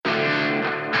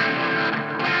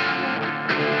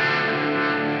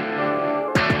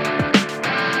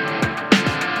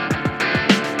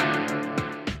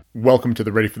Welcome to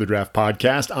the Ready for the Draft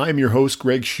podcast. I'm your host,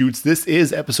 Greg Schutz. This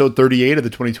is episode 38 of the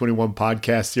 2021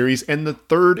 podcast series and the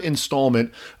third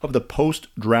installment of the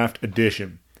post-draft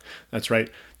edition. That's right.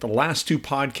 The last two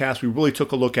podcasts, we really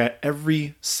took a look at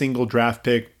every single draft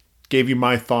pick, gave you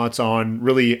my thoughts on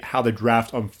really how the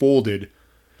draft unfolded.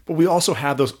 But we also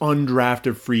have those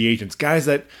undrafted free agents, guys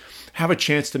that have a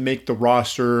chance to make the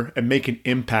roster and make an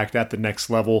impact at the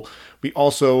next level. We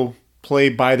also play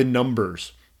by the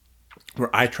numbers,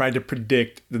 where I tried to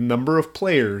predict the number of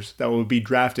players that would be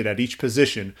drafted at each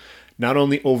position, not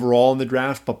only overall in the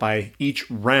draft, but by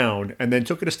each round, and then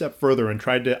took it a step further and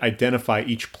tried to identify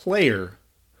each player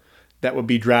that would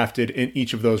be drafted in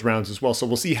each of those rounds as well. So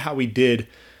we'll see how we did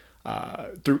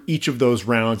through each of those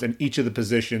rounds and each of the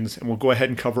positions, and we'll go ahead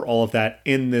and cover all of that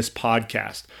in this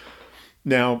podcast.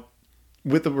 Now,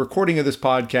 with the recording of this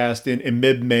podcast in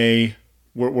mid-May,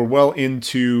 we're well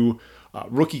into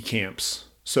rookie camps.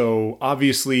 So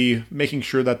obviously making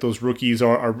sure that those rookies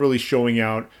are really showing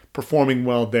out, performing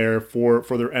well there for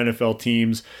their NFL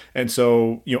teams. And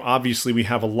so, obviously we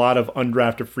have a lot of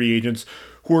undrafted free agents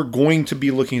who are going to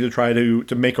be looking to try to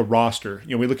make a roster.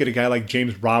 We look at a guy like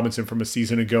James Robinson from a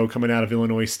season ago coming out of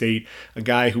Illinois State, a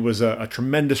guy who was a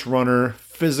tremendous runner,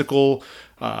 physical,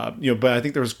 but I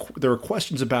think there were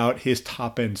questions about his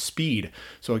top end speed.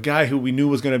 So a guy who we knew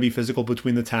was going to be physical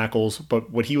between the tackles, but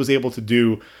what he was able to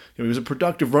do, he was a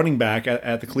productive running back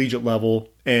at the collegiate level,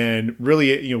 and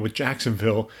really, with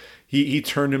Jacksonville, he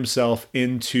turned himself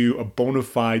into a bona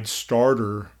fide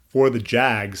starter for the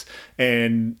Jags,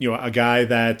 and a guy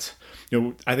that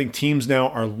I think teams now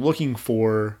are looking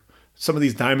for some of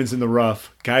these diamonds in the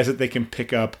rough, guys that they can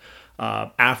pick up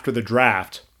after the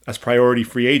draft as priority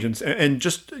free agents, and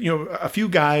just a few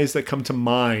guys that come to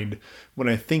mind when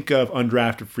I think of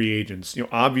undrafted free agents.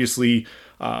 Obviously,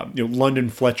 London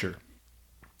Fletcher,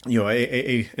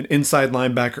 an inside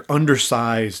linebacker,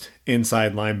 undersized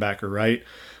inside linebacker, right?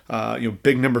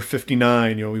 Big number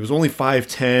 59. He was only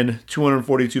 5'10",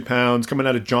 242 pounds, coming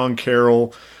out of John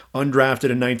Carroll, undrafted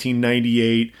in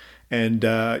 1998. And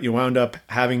wound up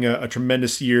having a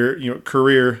tremendous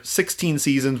career, 16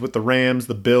 seasons with the Rams,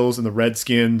 the Bills, and the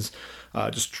Redskins.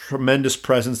 Just tremendous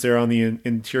presence there on the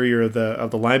interior of the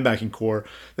linebacking core.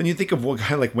 Then you think of a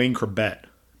guy like Wayne Chrebet.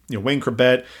 Wayne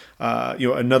Chrebet,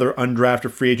 another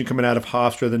undrafted free agent coming out of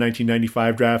Hofstra, the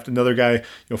 1995 draft. Another guy,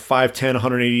 5'10",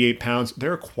 188 pounds.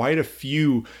 There are quite a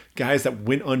few guys that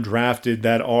went undrafted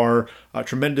that are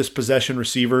tremendous possession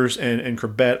receivers, and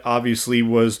Chrebet obviously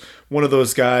was one of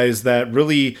those guys that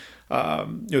really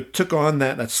took on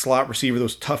that slot receiver,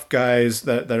 those tough guys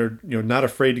that are not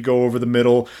afraid to go over the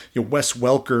middle. Wes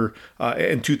Welker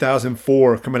in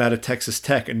 2004 coming out of Texas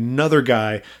Tech, another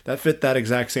guy that fit that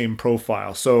exact same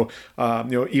profile. So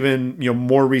even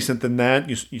more recent than that,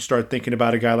 you start thinking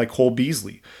about a guy like Cole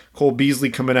Beasley. Cole Beasley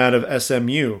coming out of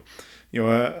SMU.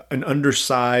 An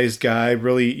undersized guy,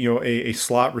 really, a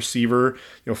slot receiver,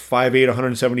 5'8",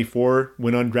 174,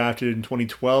 went undrafted in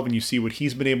 2012, and you see what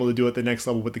he's been able to do at the next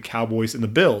level with the Cowboys and the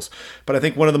Bills. But I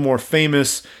think one of the more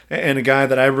famous, and a guy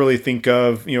that I really think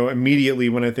of, immediately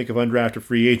when I think of undrafted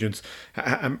free agents,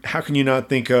 how can you not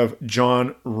think of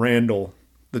John Randle,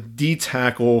 the D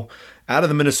tackle out of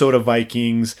the Minnesota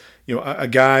Vikings, a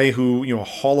guy who, a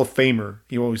Hall of Famer,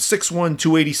 6'1",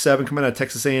 287, coming out of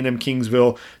Texas A&M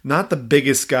Kingsville, not the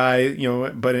biggest guy,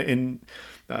 but in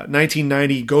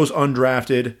 1990 goes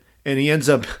undrafted, and he ends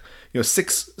up,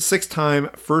 six-time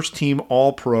first-team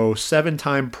All-Pro,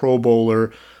 7-time Pro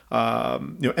Bowler,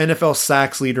 NFL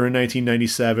sacks leader in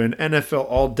 1997, NFL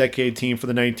All-Decade team for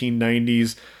the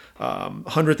 1990s,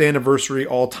 100th anniversary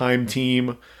all-time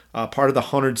team, part of the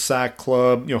 100 sack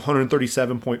club,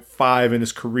 137.5 in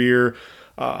his career.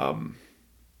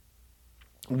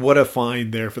 What a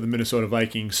find there for the Minnesota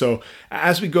Vikings. So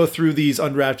as we go through these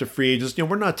undrafted free agents,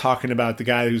 we're not talking about the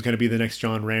guy who's going to be the next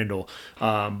John Randle.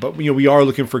 But we are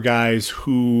looking for guys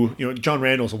who, John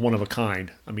Randle's a one of a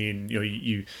kind. I mean,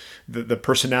 the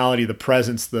personality, the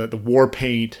presence, the war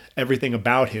paint, everything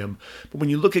about him. But when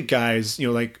you look at guys,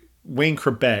 like Wayne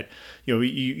Chrebet,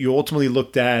 you ultimately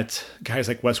looked at guys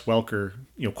like Wes Welker,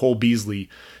 Cole Beasley,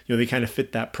 they kind of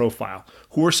fit that profile.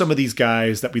 Who are some of these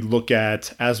guys that we look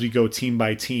at as we go team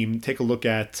by team, take a look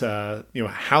at,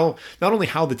 how, not only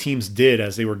how the teams did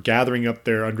as they were gathering up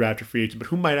their undrafted free agents, but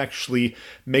who might actually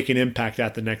make an impact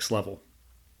at the next level.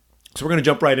 So we're going to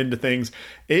jump right into things.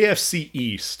 AFC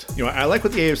East. I like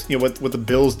what the AFC, what the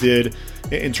Bills did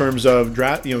in terms of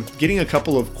draft, getting a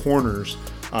couple of corners.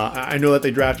 I know that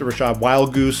they drafted Rashad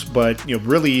Wildgoose, but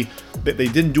really they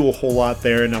didn't do a whole lot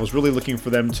there, and I was really looking for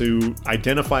them to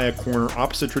identify a corner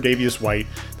opposite Tre'Davious White.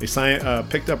 They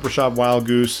picked up Rashad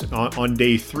Wildgoose on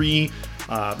day 3.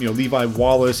 Levi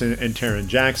Wallace and Taron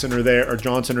Jackson are there, or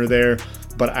Johnson are there.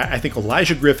 But I think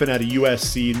Elijah Griffin out of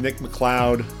USC, Nick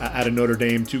McLeod out of Notre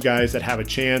Dame, two guys that have a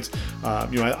chance.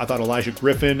 I thought Elijah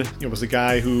Griffin was a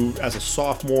guy who, as a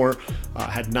sophomore,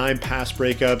 had 9 pass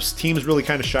breakups. Teams really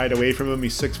kind of shied away from him.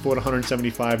 He's 6 foot,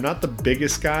 175. Not the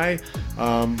biggest guy,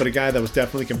 but a guy that was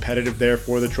definitely competitive there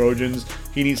for the Trojans.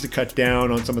 He needs to cut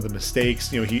down on some of the mistakes.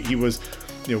 He was...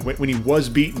 when he was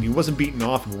beaten, he wasn't beaten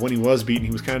often, but when he was beaten,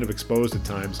 he was kind of exposed at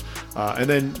times. And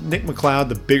then Nick McLeod,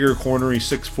 the bigger corner, he's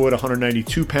 6 foot,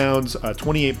 192 pounds,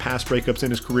 28 pass breakups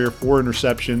in his career, 4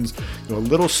 interceptions. A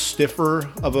little stiffer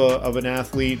of an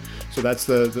athlete, so that's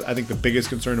I think the biggest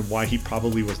concern of why he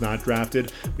probably was not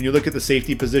drafted. When you look at the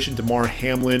safety position, Damar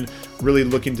Hamlin really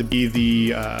looking to be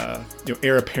the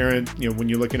heir apparent. When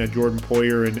you're looking at Jordan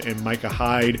Poyer and Micah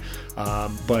Hyde,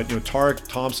 but Tariq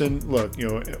Thompson, look,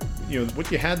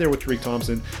 what you had there with Tariq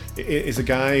Thompson is a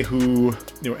guy who,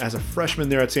 as a freshman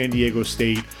there at San Diego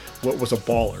State, was a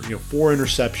baller. 4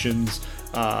 interceptions,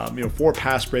 4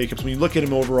 pass breakups. When you look at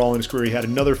him overall in his career, he had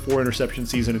another 4 interception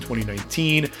season in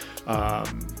 2019.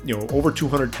 Over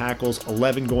 200 tackles,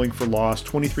 11 going for loss,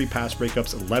 23 pass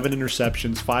breakups, 11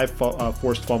 interceptions, 5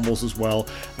 forced fumbles as well.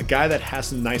 A guy that has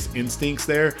some nice instincts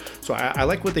there. So I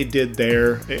like what they did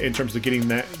there in terms of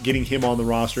getting him on the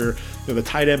roster. The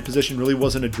tight end position really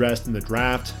wasn't addressed in the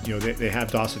draft. They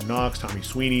have Dawson Knox, Tommy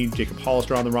Sweeney, Jacob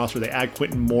Hollister on the roster. They add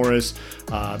Quentin Morris,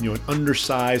 an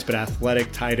undersized but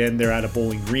athletic tight end there out of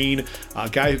Bowling Green, a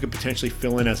guy who could potentially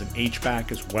fill in as an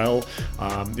H-back as well.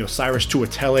 Cyrus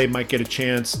Tuatele might get a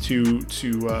chance to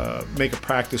make a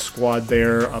practice squad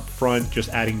there up front, just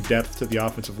adding depth to the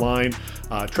offensive line.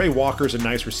 Trey Walker's a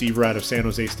nice receiver out of San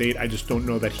Jose State. I just don't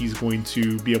know that he's going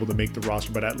to be able to make the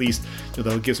roster, but at least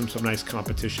they'll give him some nice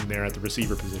competition there at the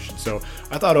receiver position. So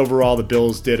I thought overall the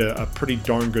Bills did a pretty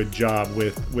darn good job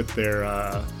with their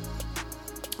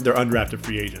undrafted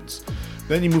free agents.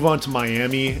 Then you move on to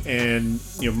Miami, and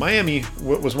Miami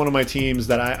was one of my teams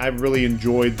that I really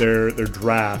enjoyed their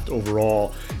draft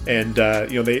overall. And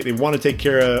they want to take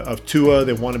care of Tua.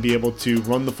 They want to be able to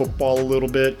run the football a little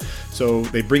bit. So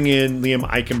they bring in Liam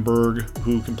Eichenberg,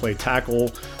 who can play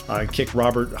tackle and kick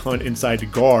Robert Hunt inside to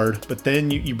guard. But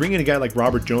then you bring in a guy like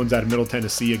Robert Jones out of Middle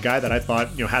Tennessee, a guy that I thought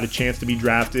had a chance to be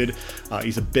drafted.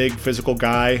 He's a big physical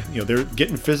guy. They're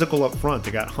getting physical up front.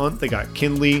 They got Hunt, they got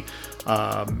Kinley.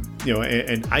 And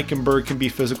Eichenberg can be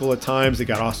physical at times. They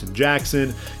got Austin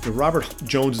Jackson. Robert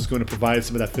Jones is going to provide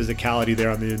some of that physicality there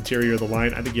on the interior of the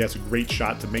line. I think he has a great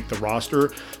shot to make the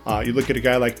roster. You look at a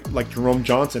guy like Jerome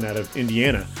Johnson out of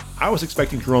Indiana. I was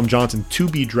expecting Jerome Johnson to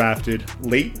be drafted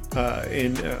late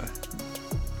in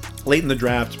the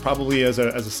draft, probably as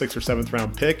a 6th or 7th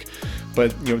round pick, but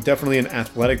definitely an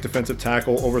athletic defensive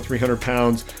tackle, over 300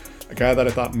 pounds, a guy that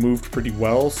I thought moved pretty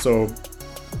well. So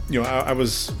I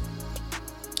was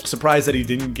surprised that he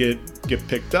didn't get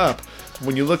picked up.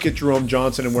 When you look at Jerome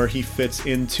Johnson and where he fits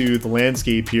into the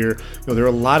landscape here, there are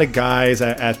a lot of guys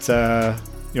at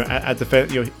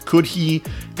defense. Could he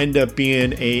end up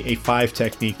being a 5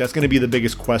 technique? That's going to be the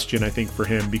biggest question, I think, for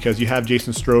him, because you have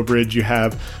Jason Strowbridge, you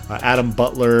have Adam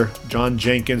Butler, John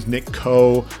Jenkins, Nick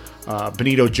Coe,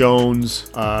 Benito Jones.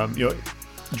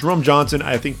 Jerome Johnson,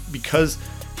 I think, because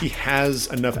he has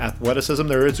enough athleticism,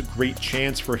 there is a great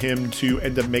chance for him to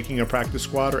end up making a practice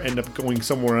squad or end up going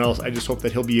somewhere else. I just hope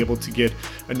that he'll be able to get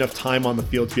enough time on the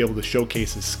field to be able to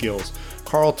showcase his skills.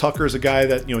 Carl Tucker is a guy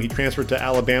that, he transferred to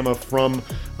Alabama from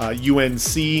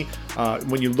UNC.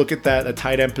 When you look at that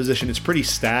tight end position, it's pretty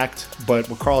stacked, but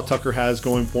what Carl Tucker has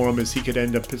going for him is he could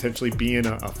end up potentially being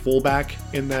a fullback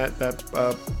in that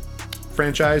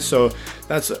franchise. So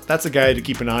that's a guy to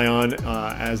keep an eye on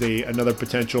as another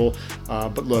potential.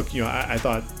 But look, I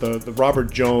thought the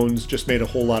Robert Jones just made a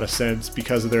whole lot of sense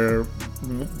because of their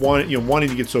wanting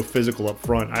to get so physical up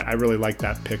front. I really like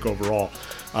that pick overall.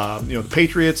 The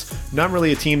Patriots, not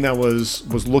really a team that was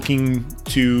looking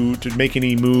to make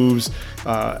any moves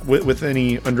with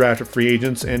any undrafted free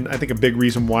agents, and I think a big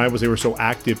reason why was they were so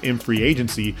active in free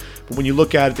agency. But when you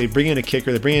look at it, they bring in a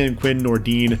kicker, they bring in Quinn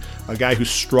Nordine, a guy who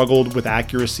struggled with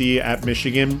accuracy at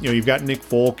Michigan. You've got Nick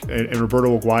Folk and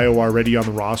Roberto Aguayo already on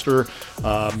the roster.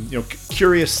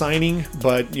 Curious signing,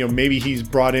 but maybe he's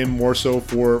brought in more so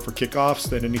for kickoffs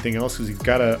than anything else because he's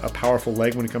got a powerful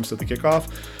leg when it comes to the kickoff.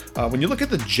 When you look at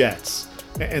the Jets,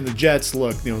 And the Jets,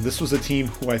 look, this was a team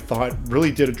who I thought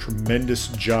really did a tremendous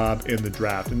job in the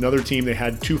draft. Another team, they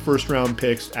had 2 first-round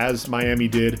picks, as Miami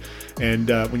did. And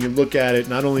when you look at it,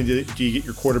 not only do you get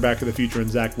your quarterback of the future in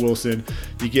Zach Wilson,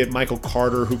 you get Michael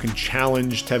Carter, who can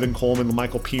challenge Tevin Coleman and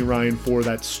Michael Pirine for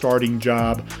that starting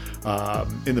job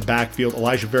in the backfield.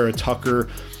 Elijah Vera Tucker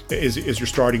is your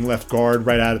starting left guard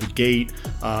right out of the gate.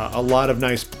 A lot of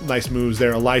nice moves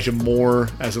there. Elijah Moore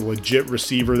as a legit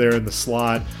receiver there in the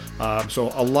slot.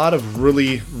 So a lot of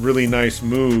really, really nice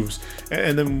moves.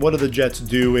 And then what do the Jets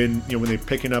do when they're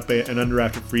picking up an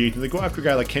undrafted free agent? They go after a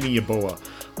guy like Kenny Yeboah.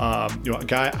 A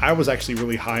guy I was actually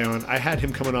really high on. I had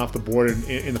him coming off the board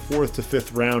in the 4th to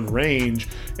 5th round range,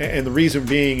 and the reason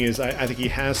being is I think he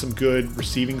has some good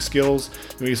receiving skills.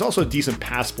 He's also a decent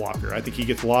pass blocker. I think he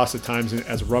gets lost at times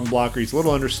as a run blocker. He's a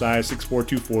little undersized, 6'4",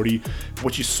 240.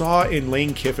 What you saw in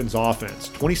Lane Kiffin's offense,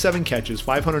 27 catches,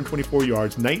 524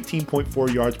 yards,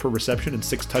 19.4 yards per reception, and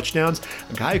 6 touchdowns.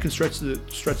 A guy who can stretch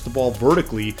the ball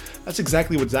vertically. That's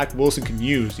exactly what Zach Wilson can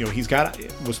use.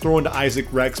 Was throwing to Isaac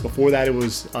Rex. Before that, it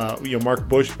was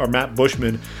Matt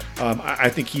Bushman. I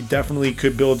think he definitely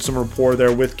could build some rapport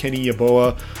there with Kenny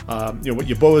Yeboah. What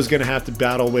Yeboah is going to have to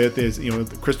battle with is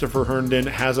Christopher Herndon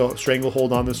has a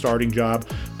stranglehold on the starting job,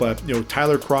 but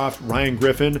Tyler Kroft, Ryan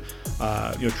Griffin,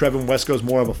 Trevin Wesco is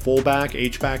more of a fullback,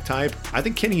 H-back type. I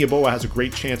think Kenny Yeboah has a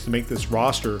great chance to make this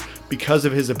roster because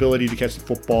of his ability to catch the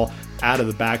football out of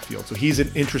the backfield. So he's an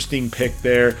interesting pick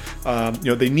there.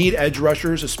 They need edge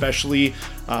rushers, especially.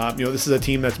 This is a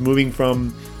team that's moving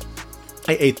from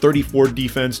a 34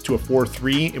 defense to a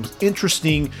 4-3. It was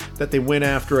interesting that they went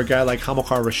after a guy like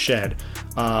Hamilcar Rashed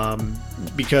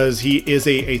because he is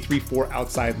a 3-4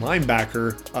 outside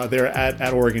linebacker there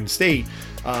at Oregon State.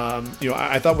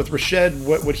 I thought with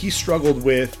Rashed, what he struggled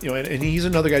with, and he's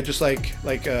another guy just like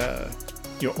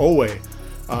Owe,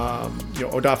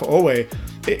 Odafe Owe,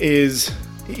 is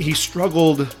he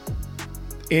struggled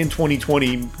in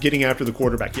 2020 getting after the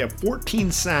quarterback. He had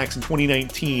 14 sacks in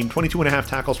 2019, 22 and a half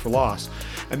tackles for loss.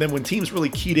 And then when teams really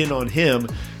keyed in on him,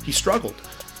 he struggled.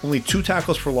 Only 2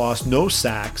 tackles for loss, no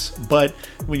sacks. But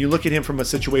when you look at him from a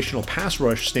situational pass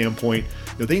rush standpoint,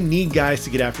 they need guys to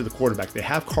get after the quarterback. They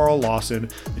have Carl Lawson.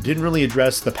 They didn't really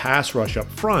address the pass rush up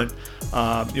front.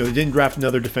 They didn't draft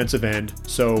another defensive end.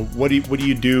 So what do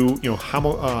you do?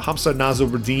 Hamza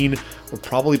Nazoruddin will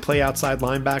probably play outside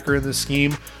linebacker in this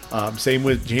scheme. Same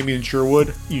with Jamien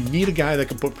Sherwood. You need a guy that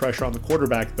can put pressure on the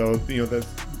quarterback, though. The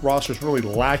roster's really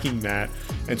lacking that.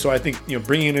 And so I think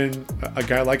bringing in a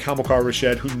guy like Hamilcar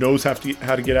Rashed who knows how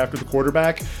to get after the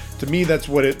quarterback, to me that's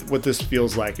what this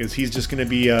feels like. Is he's just going to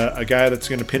be a guy that's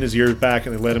going to pin his ears back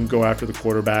and they let him go after the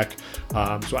quarterback.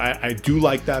 So I do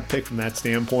like that pick from that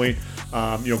standpoint.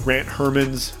 Grant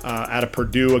Hermans out of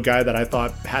Purdue, a guy that I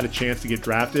thought had a chance to get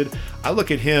drafted. I look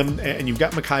at him, and you've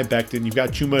got Mekhi Becton, you've got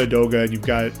Chuma Edoga, and you've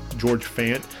got George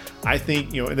Fant. I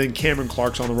think, and then Cameron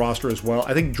Clark's on the roster as well.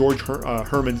 I think Grant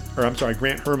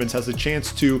Hermans has a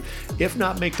chance to, if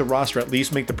not make the roster, at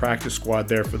least make the practice squad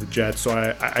there for the Jets.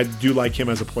 So I do like him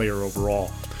as a player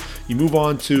overall. You move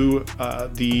on to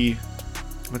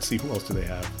let's see, who else do they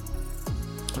have?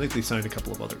 I think they signed a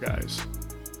couple of other guys.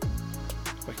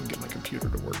 If I can get my computer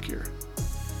to work here.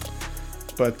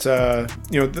 But,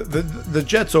 the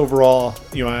Jets overall,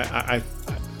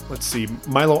 let's see,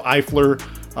 Milo Eifler,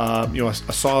 a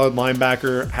solid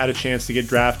linebacker, had a chance to get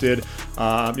drafted.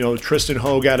 Tristan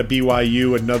Hogue out of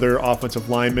BYU, another offensive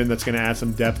lineman that's going to add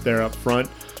some depth there up front,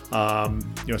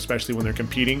 especially when they're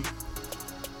competing.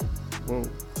 Whoa.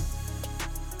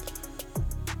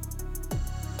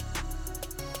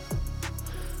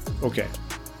 Okay.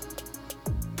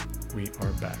 We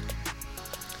are back.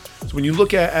 So when you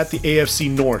look at the AFC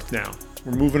North now,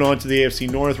 we're moving on to the AFC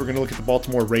North. We're going to look at the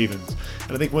Baltimore Ravens.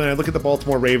 And I think when I look at the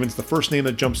Baltimore Ravens, the first name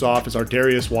that jumps off is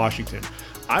Ardarius Washington.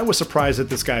 I was surprised that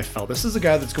this guy fell. This is a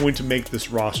guy that's going to make this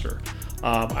roster.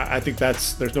 I think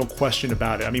there's no question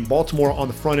about it. I mean, Baltimore on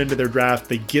the front end of their draft,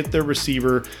 they get their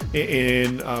receiver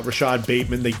in Rashad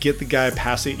Bateman. They get the guy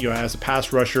passing, as a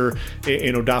pass rusher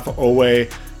in Odafe Owe.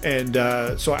 And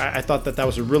so I thought that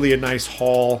was a nice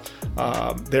haul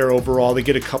there overall. They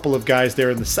get a couple of guys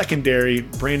there in the secondary,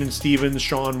 Brandon Stevens,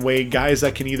 Sean Wade, guys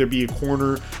that can either be a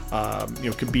corner,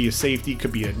 could be a safety,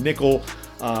 could be a nickel.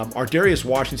 Ardarius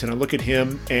Washington, I look at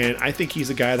him, and I think he's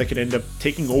a guy that could end up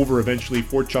taking over eventually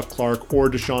for Chuck Clark or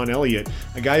Deshaun Elliott.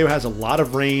 A guy who has a lot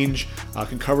of range,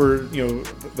 can cover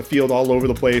the field all over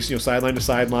the place, sideline to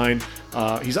sideline.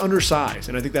 He's undersized,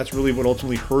 and I think that's really what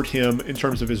ultimately hurt him in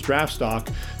terms of his draft stock.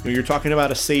 You're talking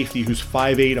about a safety who's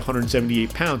 5'8",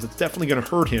 178 pounds. It's definitely going to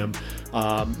hurt him.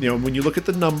 When you look at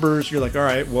the numbers, you're like, all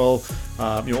right, well,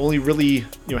 only really,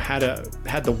 had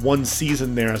the one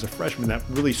season there as a freshman that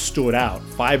really stood out.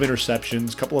 5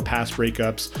 interceptions, couple of pass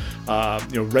breakups,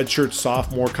 redshirt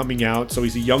sophomore coming out. So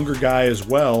he's a younger guy as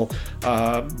well.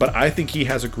 But I think he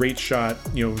has a great shot,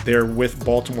 there with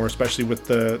Baltimore, especially with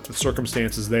the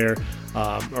circumstances there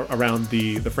around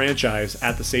the franchise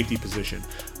at the safety position.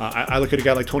 I look at a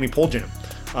guy like Tony Poljam,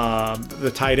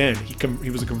 the tight end. He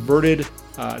was a converted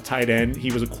tight end.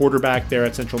 He was a quarterback there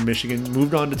at Central Michigan,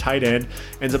 moved on to tight end,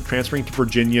 ends up transferring to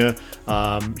Virginia,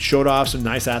 showed off some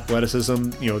nice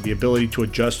athleticism, the ability to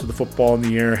adjust to the football in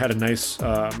the air, had a nice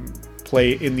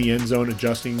play in the end zone,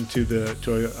 adjusting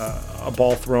to a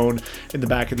ball thrown in the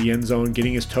back of the end zone,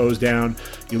 getting his toes down.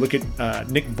 You look at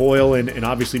Nick Boyle and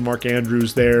obviously Mark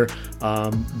Andrews there,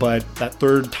 but that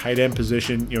third tight end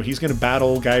position, he's going to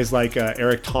battle guys like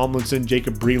Eric Tomlinson,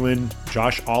 Jacob Breland,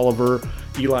 Josh Oliver,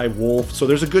 Eli Wolf. So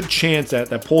there's a good chance that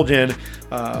Poljam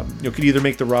could either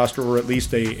make the roster or at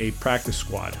least a practice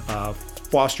squad.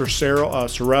 Foster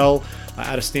Sorrell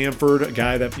out of Stanford, a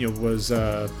guy that was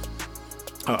a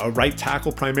right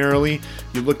tackle primarily.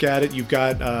 You look at it, you've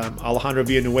got Alejandro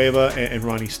Villanueva and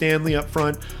Ronnie Stanley up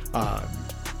front,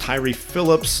 Tyree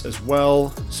Phillips as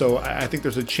well. So I think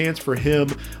there's a chance for him.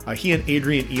 He and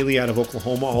Adrian Ely out of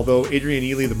Oklahoma, although Adrian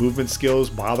Ely, the movement skills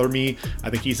bother me.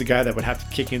 I think he's a guy that would have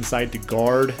to kick inside to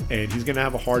guard, and he's going to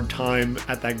have a hard time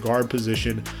at that guard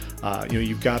position.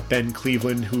 You've got Ben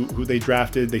Cleveland, who they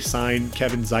drafted. They signed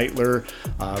Kevin Zeitler.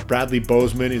 Bradley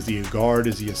Bozeman, is he a guard?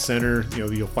 Is he a center?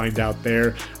 You'll find out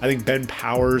there. I think Ben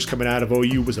Powers coming out of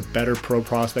OU was a better pro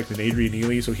prospect than Adrian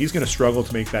Ely, so he's going to struggle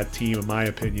to make that team, in my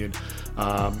opinion.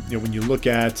 When you look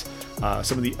at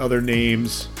some of the other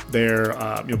names there,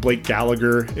 Blake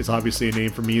Gallagher is obviously a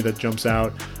name for me that jumps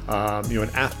out. An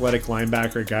athletic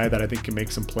linebacker, a guy that I think can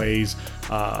make some plays,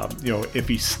 if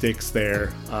he sticks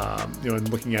there. And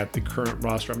looking at the current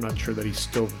roster, I'm not sure that he's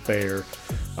still there.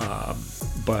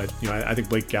 But I think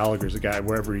Blake Gallagher is a guy,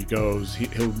 wherever he goes,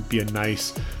 he'll be a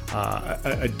nice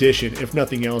addition, if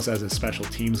nothing else, as a special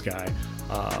teams guy.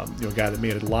 A guy that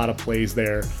made a lot of plays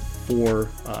there for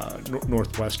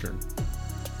Northwestern.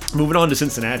 Moving on to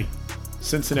Cincinnati,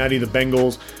 the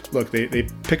Bengals. Look, they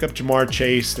pick up Jamar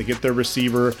Chase. They get their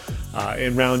receiver.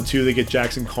 In round 2, they get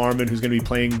Jackson Carman, who's going to be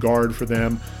playing guard for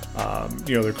them.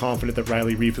 They're confident that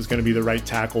Riley Reiff is going to be the right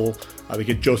tackle. They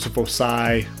get Joseph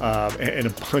Osai and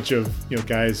a bunch of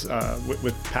guys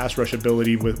with pass rush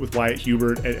ability with Wyatt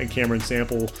Hubert and Cameron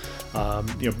Sample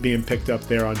being picked up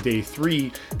there on day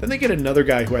 3. Then they get another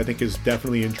guy who I think is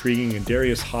definitely intriguing, and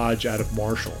Darius Hodge out of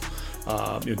Marshall.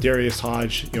 Darius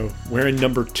Hodge, wearing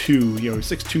number 2,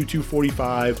 6'2",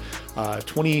 245,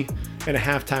 20 and a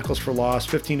half tackles for loss,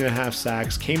 15 and a half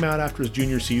sacks, came out after his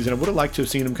junior season. I would have liked to have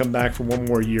seen him come back for one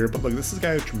more year, but look, this is a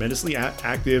guy who's tremendously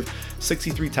active,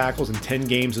 63 tackles in 10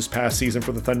 games this past season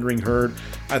for the Thundering Herd.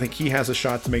 I think he has a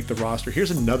shot to make the roster. Here's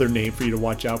another name for you to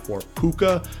watch out for,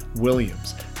 Puka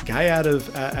Williams, guy out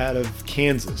of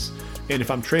Kansas. And if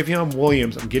I'm Travion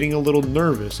Williams, I'm getting a little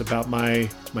nervous about my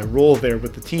role there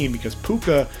with the team, because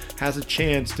Puka has a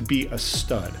chance to be a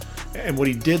stud. And what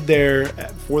he did there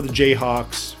for the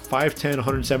Jayhawks, 5'10",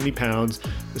 170 pounds.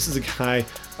 This is a guy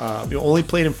only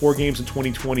played in 4 games in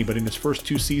 2020, but in his first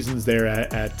 2 seasons there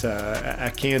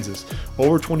at Kansas,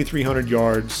 over 2,300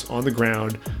 yards on the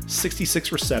ground,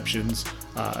 66 receptions,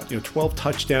 12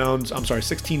 touchdowns.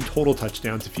 16 total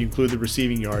touchdowns if you include the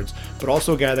receiving yards. But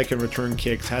also a guy that can return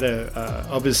kicks. Had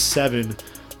of his 7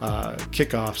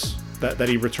 kickoffs that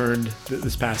he returned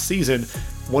this past season,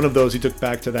 one of those he took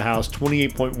back to the house,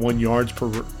 28.1 yards per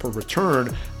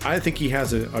return. I think he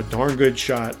has a darn good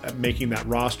shot at making that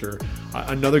roster.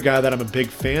 Another guy that I'm a big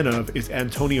fan of is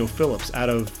Antonio Phillips out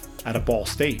of Ball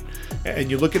State. And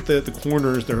you look at the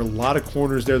corners, there are a lot of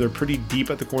corners there. They're pretty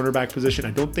deep at the cornerback position.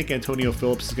 I don't think Antonio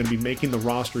Phillips is going to be making the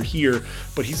roster here,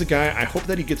 but he's a guy, I hope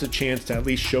that he gets a chance to at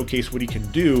least showcase what he can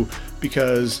do,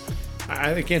 because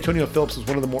I think Antonio Phillips is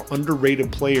one of the more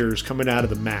underrated players coming out of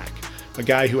the MAC. A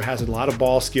guy who has a lot of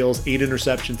ball skills, 8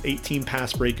 interceptions, 18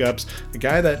 pass breakups. A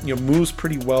guy that moves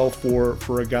pretty well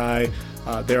for a guy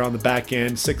there on the back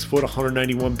end, 6 foot,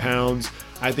 191 pounds.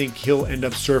 I think he'll end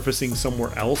up surfacing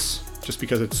somewhere else just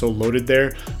because it's so loaded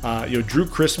there. Drew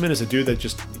Chrisman is a dude that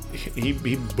just he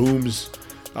booms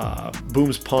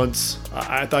punts.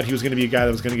 I thought he was going to be a guy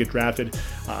that was going to get drafted.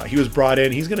 He was brought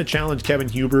in. He's going to challenge Kevin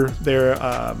Huber there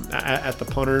at the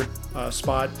punter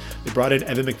spot. They brought in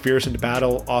Evan McPherson to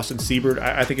battle Austin Siebert.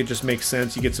 I think it just makes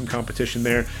sense. You get some competition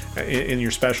there in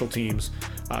your special teams.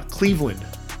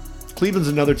 Cleveland's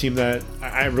another team that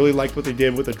I really liked what they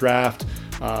did with the draft.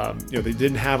 They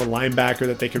didn't have a linebacker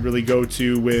that they could really go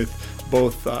to with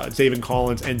both Zaven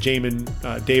Collins and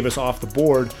Jamin Davis off the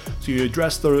board. So you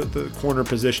address the corner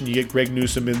position. You get Greg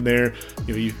Newsome in there.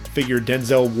 You figure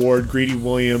Denzel Ward, Greedy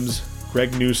Williams,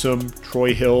 Greg Newsome,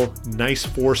 Troy Hill, nice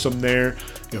foursome there.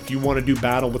 If you want to do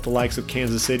battle with the likes of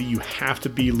Kansas City, you have to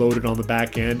be loaded on the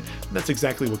back end, and that's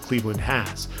exactly what Cleveland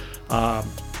has.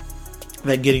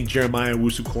 Then getting Jeremiah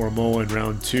Owusu-Koramoah in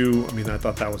round 2, I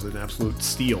thought that was an absolute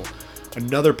steal.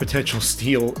 Another potential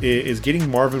steal is getting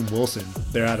Marvin Wilson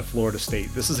there out of Florida State.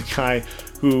 This is a guy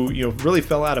who really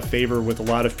fell out of favor with a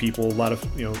lot of people, a lot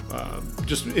of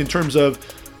just in terms of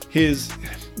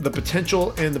the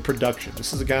potential and the production.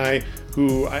 This is a guy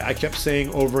who I kept saying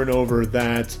over and over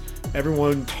that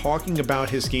everyone talking about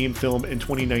his game film in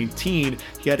 2019,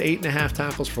 he had 8.5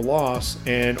 tackles for loss,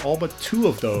 and all but 2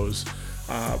 of those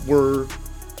were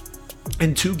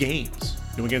in 2 games,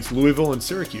 against Louisville and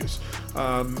Syracuse.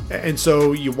 And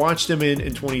so you watched him in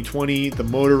 2020, the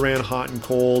motor ran hot and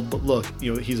cold, but look,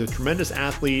 he's a tremendous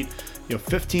athlete,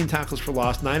 15 tackles for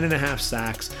loss, 9.5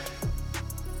 sacks.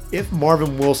 If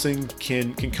Marvin Wilson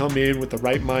can come in with the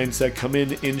right mindset, come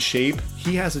in shape,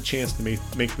 he has a chance to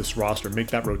make this roster, make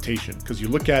that rotation. Because you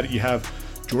look at it, you have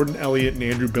Jordan Elliott and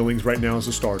Andrew Billings right now as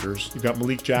the starters. You've got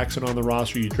Malik Jackson on the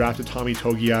roster. You drafted Tommy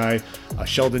Togiai.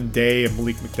 Sheldon Day and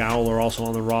Malik McDowell are also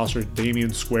on the roster.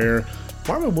 Damian Square.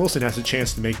 Marvin Wilson has a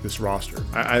chance to make this roster.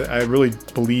 I really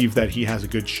believe that he has a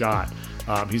good shot.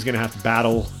 He's going to have to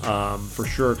battle for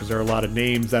sure, because there are a lot of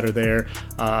names that are there,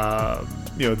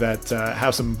 that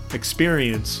have some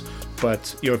experience.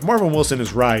 But if Marvin Wilson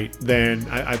is right, then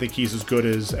I think he's as good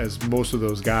as most of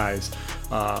those guys.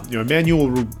 Emmanuel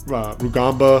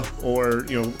Rugamba, or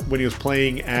when he was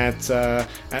playing at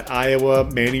Iowa,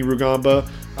 Manny Rugamba.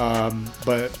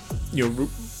 But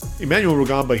Emmanuel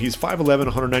Rugamba, he's 5'11",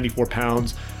 194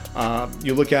 pounds.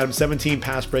 You look at him, 17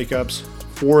 pass breakups,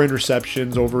 4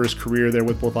 interceptions over his career there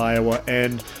with both Iowa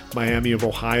and Miami of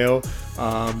Ohio.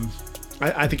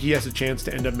 I think he has a chance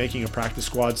to end up making a practice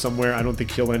squad somewhere. I don't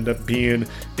think he'll end up being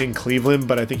in Cleveland,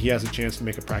 but I think he has a chance to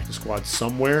make a practice squad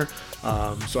somewhere.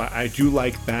 So I do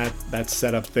like that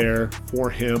setup there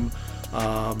for him.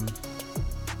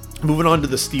 Moving on to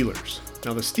the Steelers.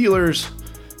 Now the Steelers,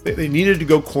 they needed to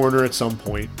go corner at some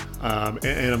point,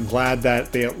 and I'm glad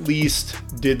that they at least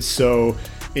did so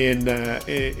in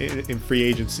free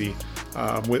agency.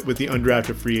 With the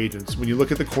undrafted free agents. When you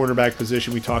look at the cornerback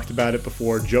position, we talked about it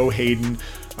before. Joe Hayden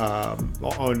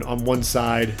on one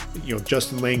side,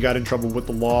 Justin Lane got in trouble with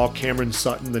the law. Cameron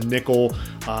Sutton, the nickel,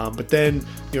 but then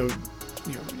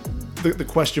the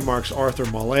question marks: Arthur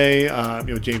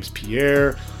Male, James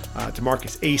Pierre.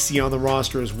 DeMarcus Acey on the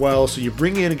roster as well. So you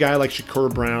bring in a guy like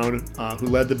Shakur Brown, who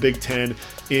led the Big Ten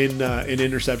in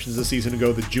interceptions this season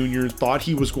ago. The junior thought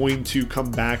he was going to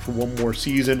come back for one more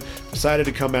season, decided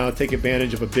to come out, take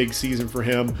advantage of a big season for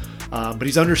him, but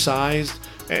he's undersized,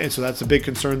 and so that's a big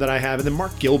concern that I have. And then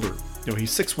Mark Gilbert.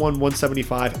 He's 6'1",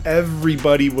 175.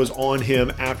 Everybody was on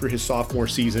him after his sophomore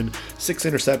season. 6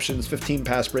 interceptions, 15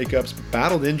 pass breakups,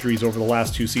 battled injuries over the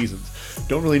last 2 seasons.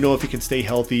 Don't really know if he can stay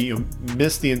healthy.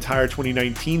 Missed the entire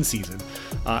 2019 season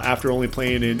after only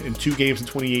playing in 2 games in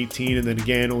 2018, and then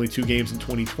again only 2 games in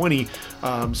 2020.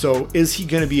 So is he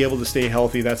going to be able to stay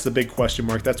healthy? That's the big question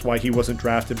mark. That's why he wasn't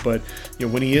drafted. But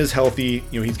when he is healthy,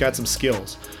 he's got some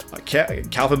skills.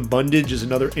 Calvin Bundage is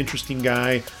another interesting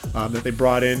guy that they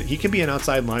brought in. He can be an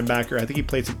outside linebacker. I think he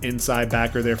played some inside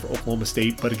backer there for Oklahoma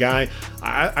State. But a guy,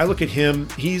 I look at him,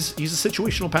 he's a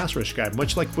situational pass rush guy,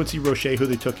 much like Quincy Roche, who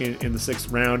they took in the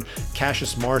 6th round.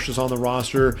 Cassius Marsh is on the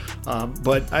roster.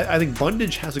 But I think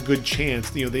Bundage has a good chance.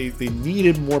 They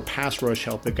needed more pass rush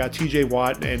help. They've got TJ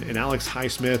Watt and Alex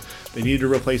Highsmith. They needed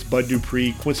to replace Bud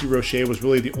Dupree. Quincy Roche was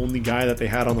really the only guy that they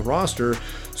had on the roster.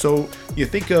 So you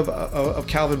think of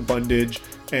Calvin Bundage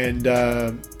and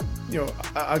a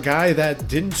guy that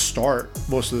didn't start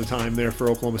most of the time there for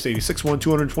Oklahoma State. He's 6'1",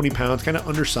 220 pounds, kind of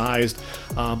undersized,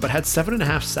 but had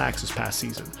 7.5 sacks this past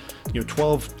season.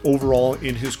 12 overall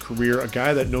in his career. A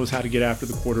guy that knows how to get after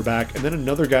the quarterback. And then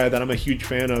another guy that I'm a huge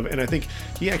fan of, and I think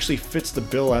he actually fits the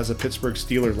bill as a Pittsburgh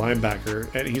Steelers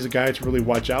linebacker, and he's a guy to really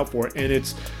watch out for. And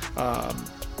it's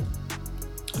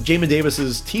Jamin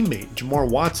Davis's teammate, Jamar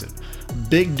Watson.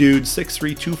 Big dude, 6'3",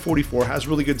 244, has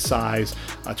really good size,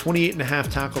 28.5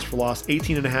 tackles for loss,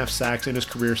 18.5 sacks in his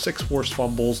career, 6 forced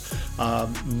fumbles.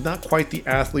 Not quite the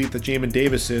athlete that Jamin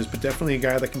Davis is, but definitely a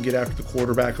guy that can get after the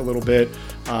quarterback a little bit.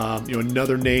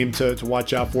 Another name to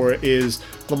watch out for is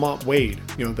Lamont Wade,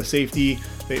 the safety.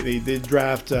 They did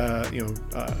draft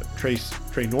Trey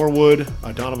Norwood,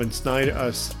 Donovan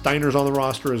Steiner's on the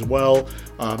roster as well.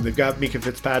 They've got Mika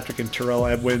Fitzpatrick and Terrell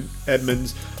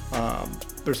Edmonds.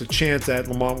 there's a chance that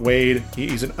Lamont Wade,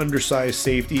 he's an undersized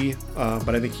safety,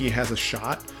 but I think he has a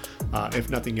shot, if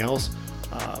nothing else.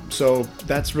 So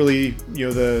that's really,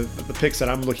 the picks that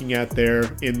I'm looking at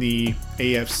there in the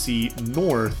AFC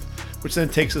North, which then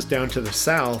takes us down to the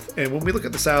South. And when we look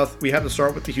at the South, we have to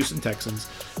start with the Houston Texans.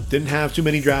 Didn't have too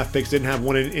many draft picks, didn't have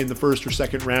one in the first or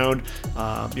second round.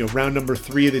 Round number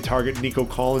 3, they target Nico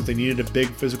Collins. They needed a big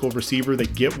physical receiver. They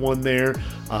get one there.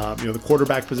 The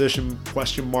quarterback position,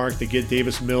 question mark. They get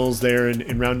Davis Mills there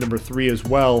in round number 3 as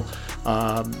well.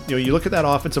 You look at that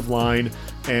offensive line,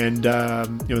 and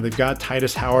they've got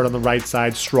Titus Howard on the right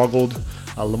side, struggled.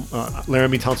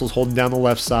 Laramie Tunsil's holding down the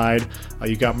left side.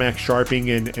 You got Max Sharping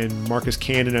and Marcus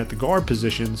Cannon at the guard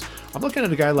positions. I'm looking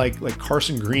at a guy like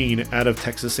Carson Green out of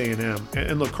Texas A&M.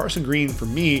 And look, Carson Green, for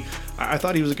me, I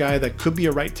thought he was a guy that could be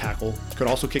a right tackle, could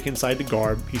also kick inside the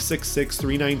guard. He's 6'6",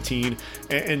 319.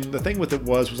 And the thing with it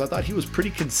was I thought he was pretty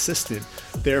consistent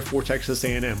there for Texas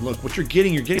A&M. Look, what you're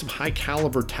getting some high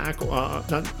caliber tackle,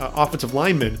 offensive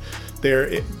linemen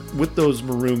there with those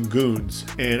Maroon Goons.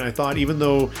 And I thought, even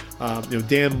though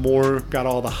Dan Moore got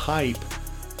all the hype,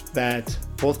 that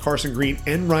both Carson Green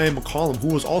and Ryan McCollum, who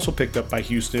was also picked up by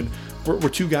Houston, were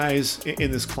two guys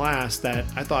in this class that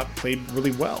I thought played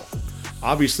really well.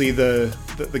 Obviously, the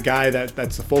guy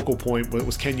that's the focal point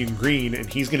was Kenyon Green,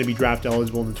 and he's going to be draft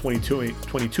eligible in the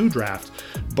 2022 draft.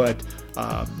 But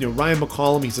Ryan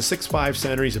McCollum, he's a 6'5"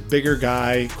 center. He's a bigger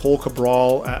guy. Cole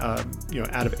Cabral, out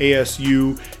of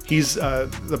ASU, he's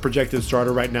the projected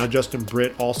starter right now. Justin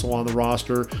Britt also on the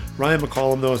roster. Ryan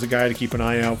McCollum, though, is a guy to keep an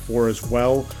eye out for as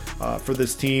well for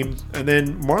this team. And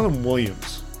then Marlon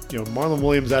Williams. Marlon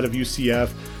Williams out of UCF.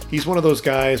 He's one of those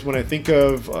guys, when I think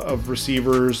of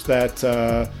receivers that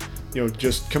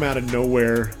just come out of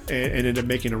nowhere and end up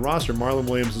making a roster, Marlon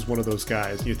Williams is one of those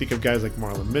guys. You think of guys like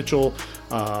Marlon Mitchell,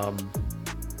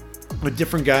 but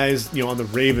different guys, on the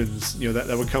Ravens,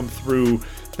 that would come through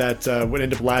that would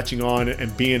end up latching on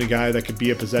and being a guy that could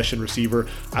be a possession receiver.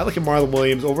 I look at Marlon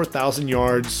Williams, over 1,000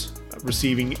 yards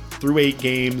receiving through 8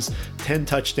 games, 10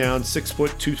 touchdowns, 6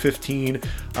 foot 215.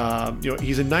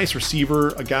 He's a nice receiver,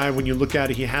 a guy, when you look at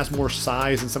it, he has more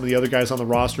size than some of the other guys on the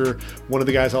roster. One of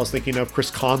the guys I was thinking of, Chris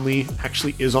Conley,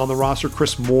 actually is on the roster.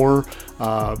 Chris Moore,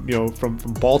 from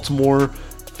Baltimore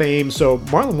fame. So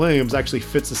Marlon Williams actually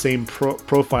fits the same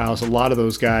profile as a lot of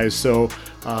those guys. So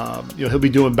he'll be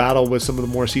doing battle with some of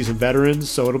the more seasoned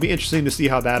veterans. So it'll be interesting to see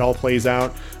how that all plays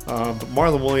out. But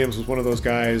Marlon Williams was one of those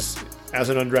guys as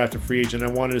an undrafted free agent. I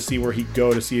wanted to see where he'd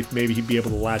go, to see if maybe he'd be able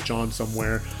to latch on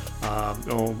somewhere.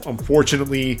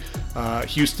 Unfortunately,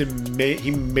 Houston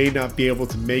may not be able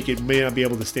to make it, may not be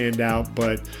able to stand out,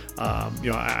 but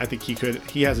I think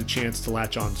he has a chance to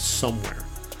latch on somewhere.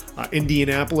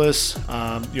 Indianapolis,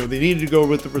 they needed to go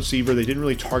with the receiver. They didn't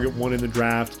really target one in the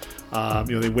draft.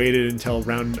 They waited until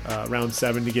round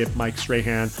 7 to get Mike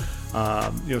Strahan.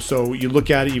 So you look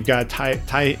at it, you've got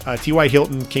T.Y.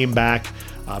 Hilton came back.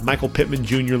 Michael Pittman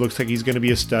Jr. looks like he's going to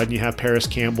be a stud. And you have Paris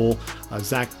Campbell,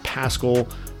 Zach Pascal,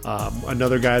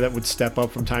 another guy that would step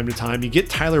up from time to time. You get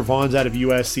Tyler Vaughns out of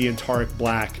USC, and Tarek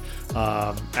Black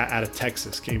out of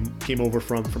Texas. Came over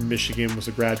from Michigan, was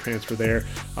a grad transfer there.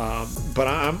 But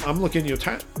I'm looking,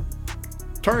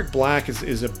 Tarek Black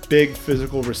is a big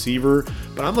physical receiver,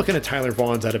 but I'm looking at Tyler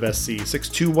Vaughns out of SC.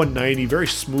 6'2", 190, very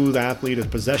smooth athlete, a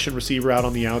possession receiver out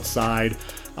on the outside.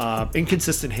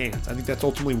 Inconsistent hands. I think that's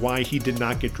ultimately why he did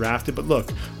not get drafted. But look,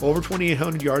 over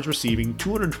 2,800 yards receiving,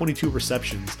 222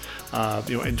 receptions,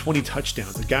 and 20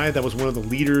 touchdowns. A guy that was one of the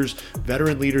leaders,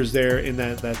 veteran leaders there in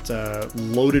that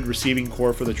loaded receiving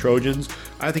core for the Trojans.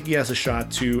 I think he has a shot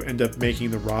to end up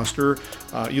making the roster.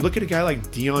 You look at a guy like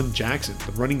Deion Jackson,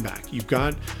 the running back. You've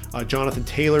got Jonathan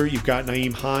Taylor. You've got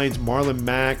Nyheim Hines, Marlon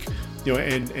Mack,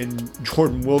 and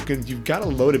Jordan Wilkins. You've got a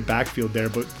loaded backfield there.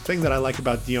 But the thing that I like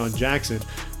about Deion Jackson,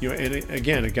 and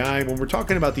again, a guy, when we're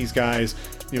talking about these guys,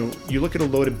 you look at a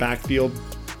loaded backfield,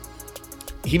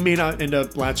 he may not end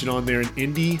up latching on there in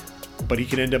Indy, but he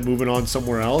can end up moving on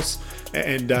somewhere else.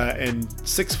 And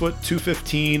 6 foot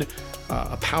 215,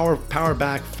 a power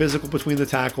back, physical between the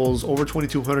tackles, over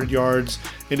 2,200 yards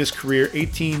in his career,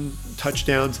 18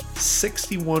 touchdowns,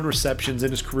 61 receptions in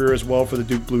his career as well for the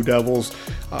Duke Blue Devils.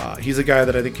 He's a guy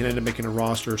that I think can end up making a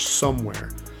roster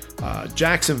somewhere.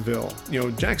 Jacksonville,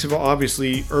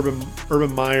 obviously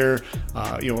Urban Meyer,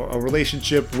 a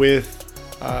relationship with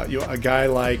a guy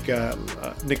like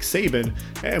Nick Saban.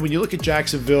 And when you look at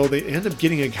Jacksonville, they end up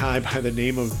getting a guy by the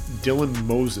name of Dylan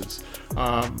Moses.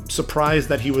 Surprised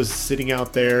that he was sitting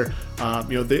out there.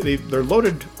 They're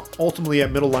loaded ultimately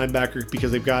at middle linebacker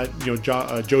because they've got Joe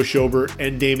Schobert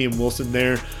and Damian Wilson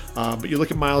there. But you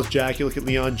look at Miles Jack, you look at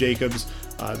Leon Jacobs.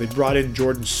 They brought in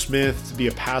Jordan Smith to be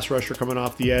a pass rusher coming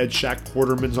off the edge. Shaq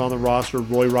Quarterman's on the roster.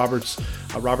 Roy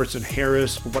Robertson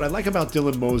Harris. But what I like about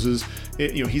Dylan Moses,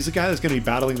 he's a guy that's going to be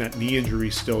battling that knee injury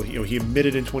still. He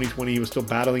admitted in 2020 he was still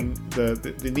battling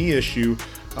the knee issue.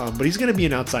 But he's going to be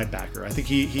an outside backer. I think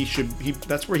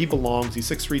that's where he belongs. He's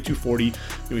 6'3", 240.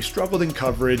 He struggled in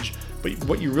coverage. But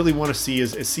what you really want to see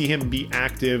is see him be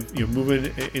active, moving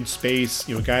in space.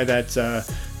 A guy that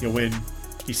when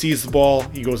he sees the ball,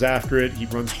 he goes after it. He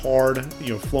runs hard,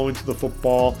 flowing to the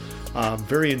football.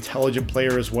 Very intelligent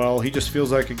player as well. He just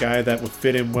feels like a guy that would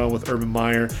fit in well with Urban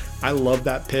Meyer. I love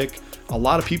that pick. A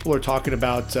lot of people are talking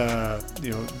about,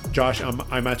 Josh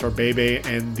Imatorbhebhe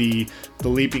and the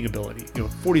leaping ability.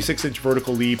 46-inch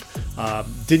vertical leap.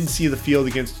 Didn't see the field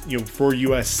against, for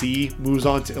USC. Moves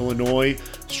on to Illinois.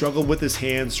 Struggled with his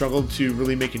hands. Struggled to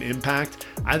really make an impact.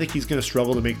 I think he's going to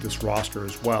struggle to make this roster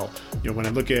as well. When I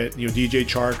look at, DJ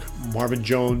Chark, Marvin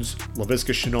Jones,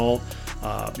 Laviska Shenault,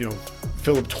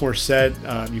 Philip Dorsett,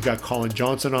 you've got Colin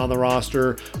Johnson on the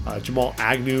roster. Jamal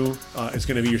Agnew is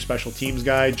going to be your special teams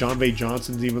guy. John Vay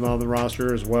Johnson's even on the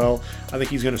roster as well. I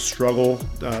think he's going to struggle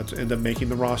to end up making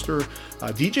the roster.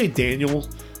 DJ Daniel,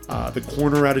 the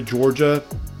corner out of Georgia.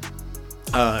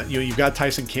 You've got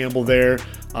Tyson Campbell there.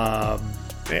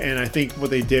 And I think what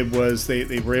they did was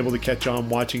they were able to catch on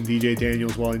watching DJ Daniel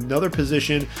as well. Another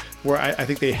position where I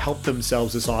think they helped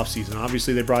themselves this offseason.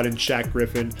 Obviously, they brought in Shaq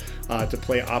Griffin to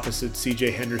play opposite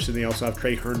CJ Henderson. They also have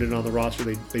Trey Herndon on the roster.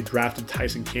 They drafted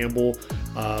Tyson Campbell.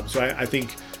 So I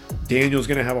think Daniel's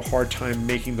going to have a hard time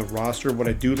making the roster. What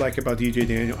I do like about DJ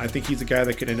Daniel, I think he's a guy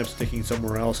that could end up sticking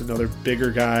somewhere else. Another bigger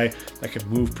guy that can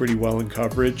move pretty well in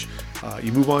coverage.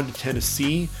 You move on to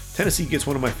Tennessee. Tennessee gets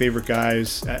one of my favorite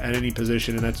guys at any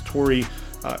position, and that's Torrey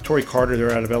Carter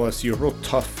there out of LSU. A real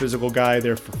tough physical guy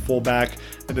there for fullback.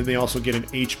 And then they also get an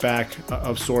H-back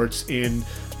of sorts in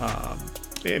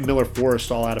Miller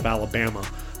Forrestall out of Alabama.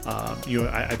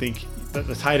 I think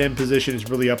the tight end position is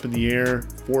really up in the air.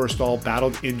 Forrestall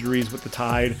battled injuries with the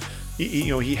Tide.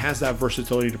 He has that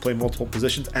versatility to play multiple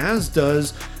positions, as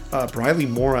does Briley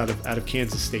Moore out of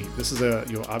Kansas State. This is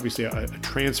obviously a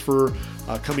transfer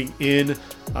coming in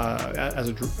as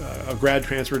a grad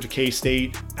transfer to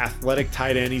K-State. Athletic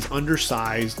tight end. He's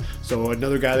undersized, so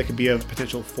another guy that could be a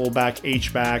potential fullback,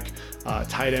 H-back,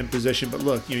 tight end position. But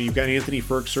look, you've got Anthony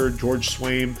Ferkser, George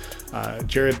Swaim,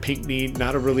 Jared Pinkney.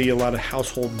 Not really a lot of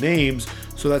household names,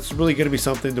 so that's really going to be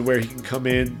something to where he can come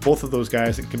in. Both of those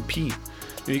guys and compete.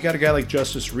 You got a guy like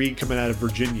Justice Reed coming out of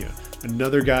Virginia.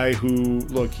 Another guy who,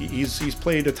 look, he's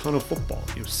played a ton of football.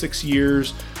 6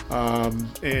 years,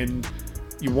 and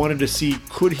you wanted to see,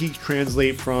 could he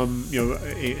translate from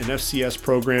an FCS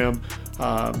program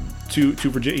to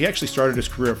Virginia. He actually started his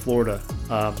career at Florida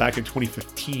back in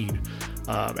 2015.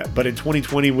 But in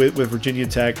 2020 with Virginia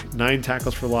Tech, 9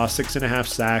 tackles for loss, 6.5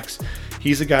 sacks.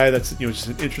 He's a guy that's just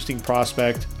an interesting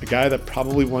prospect. A guy that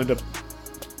probably will end up.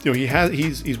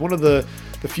 He's one of the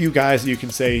few guys that you can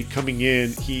say coming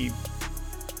in, he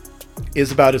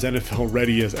is about as NFL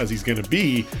ready as he's going to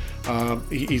be.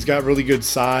 He's got really good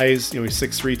size. He's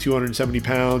 6'3", 270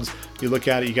 pounds. You look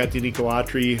at it, you got Danico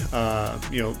Autry,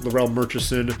 Laurel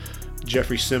Murchison,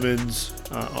 Jeffrey Simmons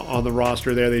on the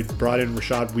roster there. They brought in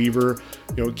Rashad Weaver.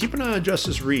 Keep an eye on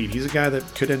Justice Reed. He's a guy that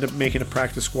could end up making a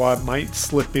practice squad, might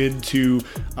slip into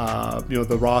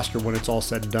the roster when it's all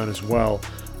said and done as well.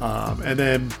 And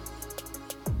then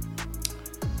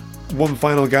one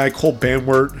final guy, Cole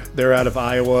Banwert, they're out of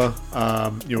Iowa.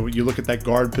 You look at that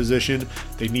guard position.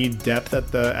 They need depth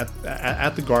at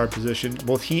the guard position.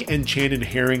 Both he and Shannon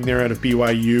Herring, they're out of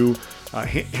BYU.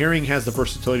 Herring has the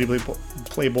versatility to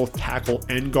play both tackle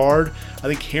and guard. I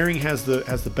think Herring has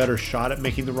the better shot at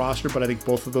making the roster, but I think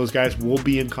both of those guys will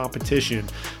be in competition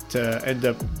to end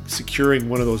up securing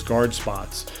one of those guard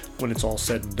spots when it's all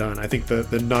said and done. I think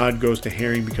the nod goes to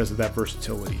Herring because of that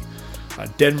versatility.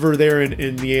 Denver there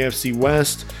in the AFC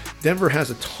West. Denver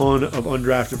has a ton of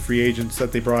undrafted free agents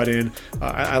that they brought in.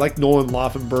 I like Nolan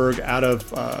Laufenberg out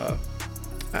of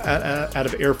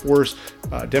Air Force.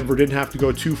 Denver didn't have to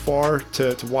go too far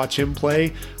to watch him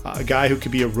play. A guy who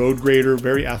could be a road grader,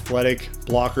 very athletic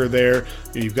blocker there.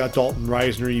 You've got Dalton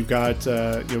Reisner, you've got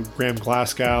Graham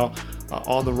Glasgow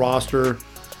on the roster.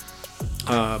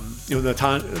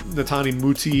 Natani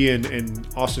Muti and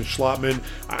Austin Schlottman.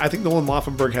 I think Nolan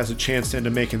Laufenberg has a chance to end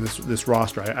up making this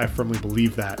roster. I firmly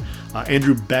believe that.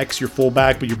 Andrew Beck's your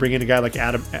fullback, but you bring in a guy like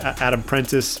Adam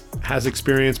Prentice. has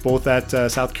experience both at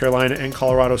South Carolina and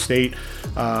Colorado State.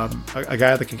 A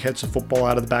guy that can catch the football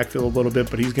out of the backfield a little bit,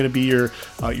 but he's going to be your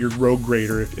road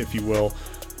grader, if you will.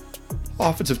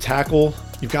 Offensive tackle,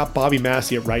 you've got Bobby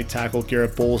Massey at right tackle,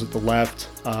 Garrett Bowles at the left.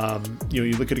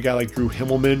 You look at a guy like Drew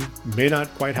Himmelman, may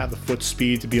not quite have the foot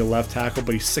speed to be a left tackle,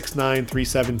 but he's 6'9",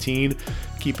 317.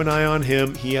 Keep an eye on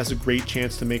him. He has a great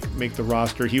chance to make the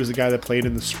roster. He was a guy that played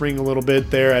in the spring a little bit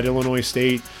there at Illinois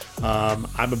State.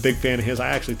 I'm a big fan of his. I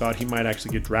actually thought he might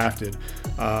actually get drafted,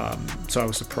 so I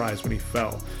was surprised when he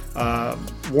fell.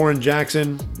 Warren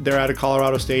Jackson, they're out of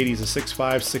Colorado State. He's a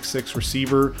 6'5", 6'6"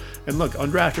 receiver. And look,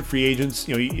 undrafted free agents,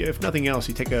 if nothing else,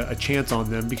 you take a chance on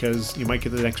them because you might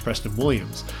get the next Preston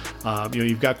Williams.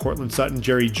 You've got Cortland Sutton,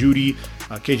 Jerry Jeudy,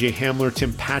 KJ Hamler,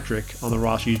 Tim Patrick on the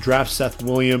roster. You draft Seth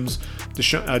Williams.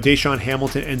 Deshaun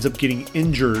Hamilton ends up getting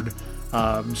injured.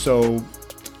 So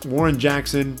Warren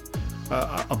Jackson,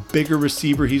 a bigger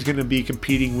receiver, he's going to be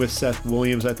competing with Seth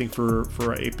Williams, I think,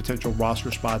 for a potential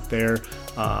roster spot there.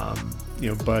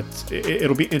 But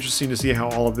it'll be interesting to see how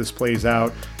all of this plays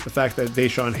out. The fact that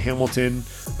Deshaun Hamilton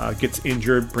gets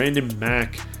injured, Brandon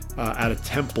Mack out of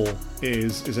Temple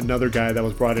is another guy that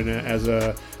was brought in as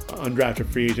a undrafted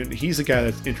free agent. He's a guy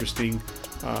that's interesting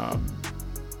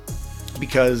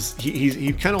because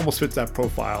he kind of almost fits that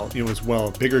profile, as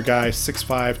well. Bigger guy,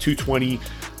 6'5", 220,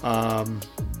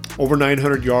 over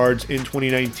 900 yards in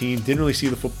 2019. Didn't really see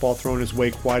the football thrown his way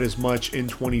quite as much in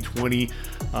 2020,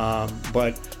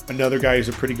 but another guy who's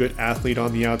a pretty good athlete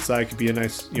on the outside, could be a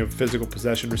nice physical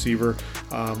possession receiver.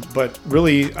 But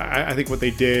really, I think what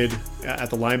they did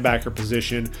at the linebacker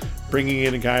position, bringing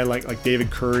in a guy like David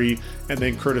Curry and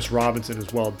then Curtis Robinson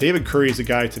as well. David Curry is a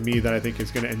guy to me that I think is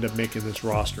going to end up making this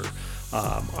roster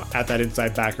at that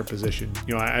inside backer position.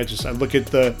 I look at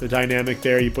the dynamic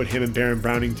there. You put him and Baron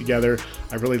Browning together.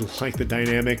 I really like the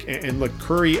dynamic. And look,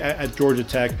 Curry at Georgia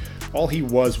Tech, all he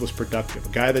was productive. A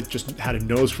guy that just had a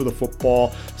nose for the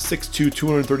football, 6'2",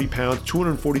 230 pounds,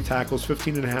 240 tackles,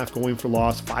 15.5 going for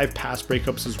loss, 5 pass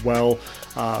breakups as well.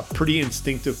 Pretty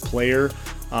instinctive player.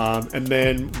 And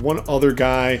then one other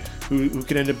guy who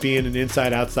can end up being an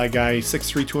inside-outside guy,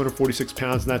 6'3", 246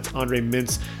 pounds, and that's Andre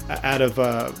Mintz out of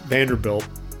Vanderbilt.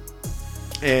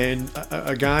 And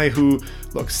a guy who,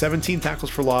 17 tackles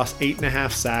for loss,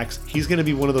 8.5 sacks. He's going to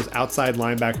be one of those outside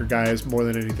linebacker guys more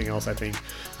than anything else, I think,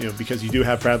 because you do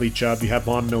have Bradley Chubb, you have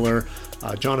Von Miller,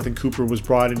 Jonathan Cooper was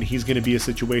brought in. He's going to be a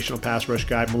situational pass rush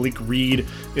guy. Malik Reed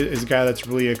is a guy that's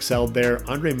really excelled there.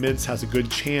 Andre Mintz has a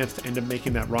good chance to end up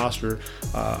making that roster,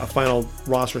 a final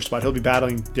roster spot. He'll be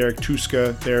battling Derek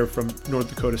Tuska there from North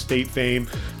Dakota State fame,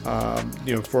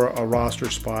 for a roster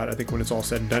spot, I think, when it's all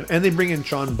said and done. And they bring in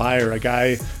Sean Byer, a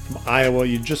guy from Iowa.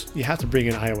 You have to bring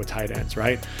in Iowa tight ends,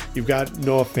 right? You've got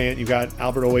Noah Fant, you've got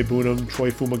Albert Owe-Bunam,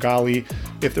 Troy Fumagalli.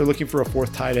 If they're looking for a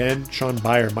fourth tight end, Sean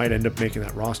Byer might end up making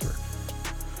that roster.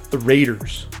 The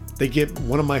Raiders, they get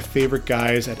one of my favorite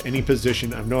guys at any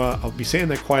position. I know I'll be saying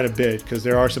that quite a bit because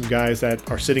there are some guys that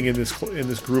are sitting in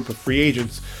this group of free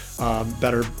agents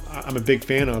that I'm a big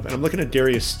fan of, and I'm looking at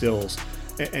Darius Stills.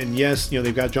 And yes,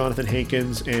 they've got Jonathan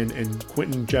Hankins and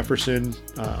Quentin Jefferson,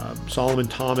 Solomon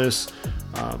Thomas,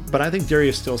 but I think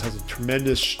Darius Stills has a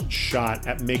tremendous shot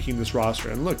at making this roster.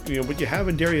 And look, what you have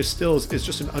in Darius Stills is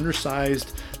just an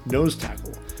undersized nose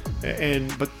tackle.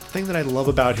 But the thing that I love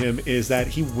about him is that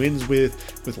he wins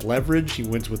with leverage. He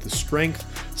wins with the strength.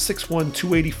 6'1",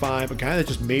 285, a guy that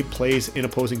just made plays in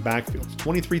opposing backfields.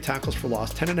 23 tackles for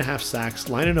loss, 10.5 sacks,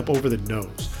 lining up over the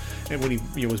nose. And when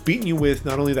he was beating you with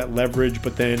not only that leverage,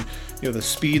 but then the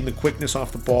speed and the quickness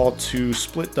off the ball to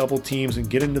split double teams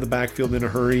and get into the backfield in a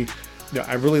hurry.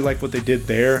 I really like what they did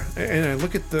there. And I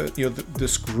look at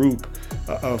this group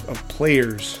of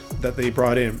players that they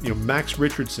brought in. Max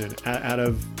Richardson out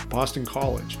of Boston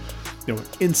College,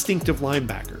 instinctive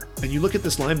linebacker. And you look at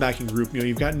this linebacking group,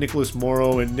 you've got Nicholas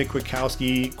Morrow and Nick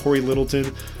Kwiatkowski, Corey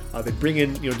Littleton. They bring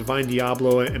in, Divine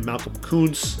Diablo and Malcolm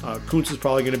Kuntz. Kuntz is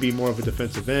probably going to be more of a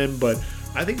defensive end, but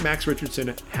I think Max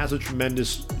Richardson has a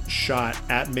tremendous shot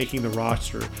at making the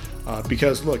roster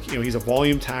because, look, he's a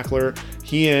volume tackler.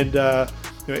 He and,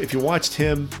 if you watched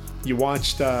him, you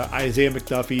watched Isaiah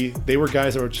McDuffie. They were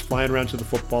guys that were just flying around to the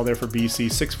football there for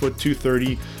BC. 6 foot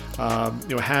 230.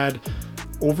 Had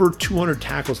over 200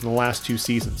 tackles in the last 2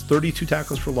 seasons, 32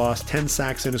 tackles for loss, 10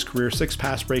 sacks in his career, 6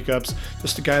 pass breakups.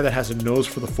 Just a guy that has a nose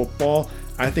for the football.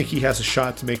 I think he has a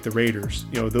shot to make the Raiders.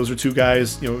 Those are 2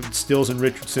 guys, Stills and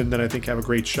Richardson, that I think have a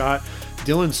great shot.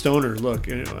 Dylan Stoner, look,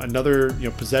 another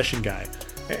possession guy.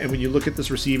 And when you look at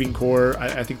this receiving core,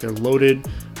 I think they're loaded.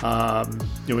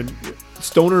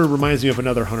 Stoner reminds me of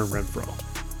another Hunter Renfrow.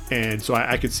 And so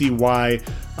I could see why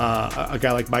a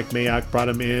guy like Mike Mayock brought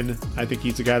him in. I think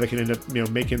he's a guy that can end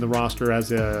up, making the roster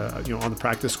as on the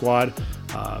practice squad.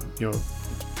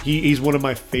 He's one of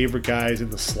my favorite guys in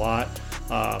the slot.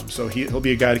 So he'll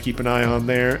be a guy to keep an eye on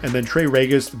there. And then Trey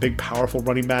Regis, the big, powerful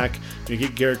running back. You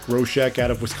get Garrett Groshek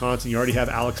out of Wisconsin. You already have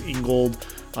Alex Ingold.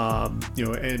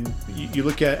 And you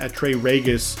look at Trey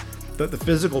Regis, the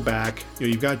physical back.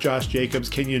 You've got Josh Jacobs.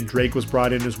 Kenyon Drake was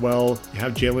brought in as well. You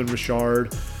have Jalen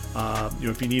Richard.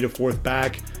 If you need a fourth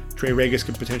back, Trey Regis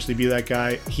could potentially be that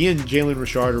guy. He and Jalen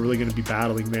Richard are really going to be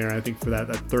battling there, I think, for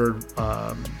that third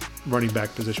running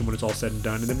back position when it's all said and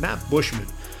done. And then Matt Bushman.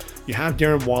 You have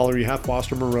Darren Waller, you have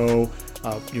Foster Moreau,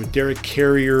 Derek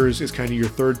Carriers is kind of your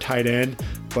third tight end,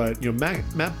 but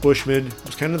Matt Bushman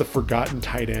was kind of the forgotten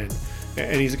tight end,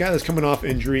 and he's a guy that's coming off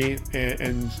injury,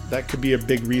 and that could be a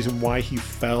big reason why he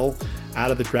fell out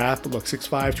of the draft. But look,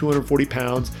 6'5", 240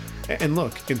 pounds, and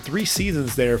look, in 3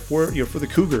 seasons there for the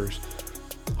Cougars,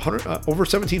 over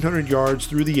 1,700 yards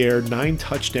through the air, 9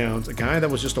 touchdowns, a guy that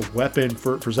was just a weapon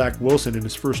for Zach Wilson in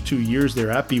his first 2 years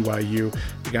there at BYU,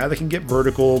 a guy that can get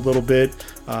vertical a little bit,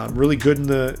 really good in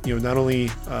the, not only,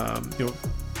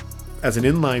 as an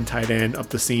inline tight end up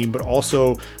the seam, but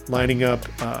also lining up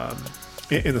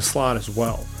in the slot as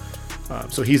well.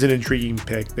 So he's an intriguing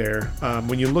pick there.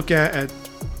 When you look at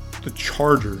the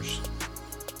Chargers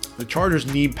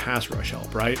need pass rush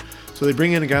help, right? So they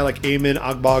bring in a guy like Amen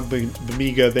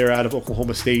Agbogbemiga there out of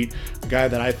Oklahoma State, a guy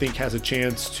that I think has a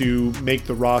chance to make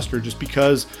the roster just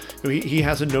because he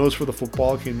has a nose for the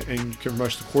football and can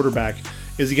rush the quarterback.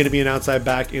 Is he going to be an outside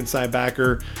back, inside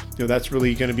backer? That's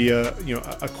really going to be a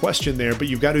question there. But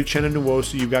you've got Uchenna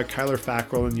Nwosu, you've got Kyler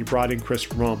Fackrell, and you brought in Chris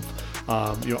Rumpf.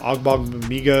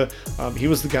 Agbogbemiga, he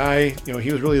was the guy,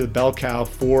 he was really the bell cow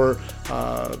for,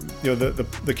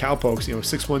 the Cowpokes,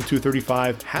 6'1",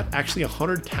 235, had actually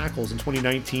 100 tackles in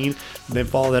 2019, and then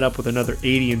followed that up with another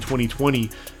 80 in 2020.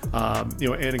 And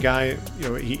a guy,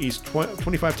 he's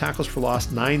 25 tackles for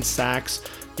loss, 9 sacks.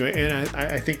 And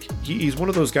I think he's one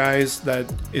of those guys that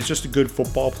is just a good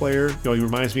football player. He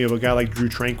reminds me of a guy like Drew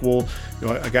Tranquill,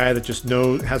 a guy that just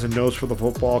has a nose for the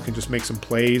football, can just make some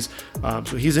plays.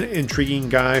 So he's an intriguing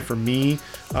guy for me.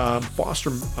 Forrest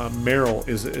Merrill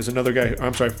is another guy.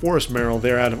 I'm sorry, Forrest Merrill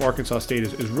there out of Arkansas State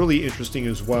is really interesting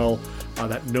as well.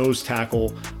 That nose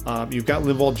tackle. You've got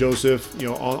Linval Joseph,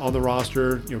 on the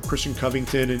roster. Christian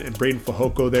Covington and Braden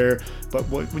Fehoko there. But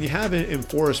when you have in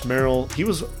Forrest Merrill, he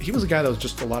was a guy that was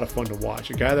just a lot of fun to watch.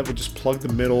 A guy that would just plug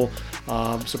the middle.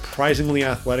 Surprisingly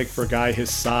athletic for a guy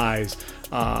his size.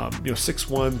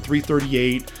 6'1",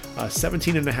 338,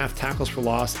 17 and a half tackles for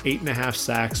loss, 8.5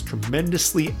 sacks,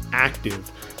 tremendously active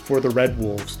for the Red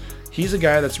Wolves. He's a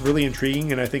guy that's really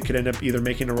intriguing and I think could end up either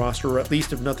making a roster or at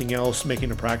least, if nothing else,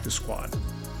 making a practice squad.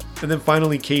 And then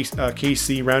finally,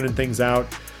 KC rounding things out.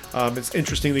 It's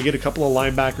interesting, they get a couple of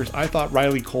linebackers. I thought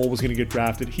Riley Cole was going to get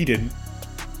drafted. He didn't.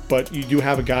 But you do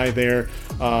have a guy there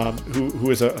who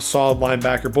is a solid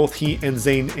linebacker. Both he and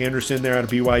Zane Anderson there out of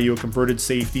BYU, a converted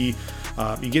safety.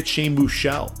 You get Shane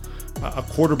Buechele, a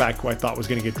quarterback who I thought was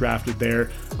going to get drafted there,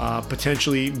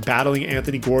 potentially battling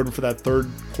Anthony Gordon for that third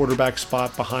quarterback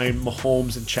spot behind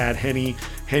Mahomes and Chad Henne.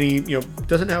 Henne,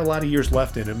 doesn't have a lot of years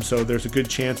left in him, so there's a good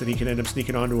chance that he can end up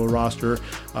sneaking onto a roster.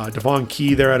 Devon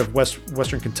Key there out of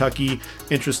Western Kentucky,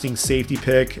 interesting safety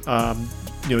pick.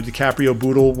 DiCaprio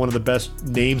Bootle, one of the best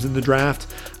names in the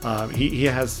draft. He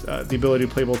has the ability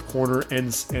to play both corner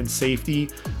and safety.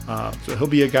 So he'll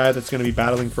be a guy that's going to be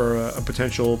battling for a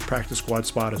potential practice squad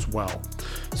spot as well.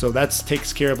 So that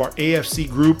takes care of our AFC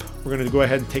group. We're going to go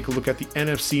ahead and take a look at the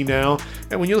NFC now.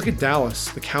 And when you look at Dallas,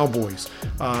 the Cowboys,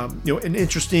 an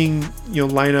interesting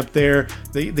lineup there.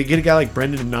 They get a guy like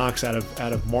Brendan Knox out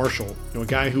of Marshall, a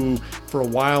guy who for a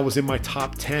while was in my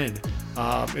top 10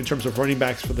 in terms of running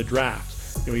backs for the draft.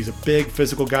 He's a big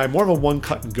physical guy, more of a one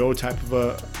cut and go type of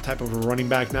a running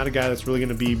back, not a guy that's really going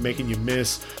to be making you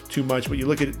miss too much. But you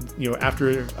look at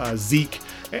after Zeke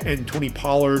and Tony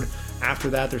Pollard, after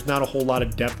that there's not a whole lot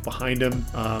of depth behind him.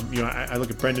 I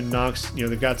look at Brendan Knox.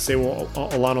 They've got Sewo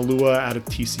Olanolua out of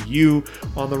TCU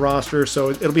on the roster, so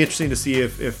it'll be interesting to see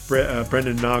if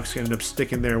Brendan Knox can end up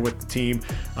sticking there with the team.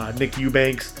 Nick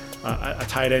Eubanks, a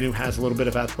tight end who has a little bit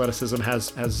of athleticism,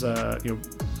 has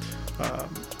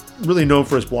really known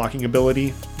for his blocking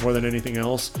ability more than anything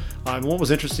else. And what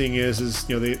was interesting is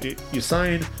you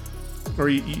sign or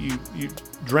you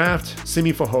draft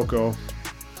Simi Fehoko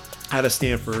out of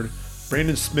Stanford.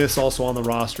 Brandon Smith's also on the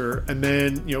roster, and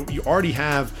then you already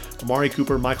have Amari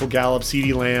Cooper, Michael Gallup,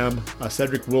 CeeDee Lamb,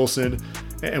 Cedric Wilson,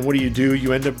 And what do?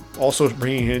 You end up also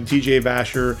bringing in TJ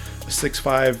Vasher, a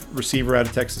 6'5" receiver out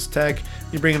of Texas Tech.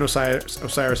 You bring in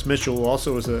Osiris Mitchell, who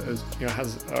also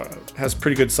has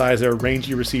pretty good size there,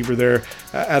 rangy receiver there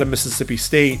out of Mississippi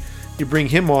State. You bring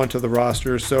him onto the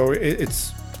roster, so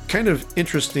it's kind of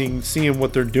interesting seeing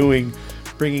what they're doing,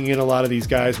 bringing in a lot of these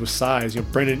guys with size.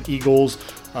 Brendan Eagles,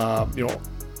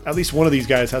 at least one of these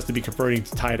guys has to be converting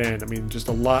to tight end. I mean, just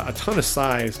a ton of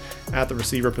size at the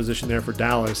receiver position there for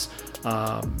Dallas.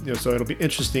 So it'll be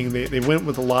interesting. They went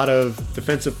with a lot of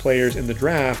defensive players in the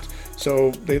draft,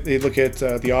 so they look at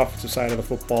the offensive side of the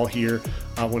football here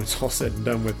when it's all said and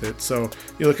done with it. So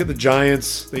you look at the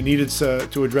Giants, they needed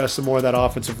to address some more of that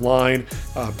offensive line.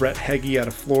 Brett Heggie out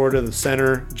of Florida, the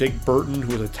center. Jake Burton,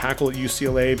 who was a tackle at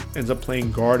UCLA, ends up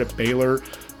playing guard at Baylor.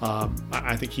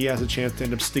 I think he has a chance to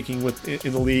end up sticking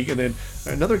in the league. And then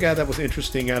another guy that was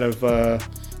interesting out of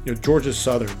Georgia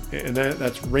Southern, and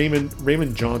that's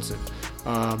Raymond Johnson.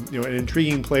 An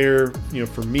intriguing player,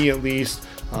 for me at least.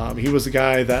 He was the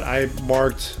guy that I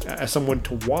marked as someone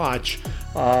to watch.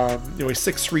 He's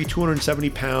 6'3", 270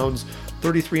 pounds,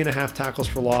 33.5 tackles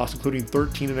for loss, including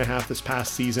 13.5 this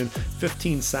past season,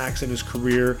 15 sacks in his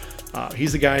career.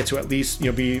 He's the guy to at least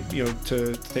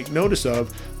to take notice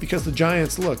of, because the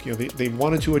Giants, look, they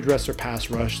wanted to address their pass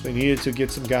rush. They needed to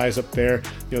get some guys up there.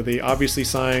 They obviously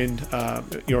signed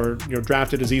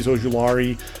drafted Azeez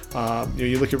Ojulari.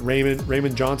 You look at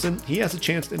Raymond Johnson. He has a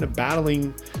chance to end up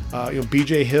battling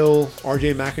BJ Hill,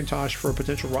 RJ McIntosh for a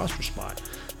potential roster spot.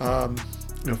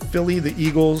 Philly, the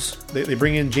Eagles, they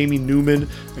bring in Jamie Newman,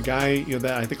 a guy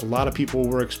that I think a lot of people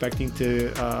were expecting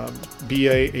to be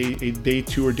a day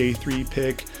 2 or day 3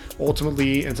 pick.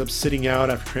 Ultimately ends up sitting out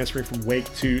after transferring from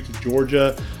Wake to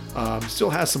Georgia.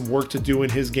 Still has some work to do in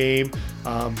his game,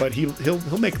 but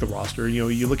he'll make the roster.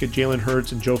 You look at Jalen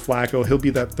Hurts and Joe Flacco. He'll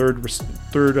be that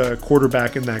third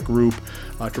quarterback in that group.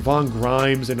 Trevon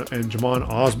Grimes and Jamon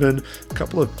Osborne, a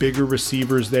couple of bigger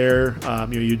receivers there.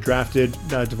 You drafted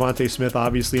Devontae Smith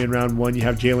obviously in round 1. You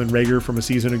have Jalen Reagor from a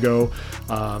season ago.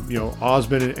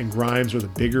 Osborne and Grimes are the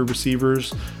bigger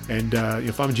receivers. And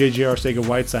if I'm J.J.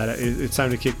 Arcega-Whiteside, it's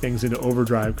time to kick things into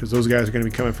overdrive, because those guys are going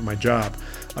to be coming for my job.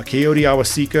 Coyote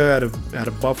Awasika out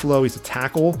of Buffalo, he's a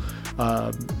tackle,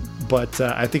 but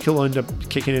I think he'll end up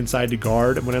kicking inside to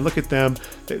guard. And when I look at them,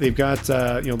 they've got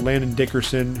Landon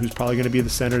Dickerson, who's probably going to be the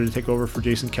center to take over for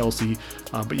Jason Kelsey.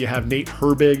 But you have Nate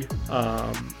Herbig,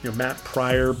 Matt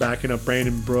Pryor backing up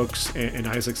Brandon Brooks and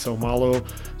Isaac Somalo.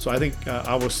 So I think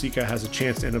Awasika has a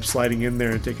chance to end up sliding in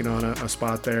there and taking on a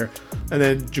spot there. And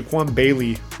then Jaquan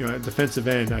Bailey, at defensive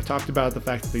end. I talked about the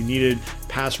fact that they needed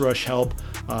pass rush help.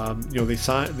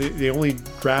 They only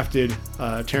drafted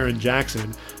Taron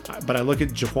Jackson, but I look at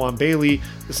Jaquan Bailey.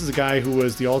 This is a guy who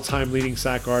was the all-time leading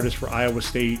sack artist for Iowa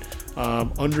State.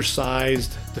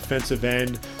 Undersized defensive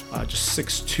end, just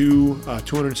 6'2",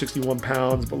 261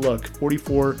 pounds. But look,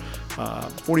 44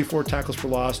 tackles for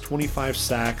loss, 25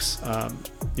 sacks.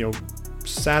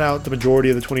 Sat out the majority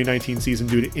of the 2019 season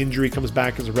due to injury, comes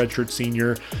back as a redshirt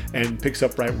senior and picks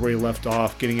up right where he left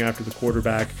off, getting after the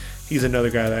quarterback. He's another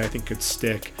guy that I think could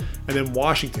stick. And then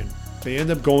Washington, they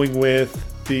end up going with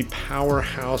the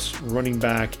powerhouse running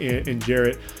back in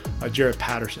Jarrett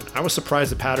Patterson. I was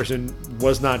surprised that Patterson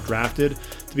was not drafted,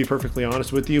 to be perfectly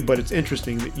honest with you, but it's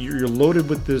interesting that you're loaded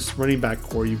with this running back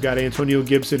core. You've got Antonio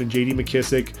Gibson and J.D.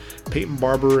 McKissick, Peyton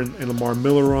Barber and Lamar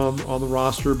Miller on the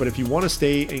roster, but if you want to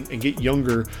stay and get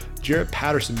younger, Jarrett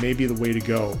Patterson may be the way to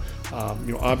go.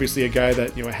 Obviously a guy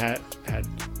that had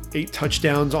 8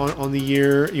 touchdowns on the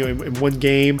year, in one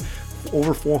game,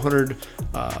 over 400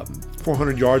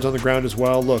 yards on the ground as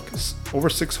well. Look, over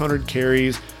 600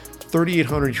 carries,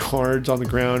 3,800 yards on the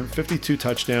ground, 52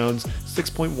 touchdowns,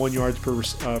 6.1 yards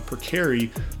per carry.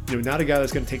 Not a guy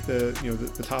that's going to take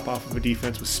the top off of a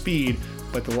defense with speed,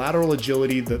 but the lateral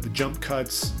agility, the jump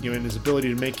cuts, and his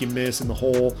ability to make you miss in the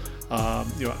hole,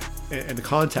 and the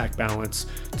contact balance.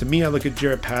 To me, I look at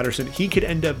Jarrett Patterson. He could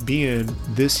end up being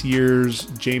this year's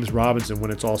James Robinson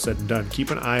when it's all said and done.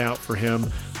 Keep an eye out for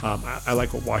him. I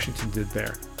like what Washington did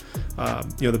there.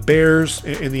 The Bears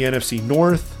in the NFC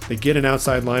North, they get an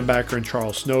outside linebacker in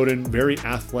Charles Snowden, very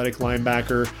athletic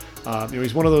linebacker.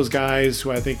 He's one of those guys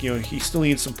who I think, he still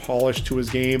needs some polish to his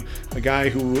game. A guy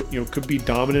who, could be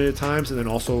dominant at times and then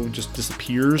also just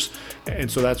disappears.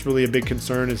 And so that's really a big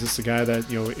concern. Is this a guy that,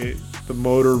 the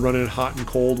motor running hot and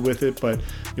cold with it, but,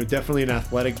 definitely an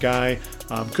athletic guy.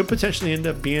 Could potentially end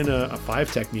up being a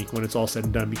 5 technique when it's all said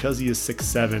and done, because he is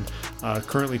 6'7",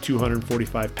 currently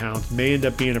 245 pounds. May end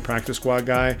up being a practice squad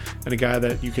guy and a guy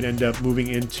that you could end up moving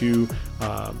into,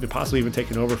 possibly even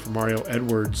taking over for Mario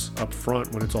Edwards up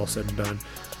front when it's all said and done.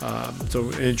 So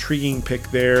an intriguing pick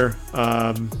there.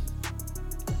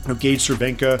 Gage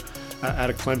Cervenka out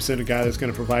of Clemson, a guy that's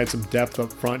going to provide some depth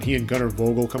up front. He and Gunnar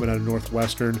Vogel coming out of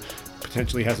Northwestern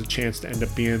potentially has a chance to end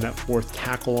up being that fourth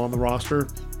tackle on the roster.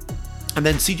 And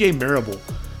then CJ Marable.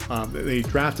 They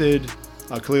drafted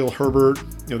Khalil Herbert.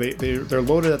 They're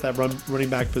loaded at that running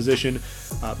back position.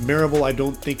 Marable, I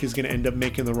don't think is going to end up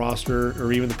making the roster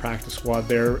or even the practice squad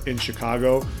there in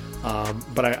Chicago.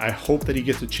 But I hope that he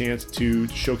gets a chance to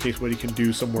showcase what he can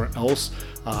do somewhere else.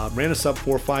 Ran a sub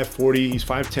 4.5 40. He's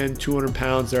 5'10", 200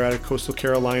 pounds there out of Coastal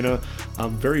Carolina.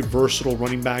 Very versatile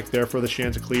running back there for the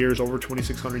Chanticleers. Over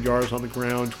 2,600 yards on the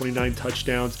ground, 29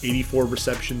 touchdowns, 84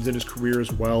 receptions in his career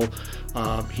as well.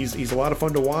 He's a lot of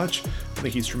fun to watch. I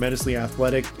think he's tremendously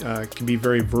athletic, can be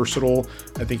very versatile.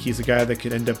 I think he's a guy that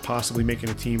could end up possibly making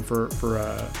a team for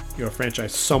a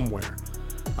franchise somewhere.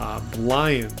 The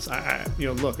Lions,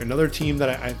 look, another team that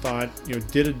I thought,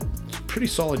 did a pretty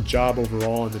solid job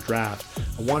overall in the draft.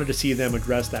 I wanted to see them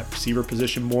address that receiver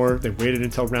position more. They waited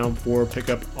until round 4, pick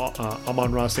up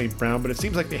Amon-Ra St. Brown, but it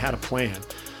seems like they had a plan.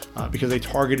 Because they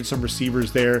targeted some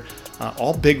receivers there,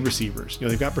 all big receivers.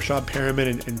 They've got Brashad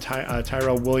Perriman and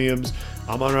Tyrell Williams.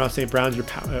 Amon-Ra St. Brown's your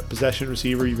possession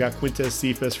receiver. You've got Quintez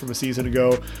Cephas from a season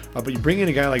ago. But you bring in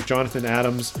a guy like Jonathan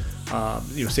Adams,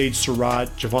 Sage Surratt,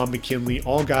 Javon McKinley,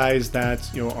 all guys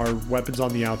that are weapons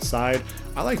on the outside.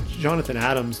 I like Jonathan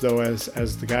Adams, though,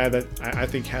 as the guy that I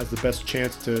think has the best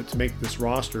chance to make this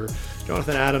roster.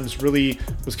 Jonathan Adams really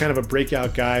was kind of a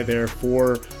breakout guy there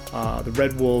for the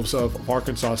Red Wolves of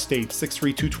Arkansas State. 6'3",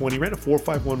 220, ran a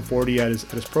 4.5 40 at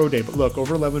his pro day. But look,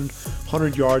 over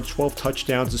 1,100 yards, 12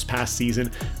 touchdowns this past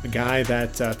season. A guy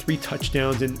that 3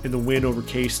 touchdowns in the win over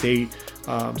K-State.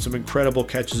 Some incredible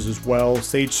catches as well.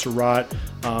 Sage Surratt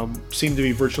seemed to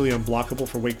be virtually unblockable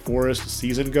for Wake Forest a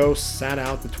season ago. Sat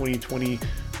out the 2020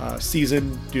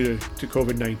 season due to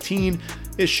COVID-19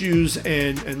 issues.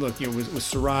 And look, with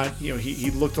Surratt,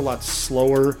 he looked a lot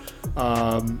slower.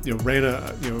 Ran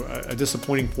a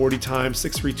disappointing 40 times,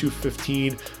 6'3",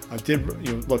 215.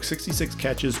 Did 66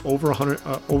 catches, over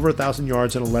 1,000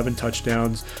 yards and 11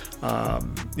 touchdowns.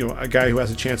 A guy who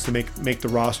has a chance to make the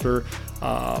roster.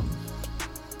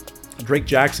 Drake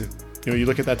Jackson. You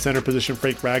look at that center position.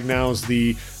 Frank Ragnow's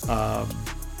the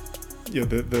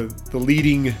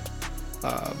leading,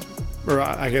 or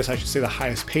I guess I should say the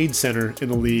highest paid center in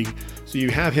the league. So you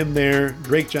have him there.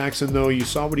 Drake Jackson, though, you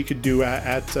saw what he could do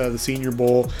at the Senior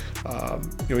Bowl.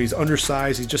 He's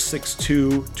undersized. He's just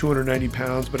 6'2", 290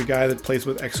 pounds, but a guy that plays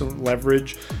with excellent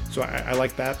leverage. So I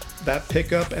like that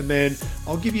pickup. And then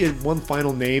I'll give you one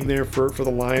final name there for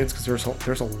the Lions, because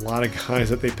there's a lot of guys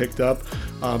that they picked up.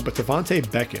 But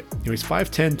Devontae Beckett, he's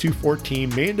 5'10",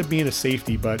 214, may end up being a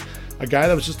safety, but a guy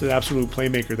that was just an absolute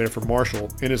playmaker there for Marshall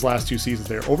in his last 2 seasons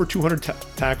there. Over 200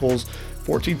 tackles,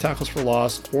 14 tackles for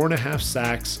loss, 4.5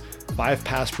 sacks, 5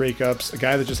 pass breakups, a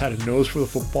guy that just had a nose for the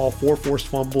football, 4 forced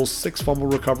fumbles, 6 fumble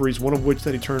recoveries, one of which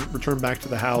that he returned back to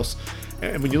the house.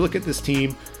 And when you look at this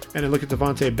team and I look at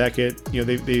Devontae Beckett,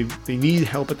 they need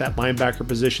help at that linebacker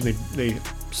position. They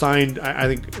signed, I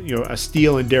think, a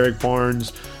steal in Derek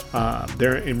Barnes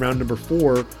there in round number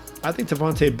 4. I think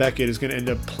Devontae Beckett is going to end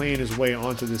up playing his way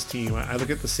onto this team. I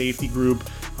look at the safety group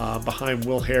behind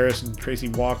Will Harris and Tracy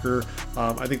Walker.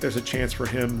 I think there's a chance for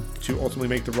him to ultimately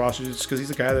make the roster just because he's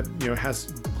a guy that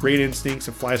has great instincts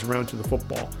and flies around to the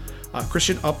football.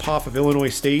 Christian Uphoff of Illinois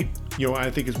State, I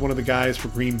think is one of the guys for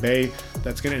Green Bay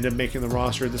that's going to end up making the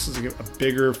roster. This is a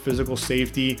bigger physical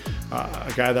safety,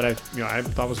 a guy that I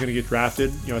thought was going to get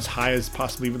drafted, as high as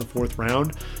possibly even the 4th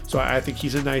round. So I think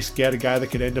he's a nice get, a guy that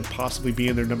could end up possibly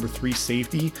being their number 3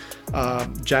 safety.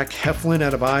 Jack Heflin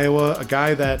out of Iowa, a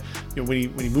guy that when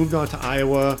he moved on to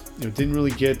Iowa, didn't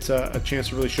really get a chance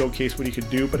to really showcase what he could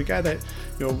do, but a guy that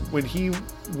when he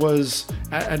was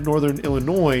at Northern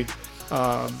Illinois,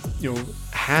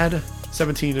 had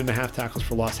 17.5 tackles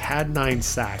for loss, had 9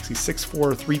 sacks. He's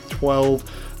 6'4",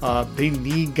 312. They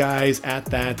need guys at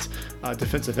that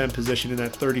defensive end position in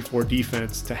that 34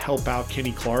 defense to help out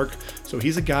Kenny Clark. So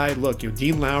he's a guy, look,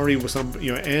 Dean Lowry was some,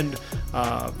 and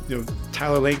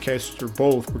Tyler Lancaster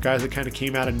both were guys that kind of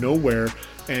came out of nowhere.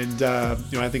 And,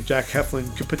 I think Jack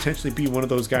Heflin could potentially be one of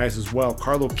those guys as well.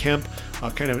 Carlo Kemp,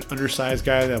 kind of an undersized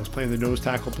guy that was playing the nose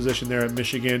tackle position there at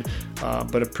Michigan,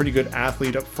 but a pretty good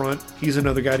athlete up front. He's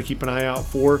another guy to keep an eye out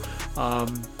for.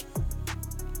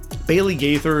 Bailey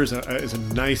Gaither is a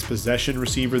nice possession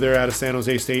receiver there out of San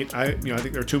Jose State. I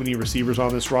think there are too many receivers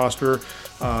on this roster,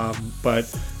 but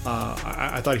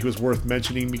I thought he was worth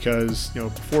mentioning because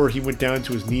before he went down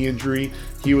to his knee injury,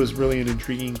 he was really an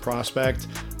intriguing prospect.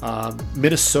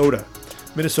 Minnesota.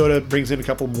 Minnesota brings in a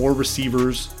couple more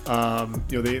receivers.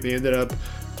 They ended up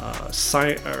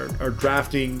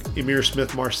drafting Emir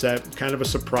Smith-Marset, kind of a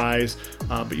surprise.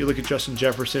 But you look at Justin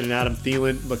Jefferson and Adam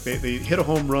Thielen. Look, they hit a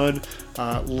home run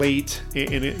late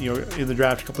in the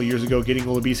draft a couple of years ago, getting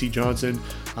Olabisi Johnson,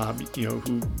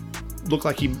 who looked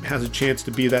like he has a chance to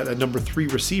be that number 3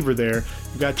 receiver there.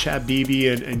 You've got Chad Beebe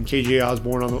and KJ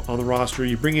Osborne on the roster.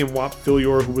 You bring in Whop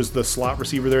Philyor, who was the slot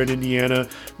receiver there in Indiana.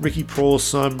 Ricky Proehl's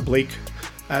son, Blake,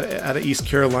 out of East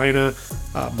Carolina.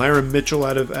 Myron Mitchell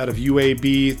out of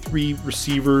UAB. 3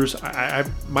 receivers.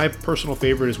 My personal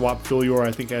favorite is Whop Philyor.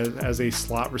 I think as a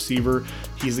slot receiver,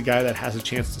 he's the guy that has a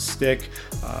chance to stick.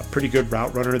 Pretty good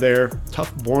route runner there.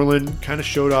 Tuf Borland kind of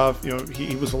showed off.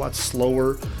 He was a lot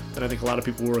slower than I think a lot of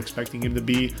people were expecting him to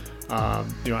be.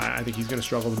 I think he's going to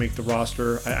struggle to make the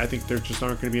roster. I think there just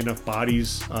aren't going to be enough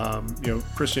bodies.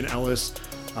 Christian Ellis,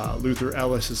 Luther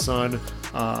Ellis, his son.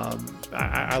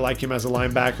 I like him as a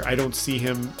linebacker. I don't see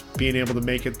him being able to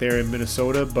make it there in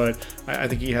Minnesota, but I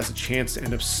think he has a chance to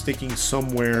end up sticking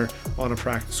somewhere on a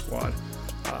practice squad.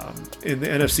 In the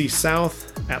NFC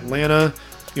South, Atlanta,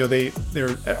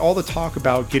 they're all the talk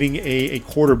about getting a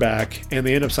quarterback, and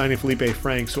they end up signing Felipe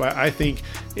Franks. So I think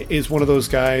is one of those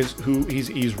guys who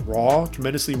he's raw,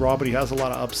 tremendously raw, but he has a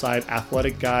lot of upside.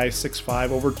 Athletic guy,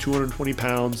 6'5", over 220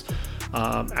 pounds.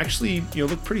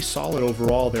 Looked pretty solid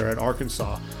overall there at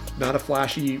Arkansas. Not a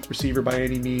flashy receiver by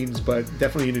any means, but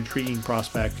definitely an intriguing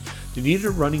prospect. They needed a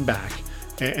running back,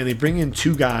 and they bring in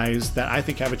 2 guys that I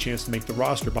think have a chance to make the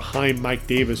roster behind Mike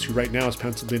Davis, who right now is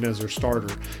penciled in as their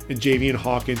starter, and Javian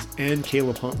Hawkins and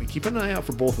Caleb Huntley. Keep an eye out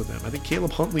for both of them. I think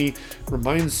Caleb Huntley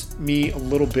reminds me a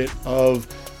little bit of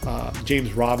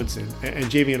James Robinson, and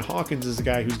Javian Hawkins is a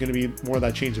guy who's going to be more of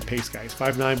that change of pace guy. He's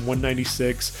 5'9",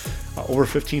 196, over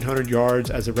 1,500 yards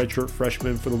as a redshirt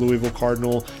freshman for the Louisville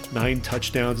Cardinal, 9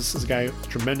 touchdowns. This is a guy with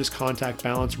tremendous contact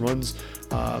balance, runs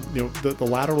the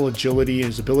lateral agility and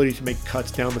his ability to make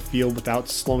cuts down the field without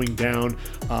slowing down,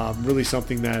 really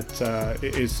something that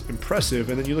is impressive.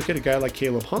 And then you look at a guy like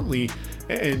Caleb Huntley,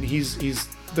 and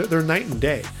they're night and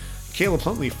day. Caleb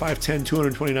Huntley, 5'10",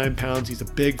 229 pounds. He's a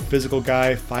big physical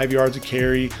guy, 5 yards a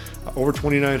carry, over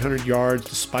 2,900 yards,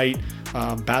 despite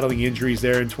battling injuries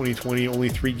there in 2020, only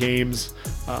 3 games.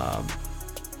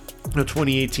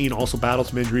 2018 also battled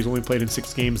some injuries, only played in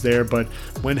 6 games there, but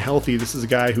when healthy, this is a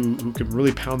guy who can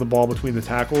really pound the ball between the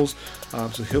tackles.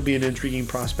 So he'll be an intriguing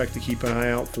prospect to keep an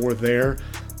eye out for there.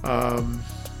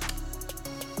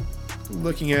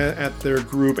 Looking at their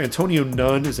group, Antonio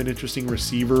Nunn is an interesting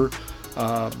receiver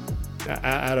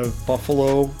out of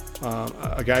Buffalo,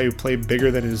 a guy who played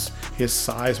bigger than his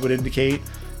size would indicate.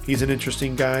 He's an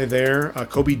interesting guy there.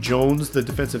 Kobe Jones, the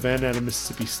defensive end out of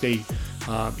Mississippi State.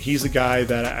 He's a guy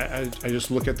that I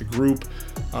just look at the group.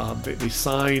 They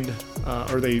signed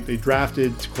they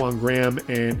drafted Taquan Graham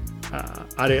and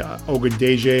Ade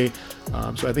Ogundeji.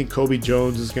 So I think Kobe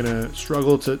Jones is going to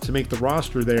struggle to make the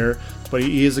roster there, but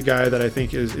he is a guy that I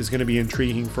think is going to be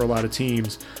intriguing for a lot of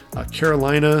teams.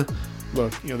 Carolina,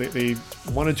 look, they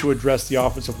wanted to address the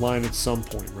offensive line at some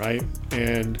point, right?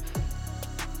 And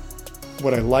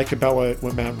what I like about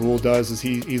what Matt Rule does is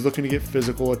he's looking to get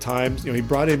physical at times. He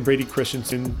brought in Brady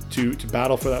Christensen to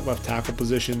battle for that left tackle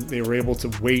position. They were able to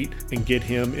wait and get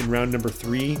him in round number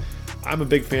 3. I'm a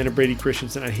big fan of Brady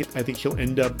Christensen. I think he'll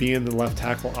end up being the left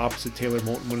tackle opposite Taylor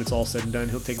Moton when it's all said and done.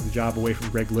 He'll take the job away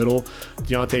from Greg Little.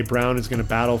 Deontay Brown is going to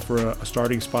battle for a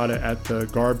starting spot at the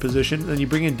guard position. And then you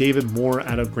bring in David Moore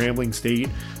out of Grambling State,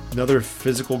 another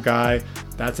physical guy.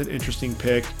 That's an interesting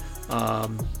pick.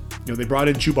 They brought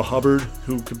in Chuba Hubbard,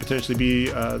 who could potentially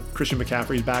be Christian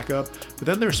McCaffrey's backup. But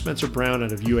then there's Spencer Brown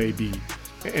out of UAB.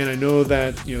 And I know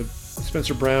that,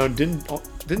 Spencer Brown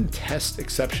didn't test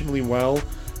exceptionally well.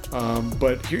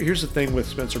 But here's the thing with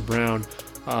Spencer Brown.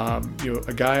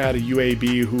 A guy out of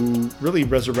UAB who really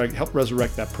helped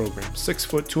resurrect that program. 6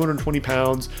 foot, 220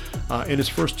 pounds in his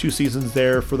first 2 seasons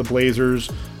there for the Blazers.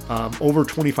 Over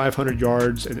 2,500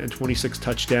 yards and 26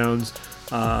 touchdowns.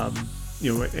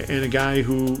 And a guy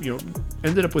who,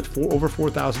 ended up with over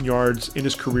 4,000 yards in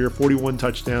his career, 41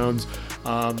 touchdowns.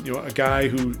 A guy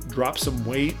who dropped some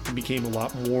weight and became a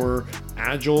lot more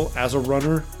agile as a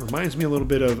runner. Reminds me a little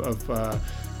bit of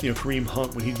Kareem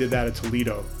Hunt when he did that at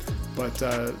Toledo. But,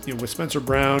 with Spencer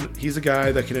Brown, he's a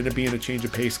guy that could end up being a change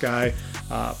of pace guy,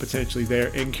 potentially there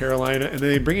in Carolina. And then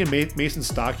they bring in Mason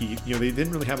Stockey. They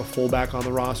didn't really have a fullback on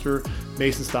the roster.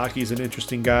 Mason Stockey is an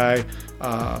interesting guy.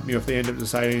 If they end up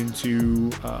deciding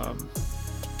to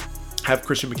have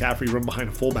Christian McCaffrey run behind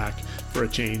a fullback for a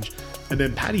change. And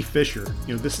then Patty Fisher,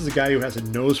 this is a guy who has a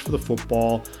nose for the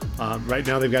football. Right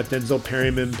now they've got Denzel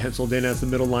Perryman penciled in as the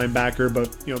middle linebacker,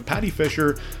 but Patty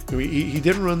Fisher, he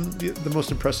didn't run the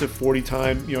most impressive 40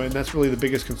 time, and that's really the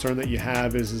biggest concern that you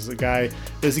have is a guy,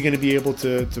 is he going to be able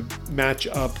to match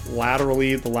up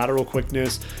laterally, the lateral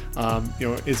quickness?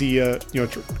 Is he a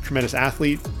tremendous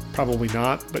athlete? Probably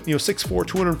not, but 6'4",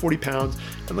 240 pounds.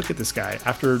 And look at this guy.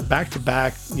 After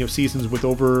back-to-back seasons with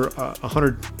over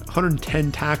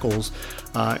 110 tackles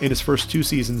in his first 2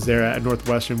 seasons there at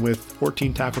Northwestern with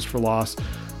 14 tackles for loss,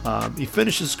 he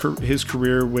finishes his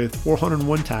career with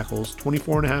 401 tackles,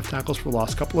 24.5 tackles for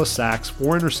loss, couple of sacks,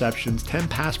 4 interceptions, 10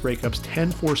 pass breakups,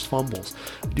 10 forced fumbles.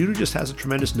 A dude who just has a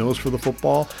tremendous nose for the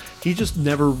football. He just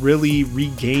never really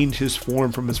regained his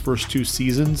form from his first 2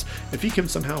 seasons. If he can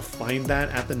somehow find that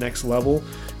at the next level,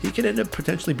 he could end up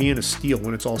potentially being a steal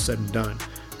when it's all said and done.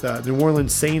 The New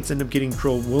Orleans Saints end up getting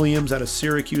Krill Williams out of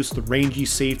Syracuse, the rangy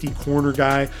safety corner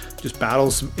guy, just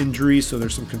battles some injuries, so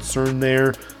there's some concern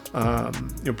there.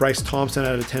 Bryce Thompson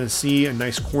out of Tennessee, a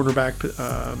nice cornerback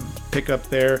pickup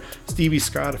there. Stevie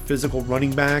Scott, a physical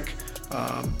running back.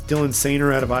 Dylan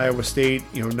Sainer out of Iowa State,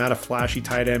 not a flashy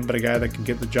tight end, but a guy that can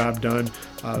get the job done.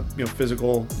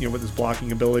 Physical, with his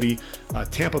blocking ability.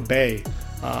 Tampa Bay,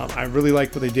 I really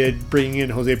like what they did bringing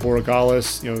in Jose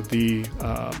Borregales, the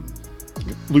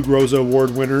Lou Groza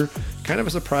Award winner. Kind of a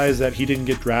surprise that he didn't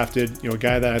get drafted. A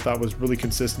guy that I thought was really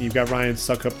consistent. You've got Ryan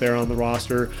Succop there on the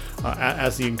roster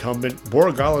as the incumbent.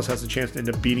 Borregales has a chance to end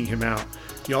up beating him out.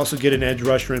 You also get an edge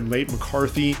rusher in Leighton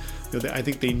McCarthy. I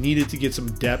think they needed to get some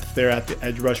depth there at the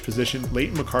edge rush position.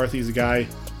 Leighton McCarthy is a guy,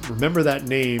 remember that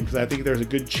name, because I think there's a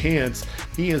good chance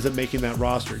he ends up making that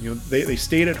roster. They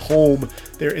stayed at home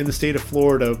there in the state of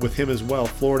Florida with him as well.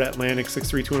 Florida Atlantic,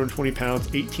 6'3", 220 pounds,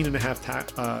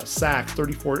 18.5 sacks,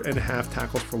 34.5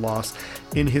 tackles for loss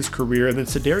in his career. And then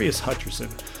Cedarius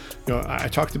Hutcherson. I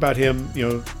talked about him,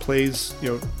 plays,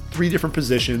 3 different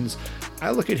positions.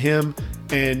 I look at him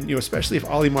and, especially if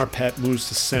Ali Marpet moves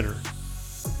to center,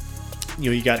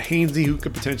 you got Hainsey who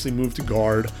could potentially move to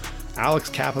guard. Alex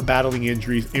Kappa battling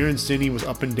injuries. Aaron Stinney was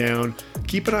up and down.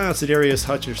 Keep an eye on Cedarius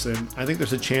Hutcherson. I think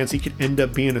there's a chance he could end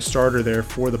up being a starter there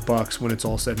for the Bucs when it's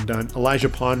all said and done. Elijah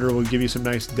Ponder will give you some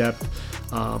nice depth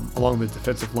along the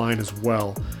defensive line as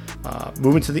well.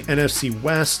 Moving to the NFC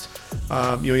West,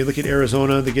 you look at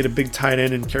Arizona. They get a big tight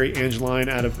end and Kerry Angeline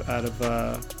out of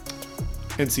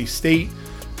NC State.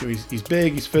 He's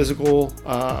big. He's physical.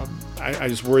 I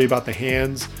just worry about the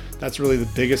hands. That's really the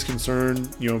biggest concern,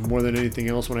 more than anything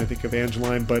else when I think of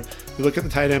Angeline. But you look at the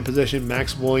tight end position,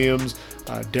 Max Williams,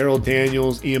 Darrell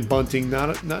Daniels, Ian Bunting,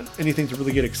 not anything to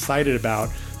really get excited about.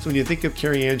 So when you think of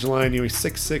Kerry Angeline, he's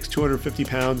 6'6", 250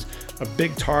 pounds, a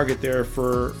big target there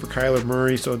for Kyler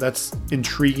Murray. So that's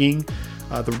intriguing.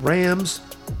 The Rams,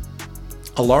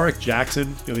 Alaric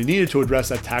Jackson, they needed to address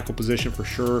that tackle position for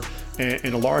sure.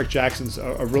 And Alaric Jackson's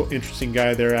a real interesting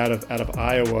guy there out of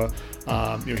Iowa.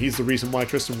 He's the reason why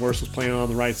Tristan Wirfs was playing on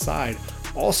the right side.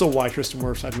 Also why Tristan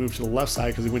Wirfs had to move to the left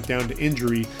side, because he went down to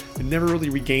injury and never really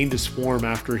regained his form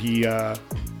after he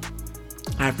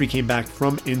came back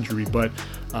from injury. But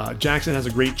Jackson has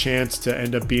a great chance to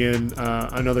end up being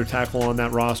another tackle on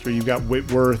that roster. You've got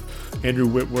Andrew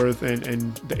Whitworth,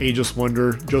 and the ageless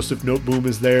wonder. Joseph Noteboom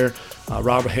is there.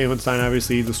 Robert Havenstein,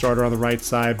 obviously, the starter on the right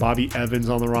side. Bobby Evans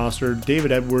on the roster.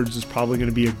 David Edwards is probably going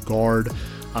to be a guard.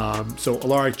 So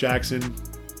Alaric Jackson,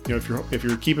 if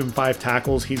you're keeping 5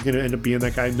 tackles, he's going to end up being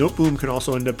that guy. Noteboom can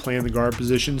also end up playing the guard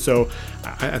position. So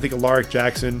I think Alaric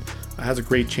Jackson has a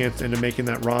great chance to end up making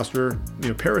that roster.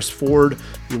 Paris Ford,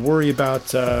 you worry about,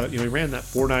 he ran that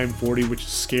 4.9 40, which is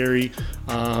scary.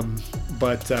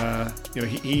 But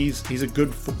he's a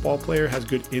good football player, has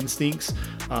good instincts.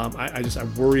 I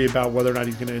worry about whether or not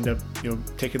he's going to end up,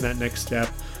 taking that next step.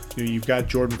 You've got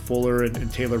Jordan Fuller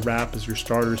and Taylor Rapp as your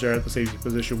starters there at the safety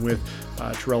position with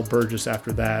Terrell Burgess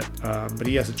after that. But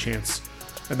he has a chance.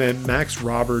 And then Max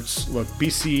Roberts, look,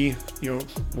 BC,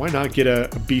 why not get a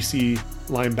BC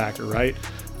linebacker, right?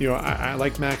 I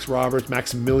like Max Roberts,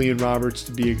 Maximilian Roberts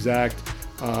to be exact.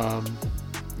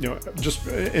 Just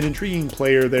an intriguing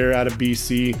player there out of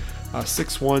BC.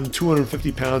 6'1",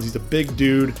 250 pounds. He's a big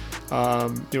dude.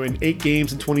 In 8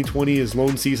 games in 2020, his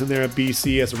lone season there at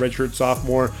BC as a redshirt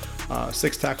sophomore,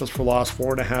 6 tackles for loss,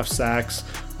 4.5 sacks.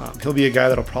 He'll be a guy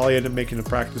that'll probably end up making the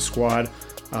practice squad.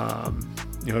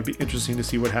 It'd be interesting to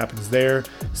see what happens there.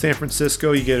 San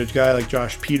Francisco, you get a guy like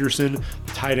Josh Peterson,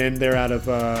 tight end there out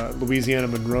of Louisiana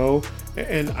Monroe.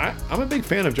 And I'm a big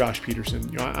fan of Josh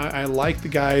Peterson. I like the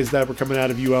guys that were coming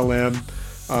out of ULM.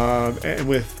 And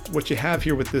with what you have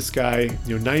here with this guy,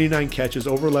 99 catches,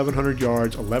 over 1,100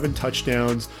 yards, 11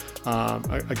 touchdowns,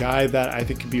 a guy that I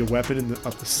think can be a weapon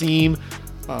up the seam.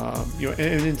 And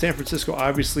in San Francisco,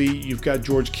 obviously, you've got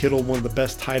George Kittle, one of the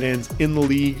best tight ends in the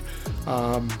league,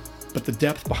 but the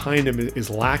depth behind him is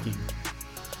lacking.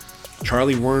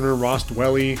 Charlie Werner, Ross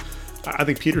Dwelley. I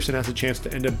think Peterson has a chance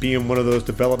to end up being one of those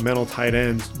developmental tight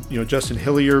ends. Justin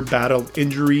Hillier battled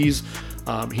injuries.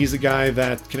 He's a guy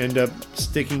that can end up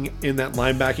sticking in that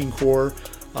linebacking core.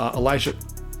 Elijah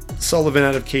Sullivan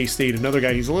out of K-State, another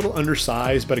guy. He's a little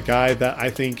undersized, but a guy that I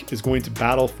think is going to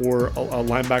battle for a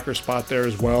linebacker spot there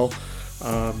as well.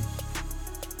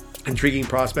 Intriguing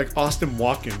prospect. Austin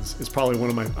Watkins is probably one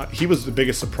of my... he was the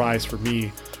biggest surprise for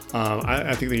me.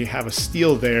 I think they have a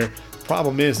steal there. The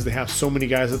problem is they have so many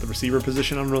guys at the receiver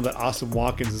position. I don't know that Austin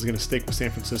Watkins is going to stick with San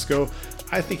Francisco.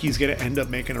 I think he's going to end up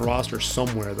making a roster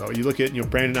somewhere, though. You look at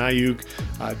Brandon Ayuk,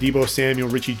 Deebo Samuel,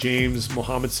 Richie James,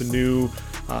 Mohamed Sanu,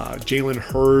 Jalen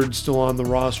Hurd still on the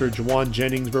roster, Jawan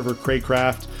Jennings, River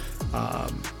Craycraft,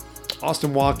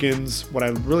 Austin Watkins. What I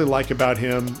really like about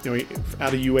him,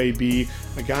 out of UAB,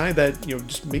 a guy that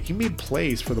he made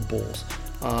plays for the Bulls.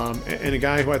 And a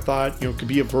guy who I thought could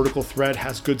be a vertical threat,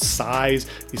 has good size.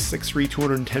 He's 6'3",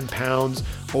 210 pounds,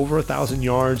 over 1,000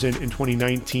 yards in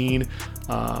 2019.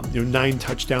 9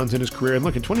 touchdowns in his career. And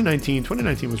look, in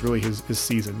 2019 was really his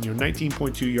season.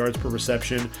 19.2 yards per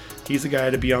reception. He's a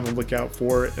guy to be on the lookout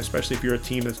for, especially if you're a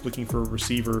team that's looking for a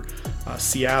receiver.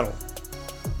 Seattle.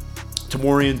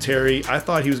 Tamorrion Terry. I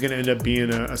thought he was going to end up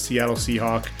being a Seattle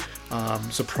Seahawk.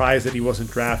 Surprised that he wasn't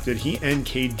drafted. He and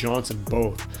Cade Johnson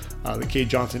both. The Cade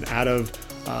Johnson out of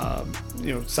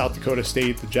South Dakota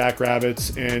State, the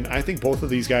Jackrabbits, and I think both of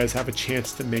these guys have a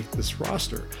chance to make this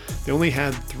roster. They only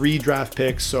had 3 draft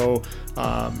picks, so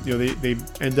they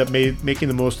end up making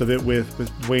the most of it with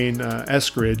Dwayne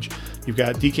Eskridge. You've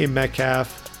got DK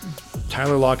Metcalf,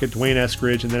 Tyler Lockett, Dwayne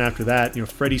Eskridge, and then after that,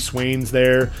 Freddie Swain's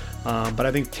there. But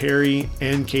I think Terry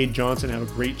and Cade Johnson have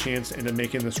a great chance to end up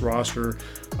making this roster.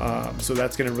 So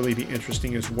that's going to really be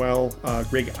interesting as well.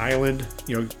 Greg Island,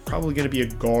 probably going to be a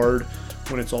guard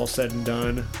when it's all said and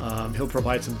done. He'll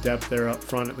provide some depth there up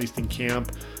front, at least in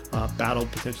camp.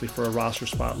 Battled potentially for a roster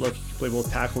spot. Look, he can play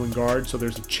both tackle and guard, so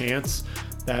there's a chance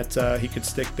that he could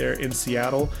stick there in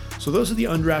Seattle. So those are the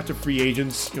undrafted free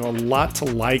agents. A lot to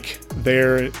like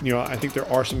there. I think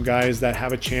there are some guys that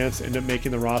have a chance to end up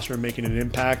making the roster and making an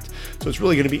impact. So it's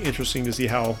really going to be interesting to see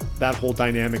how that whole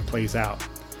dynamic plays out.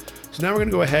 So now we're going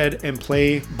to go ahead and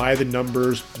play by the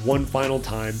numbers one final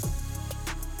time.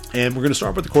 And we're going to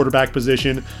start with the quarterback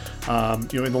position. In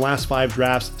the last 5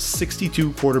 drafts,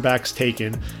 62 quarterbacks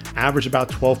taken, average about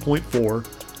 12.4.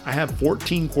 I have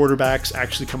 14 quarterbacks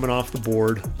actually coming off the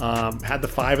board. Had the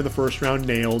 5 in the first round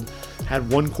nailed. Had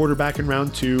 1 quarterback in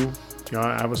round 2.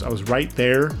 I was right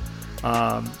there.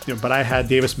 But I had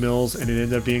Davis Mills, and it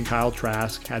ended up being Kyle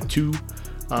Trask. Had 2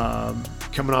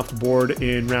 coming off the board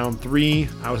in round 3.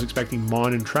 I was expecting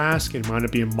Mond and Trask, and it wound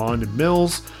up being Mond and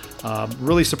Mills.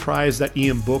 Really surprised that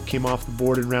Ian Book came off the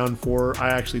board in round 4. I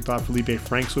actually thought Felipe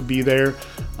Franks would be there.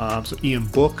 So Ian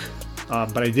Book.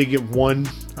 But I did get one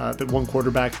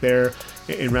quarterback there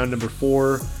in round number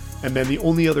 4. And then the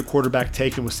only other quarterback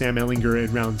taken was Sam Ehlinger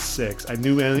in round 6. I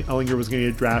knew Ehlinger was going to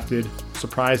get drafted.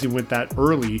 Surprised he went that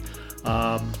early.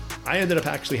 I ended up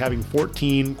actually having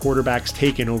 14 quarterbacks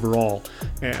taken overall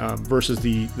versus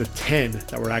the 10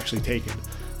 that were actually taken.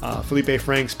 Felipe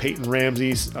Franks, Peyton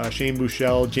Ramsey, Shane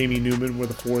Buechele, Jamie Newman were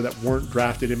the 4 that weren't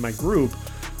drafted in my group.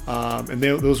 And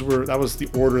that was the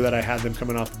order that I had them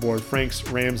coming off the board. Franks,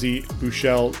 Ramsey,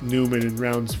 Buechele, Newman in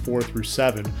rounds 4 through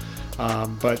 7.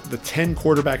 But the 10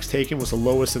 quarterbacks taken was the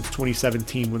lowest since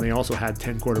 2017 when they also had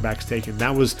 10 quarterbacks taken.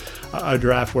 That was a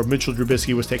draft where Mitchell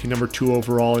Trubisky was taken number 2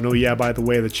 overall. And by the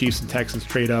way, the Chiefs and Texans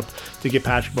trade up to get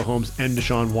Patrick Mahomes and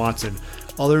Deshaun Watson.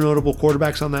 Other notable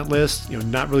quarterbacks on that list,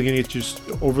 not really going to get just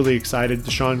overly excited.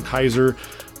 Deshaun Kaiser,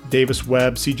 Davis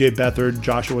Webb, CJ Beathard,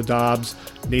 Joshua Dobbs,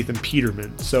 Nathan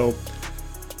Peterman. So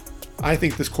I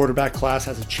think this quarterback class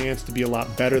has a chance to be a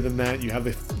lot better than that. You have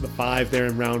the 5 there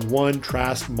in round 1,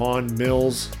 Trask, Mond,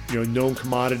 Mills, known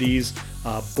commodities.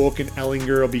 Book and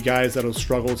Ehlinger will be guys that'll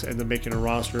struggle to end up making a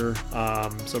roster.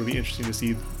 So it'll be interesting to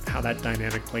see how that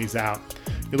dynamic plays out.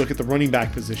 You look at the running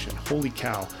back position. Holy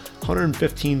cow.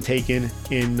 115 taken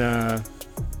in the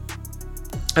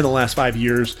last 5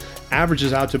 years,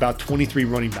 averages out to about 23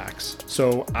 running backs.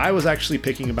 So I was actually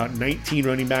picking about 19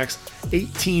 running backs,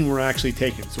 18 were actually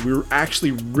taken. So we were actually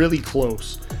really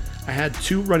close. I had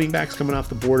 2 running backs coming off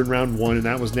the board in round 1, and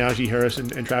that was Najee Harris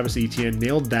and Travis Etienne.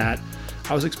 Nailed that.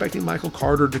 I was expecting Michael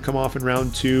Carter to come off in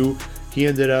round 2, He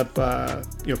ended up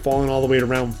falling all the way to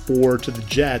round 4 to the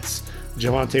Jets.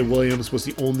 Javonte Williams was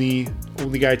the only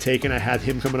guy taken. I had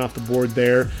him coming off the board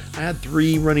there. I had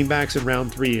 3 running backs in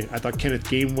round 3. I thought Kenneth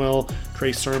Gainwell,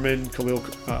 Trey Sermon, Khalil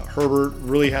Herbert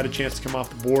really had a chance to come off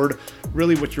the board.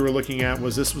 Really what you were looking at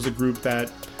was this was a group that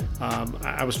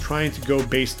I was trying to go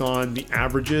based on the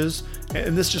averages,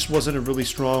 and this just wasn't a really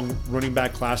strong running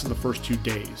back class in the first 2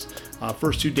 days.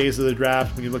 First 2 days of the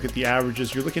draft, when you look at the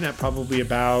averages, you're looking at probably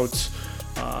about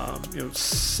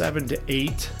 7 to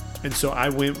 8. And so I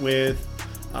went with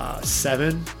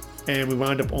 7, and we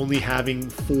wound up only having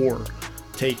 4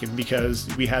 taken because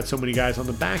we had so many guys on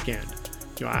the back end.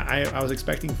 I was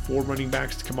expecting 4 running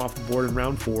backs to come off the board in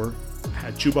round 4. I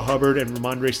had Chuba Hubbard and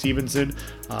Ramondre Stevenson,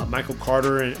 Michael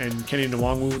Carter and Kenny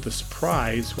Nwangwu with the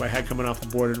surprise, who I had coming off the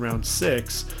board in round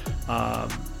 6.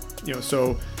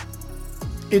 So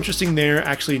interesting there.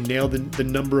 Actually nailed the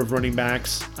number of running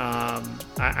backs.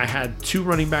 I had 2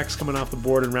 running backs coming off the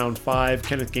board in round 5.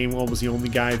 Kenneth Gainwell was the only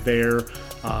guy there.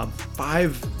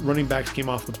 5 running backs came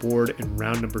off the board in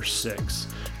round number 6.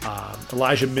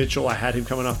 Elijah Mitchell, I had him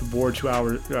coming off the board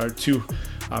 2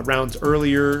 rounds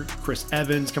earlier. Chris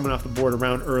Evans coming off the board a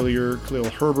round earlier. Khalil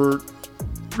Herbert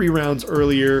 3 rounds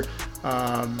earlier.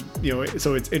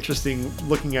 So it's interesting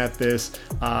looking at this.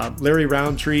 Larry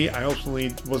Roundtree, I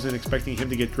ultimately wasn't expecting him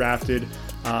to get drafted,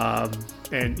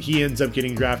 and he ends up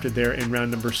getting drafted there in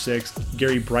round number 6.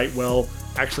 Gary Brightwell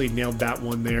actually nailed that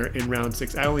one there in round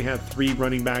 6. I only had 3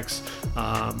 running backs,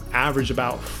 average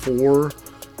about 4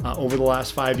 over the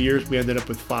last 5 years. We ended up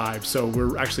with 5, so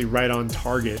we're actually right on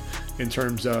target in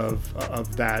terms of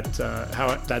that,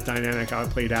 how that dynamic, how it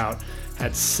played out.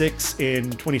 Had 6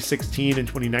 in 2016 and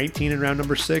 2019 in round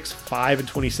number 6, 5 in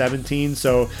 2017,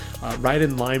 so right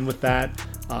in line with that.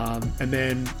 And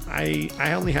then I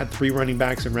only had 3 running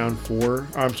backs in round 4.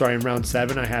 In round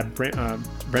 7, I had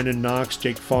Brendan Knox,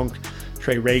 Jake Funk,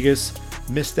 Trey Regis.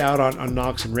 Missed out on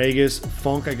Knox and Regis.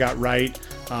 Funk I got right.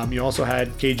 You also had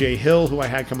KJ Hill, who I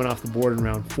had coming off the board in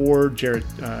round 4.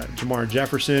 Jamar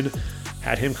Jefferson,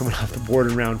 had him coming off the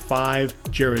board in round 5.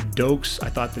 Jared Dokes, I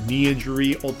thought the knee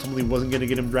injury ultimately wasn't going to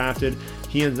get him drafted.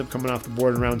 He ends up coming off the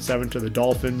board in round 7 to the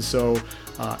Dolphins. So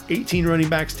 18 running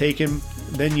backs taken.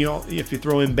 Then if you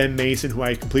throw in Ben Mason, who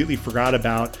I completely forgot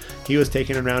about, he was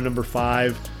taken in round number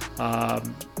 5.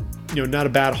 Not a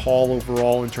bad haul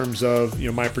overall in terms of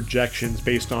my projections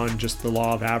based on just the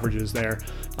law of averages there.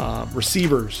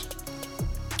 Receivers,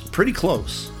 pretty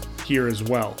close here as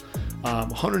well.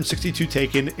 162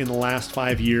 taken in the last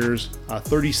 5 years,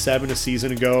 37 a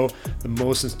season ago, the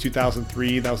most since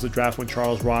 2003. That was the draft when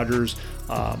Charles Rogers,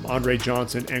 Andre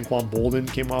Johnson, and Anquan Bolden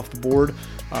came off the board.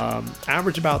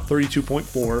 Average about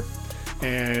 32.4,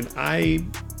 and I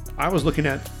was looking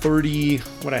at 30.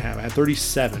 What I had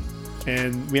 37,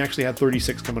 and we actually had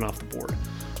 36 coming off the board.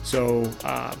 So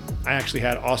I actually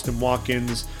had Austin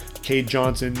Watkins, Cade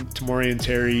Johnson, Tamorrion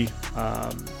Terry,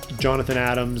 Jonathan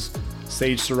Adams,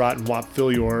 Sage Surratt, and Whop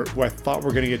Philyor, who I thought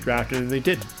were going to get drafted, and they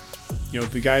didn't.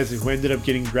 The guys who ended up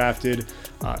getting drafted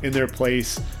in their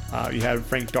place, you had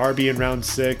Frank Darby in round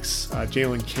 6,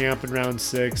 Jalen Camp in round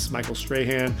 6, Michael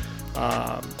Strahan,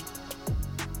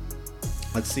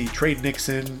 Trey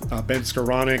Nixon, Ben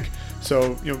Skoranek.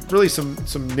 So, really some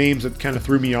names that kind of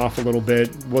threw me off a little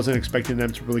bit. Wasn't expecting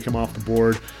them to really come off the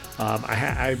board.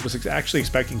 I was actually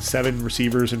expecting 7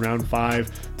 receivers in round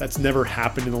 5. That's never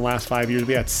happened in the last 5 years.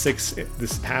 We had 6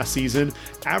 this past season.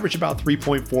 Average about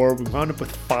 3.4. We wound up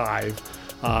with 5.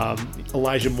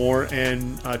 Elijah Moore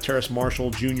and Terrace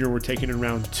Marshall Jr. were taken in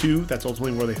round 2. That's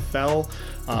ultimately where they fell.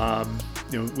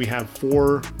 We have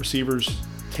 4 receivers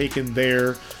taken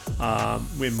there.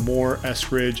 With Moore,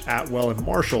 Eskridge, Atwell, and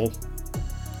Marshall.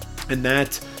 And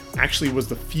that actually was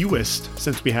the fewest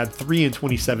since we had 3 in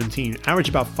 2017. Average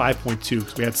about 5.2,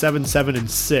 because we had 7, 7,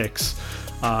 and 6.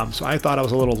 So I thought I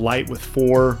was a little light with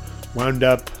 4. Wound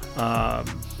up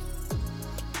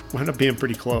being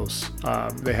pretty close.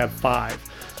 They have 5.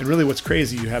 And really what's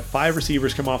crazy, you have 5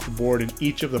 receivers come off the board in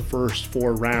each of the first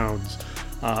 4 rounds.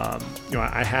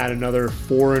 I had another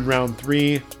 4 in round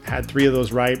 3, had 3 of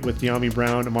those right with De'Ami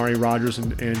Brown, Amari Rogers,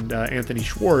 and Anthony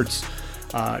Schwartz.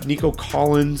 Nico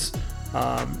Collins,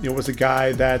 was a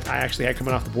guy that I actually had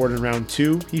coming off the board in round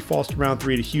 2. He falls to round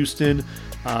 3 to Houston.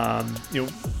 I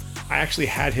actually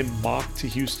had him mocked to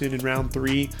Houston in round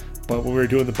 3, but when we were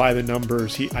doing the by the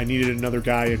numbers, I needed another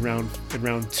guy in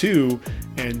round 2,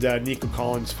 and Nico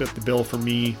Collins fit the bill for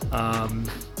me.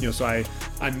 So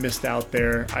I missed out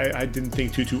there. I didn't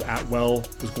think Tutu Atwell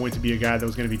was going to be a guy that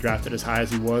was going to be drafted as high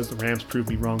as he was. The Rams proved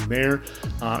me wrong there.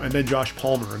 And then Josh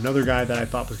Palmer, another guy that I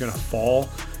thought was going to fall,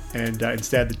 and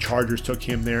instead the Chargers took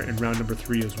him there in round number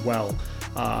 3 as well.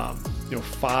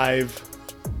 5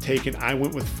 taken. I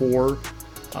went with 4.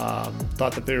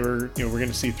 Thought that we're going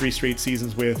to see 3 straight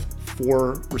seasons with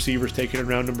 4 receivers taken in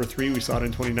round number 3. We saw it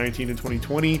in 2019 and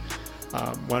 2020.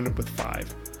 Wound up with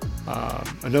 5.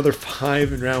 Another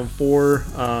 5 in round 4.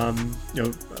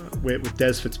 With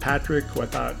Des Fitzpatrick, who I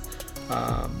thought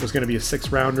was going to be a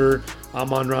 6th rounder.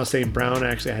 Amon-Ra St. Brown,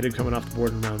 actually I had him coming off the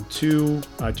board in round 2.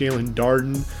 Jalen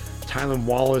Darden, Tylan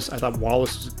Wallace. I thought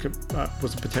Wallace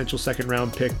was a potential 2nd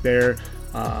round pick there.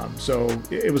 So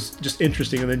it was just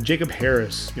interesting. And then Jacob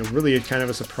Harris, really kind of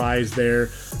a surprise there.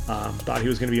 Thought he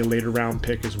was going to be a later round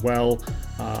pick as well.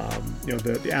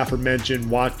 The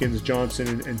aforementioned Watkins,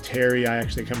 Johnson, and Terry, I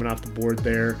actually coming off the board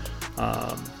there.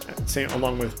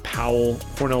 Along with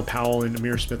Cornell Powell, and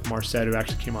Amir Smith-Marset, who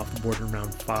actually came off the board in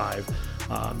round 5.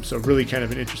 So really kind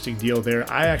of an interesting deal there.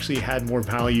 I actually had more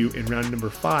value in round number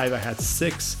 5. I had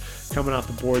 6 coming off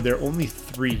the board there. Only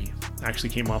 3 actually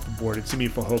came off the board. It's Simi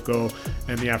Fehoko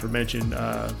and the aforementioned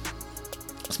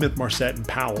Smith-Marset and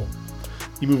Powell.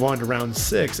 You move on to round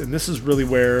 6, and this is really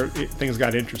where things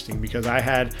got interesting, because I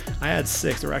had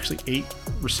 6. There were actually 8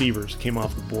 receivers came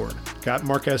off the board. Got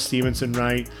Marquez Stevenson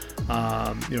right,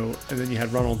 and then you had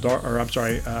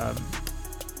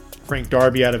Frank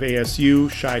Darby out of ASU,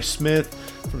 Shi Smith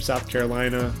from South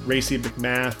Carolina, Racey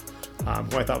McMath,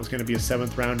 who I thought was going to be a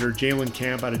 7th rounder, Jalen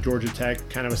Camp out of Georgia Tech,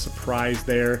 kind of a surprise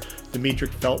there. Demetric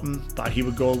Felton, thought he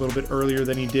would go a little bit earlier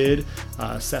than he did.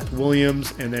 Seth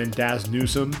Williams, and then Daz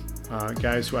Newsome,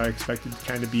 guys who I expected to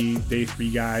kind of be day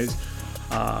 3 guys.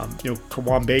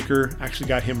 Kawan Baker, actually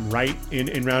got him right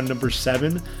in round number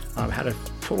 7. Had a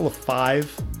total of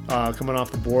 5 coming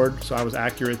off the board, so I was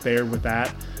accurate there with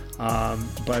that.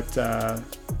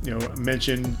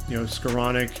 Mentioned,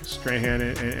 Skoranek, Strahan,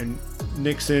 and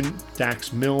Nixon,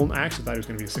 Dax Milne. I actually thought he was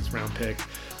going to be a 6th round pick.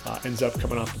 Ends up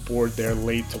coming off the board there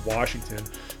late to Washington.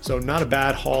 So not a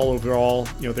bad haul overall.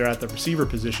 They're at the receiver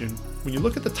position. When you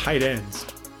look at the tight ends,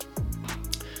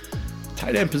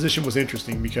 tight end position was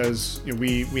interesting because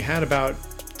we had about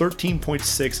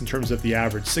 13.6 in terms of the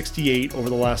average, 68 over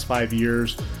the last 5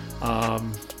 years.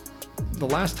 The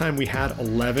last time we had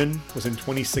 11 was in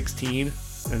 2016,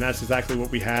 and that's exactly what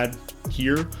we had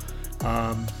here.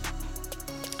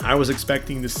 I was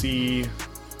expecting to see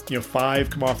 5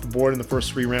 come off the board in the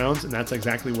first 3 rounds, and that's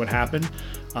exactly what happened.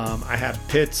 I had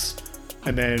Pitts,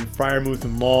 and then Freiermuth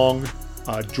and Long,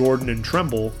 Jordan and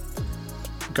Tremble.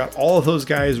 Got all of those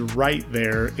guys right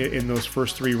there in those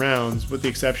first 3 rounds, with the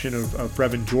exception of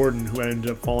Brevin Jordan, who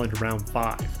ended up falling to round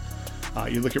 5.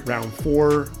 You look at round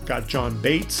 4, got John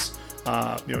Bates.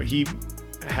 He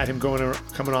had him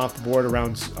coming off the board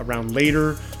around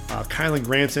later. Kylan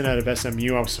Granson out of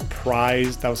SMU, I was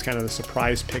surprised. That was kind of the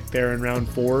surprise pick there in round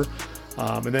 4.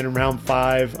 And then in round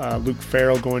 5, Luke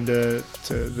Farrell going to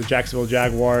the Jacksonville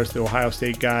Jaguars, the Ohio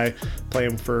State guy,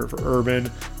 playing for Urban.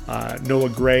 Noah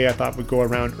Gray, I thought would go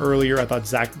around earlier. I thought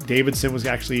Zach Davidson was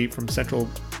actually from Central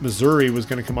Missouri, was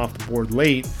going to come off the board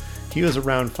late. He was a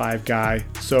round 5 guy.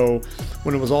 So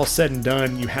when it was all said and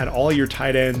done, you had all your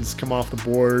tight ends come off the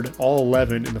board, all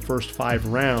 11 in the first 5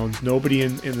 rounds, nobody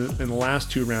in the last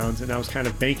 2 rounds, and I was kind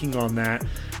of banking on that,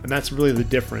 and that's really the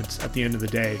difference at the end of the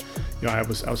day. I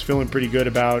was feeling pretty good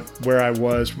about where I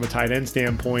was from a tight end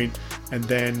standpoint, and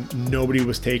then nobody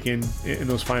was taken in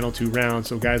those final 2 rounds.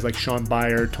 So guys like Sean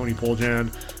Beyer, Tony Poljan,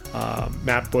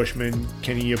 Matt Bushman,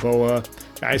 Kenny Yeboah,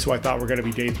 guys who I thought were going to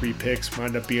be day 3 picks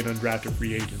wound up being undrafted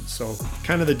free agents. So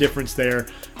kind of the difference there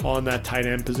on that tight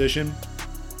end position.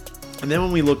 And then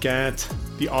when we look at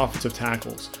the offensive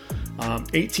tackles,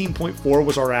 18.4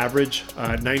 was our average,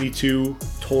 92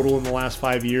 total in the last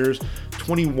 5 years,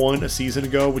 21 a season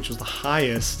ago, which was the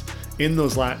highest in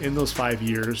those 5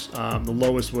 years. The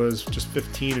lowest was just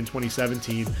 15 in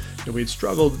 2017. We had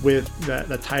struggled with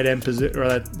that tight end position,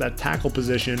 or that tackle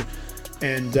position.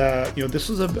 And, this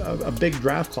was a big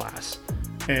draft class.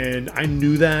 And I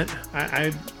knew that.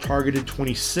 I targeted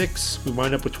 26. We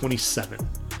wound up with 27.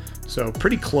 So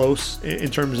pretty close in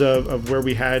terms of where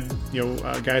we had,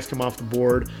 guys come off the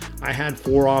board. I had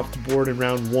 4 off the board in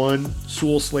round 1.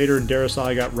 Sewell, Slater, and Darrisaw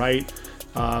I got right.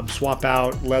 Swap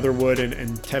out Leatherwood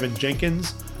and Tevin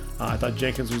Jenkins. I thought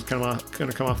Jenkins was going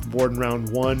to come off the board in round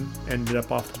 1. Ended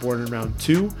up off the board in round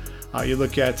 2. You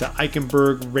look at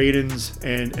Eichenberg, Radens,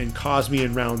 and Cosme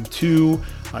in round 2.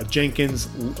 Jenkins,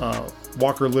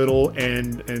 Walker Little,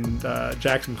 and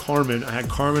Jackson Carman. I had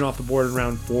Carman off the board in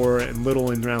round 4 and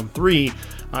Little in round 3.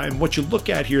 And what you look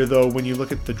at here, though, when you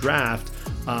look at the draft,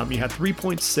 you had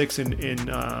 3.6 in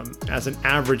as an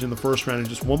average in the first round and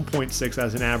just 1.6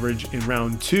 as an average in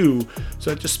round 2.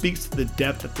 So it just speaks to the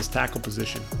depth at this tackle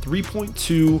position.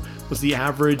 3.2 was the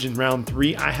average in round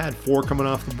 3. I had 4 coming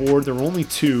off the board. There were only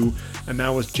 2 and that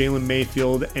was Jalen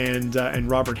Mayfield and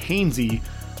Robert Hainsey.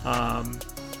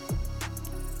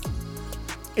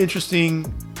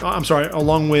 Interesting. I'm sorry.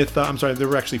 Along with there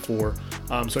were actually 4.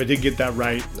 So I did get that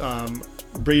right.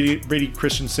 Brady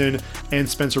Christensen and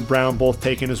Spencer Brown both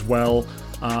taken as well.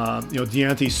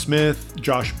 Deontay Smith,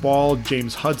 Josh Ball,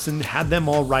 James Hudson, had them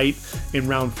all right in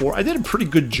round 4. I did a pretty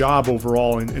good job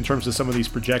overall in terms of some of these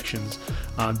projections.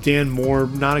 Dan Moore,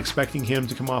 not expecting him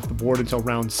to come off the board until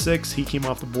round 6. He came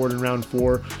off the board in round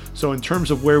 4. So in terms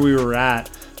of where we were at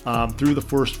through the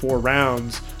first 4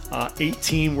 rounds,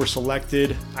 18 were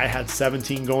selected. I had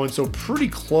 17 going, so pretty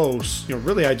close.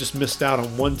 Really, I just missed out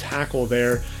on 1 tackle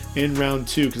there in round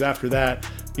 2, because after that,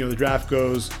 the draft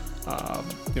goes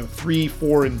 3,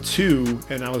 4, and 2,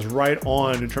 and I was right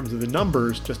on in terms of the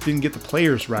numbers. Just didn't get the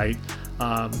players right.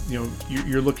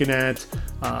 You're looking at,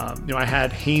 I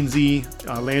had Hainsey,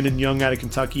 Landon Young out of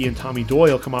Kentucky, and Tommy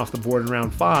Doyle come off the board in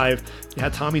round 5. You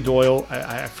had Tommy Doyle.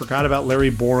 I forgot about Larry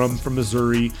Borum from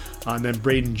Missouri, and then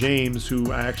Braden James,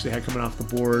 who I actually had coming off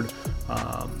the board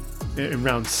in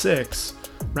round 6.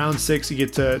 Round 6, you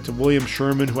get to William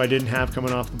Sherman, who I didn't have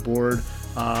coming off the board.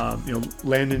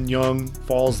 Landon Young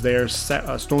falls there.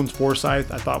 Stones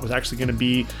Forsyth I thought was actually going to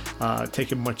be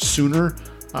taken much sooner.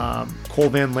 Cole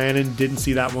Van Lanen, didn't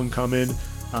see that one coming.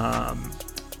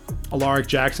 Alaric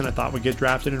Jackson I thought would get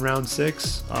drafted in round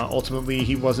 6. Ultimately,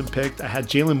 he wasn't picked. I had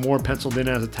Jalen Moore penciled in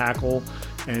as a tackle,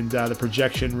 and the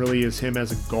projection really is him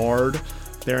as a guard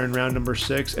there in round number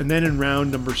 6. And then in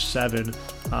round number 7,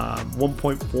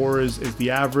 1.4 is the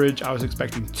average. I was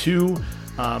expecting 2.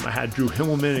 I had Drew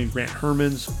Himmelman and Grant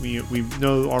Hermans. We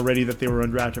know already that they were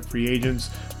undrafted free agents.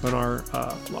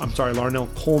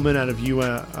 Larnell Coleman out of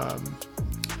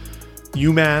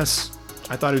UMass.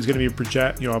 I thought he was going to be a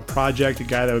project, a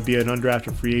guy that would be an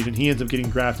undrafted free agent. He ends up getting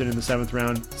drafted in the 7th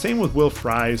round. Same with Will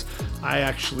Fries. I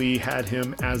actually had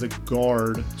him as a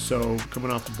guard, so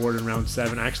coming off the board in round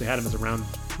 7. I actually had him as a round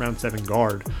 7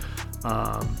 guard.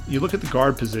 You look at the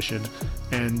guard position,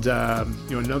 and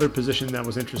another position that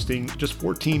was interesting, just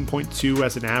 14.2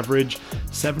 as an average,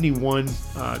 71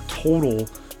 total,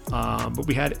 but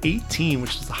we had 18,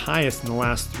 which is the highest in the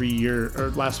last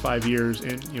 5 years,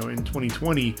 and in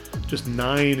 2020, just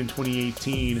 9 in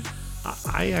 2018.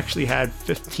 I actually had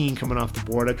 15 coming off the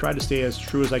board. I tried to stay as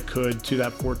true as I could to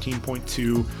that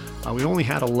 14.2. We only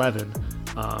had 11,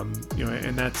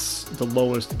 and that's the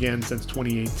lowest again since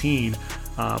 2018.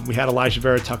 We had Elijah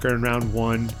Vera Tucker in round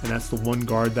 1, and that's the one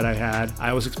guard that I had.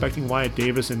 I was expecting Wyatt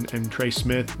Davis and Trey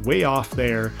Smith, way off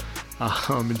there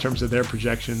in terms of their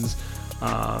projections.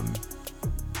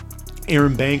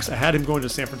 Aaron Banks, I had him going to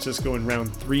San Francisco in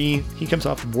round 3. He comes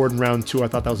off the board in round 2. I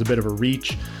thought that was a bit of a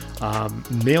reach.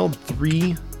 Nailed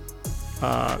 3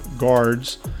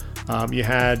 guards. You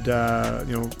had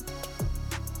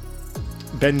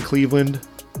Ben Cleveland,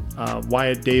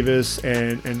 Wyatt Davis,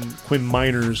 and Quinn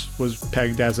Miners was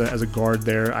pegged as a guard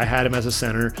there. I had him as a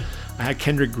center. I had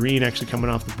Kendrick Green actually coming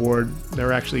off the board. They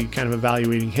were actually kind of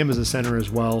evaluating him as a center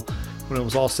as well. When it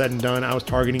was all said and done, I was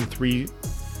targeting three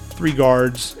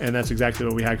guards, and that's exactly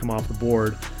what we had come off the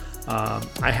board.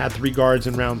 I had 3 guards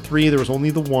in round 3. There was only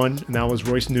the one, and that was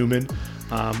Royce Newman.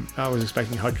 I was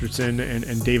expecting Hutcherson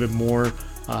and David Moore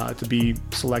to be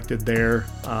selected there.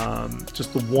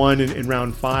 Just the one in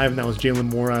round 5, and that was Jalen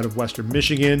Moore out of Western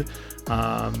Michigan.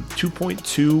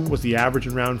 2.2 was the average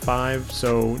in round 5,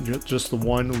 so just the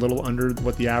one, a little under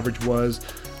what the average was.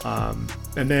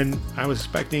 And then I was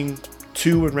expecting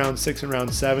 2 in round 6 and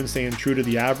round 7, staying true to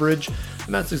the average,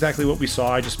 and that's exactly what we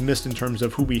saw. I just missed in terms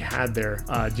of who we had there.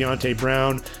 Deontay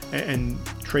Brown and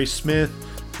Trey Smith.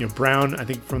 Brown, I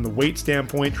think from the weight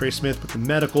standpoint, Trey Smith with the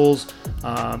medicals,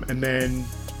 and then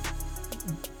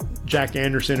Jack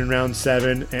Anderson in round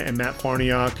 7 and Matt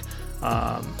Farniok,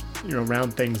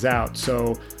 round things out.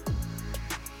 So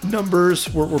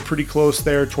numbers were pretty close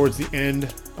there towards the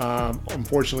end.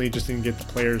 Unfortunately, just didn't get the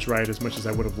players right as much as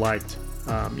I would have liked.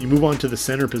 You move on to the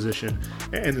center position,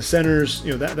 and the centers,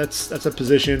 that's a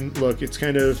position. Look, it's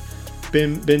kind of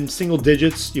been single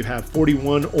digits. You have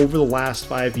 41 over the last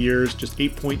 5 years, just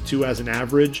 8.2 as an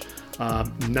average.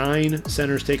 9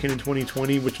 centers taken in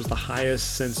 2020, which was the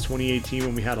highest since 2018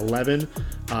 when we had 11.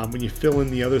 When you fill in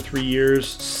the other 3 years,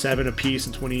 7 apiece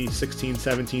in 2016,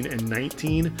 17, and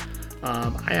 19.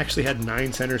 I actually had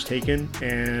 9 centers taken,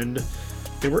 and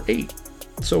they were 8,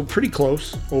 so pretty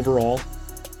close overall.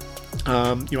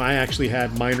 I actually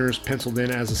had Miners penciled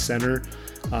in as a center,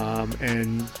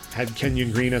 and had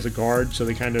Kenyon Green as a guard, so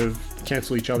they kind of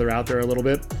cancel each other out there a little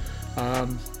bit.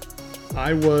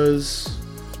 I was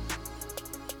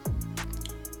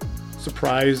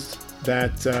surprised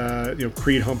that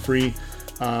Creed Humphrey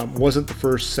wasn't the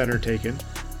first center taken.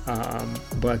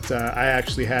 But I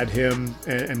actually had him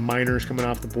and Miners coming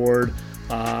off the board.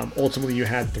 Ultimately, you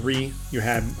had three. You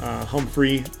had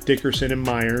Humphrey, Dickerson, and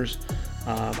Myers.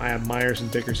 I had Myers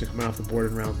and Dickerson coming off the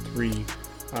board in round 3.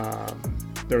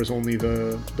 There was only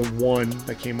the one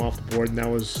that came off the board, and that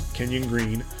was Kenyon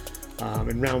Green.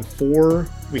 In round 4,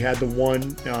 we had the one,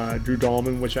 Drew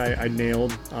Dahlman, which I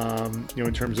nailed.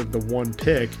 In terms of the one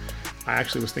pick, I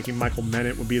actually was thinking Michael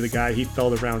Menet would be the guy. He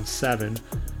fell to round 7.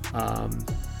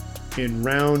 In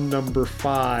round number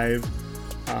 5,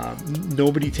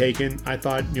 nobody taken. I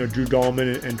thought, Drew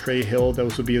Dahlman and Trey Hill,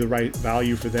 those would be the right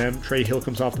value for them. Trey Hill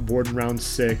comes off the board in round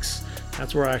 6.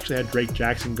 That's where I actually had Drake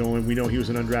Jackson going. We know he was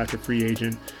an undrafted free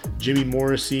agent. Jimmy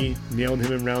Morrissey, nailed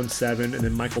him in round 7, and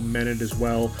then Michael Menet as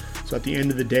well. So at the end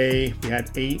of the day, we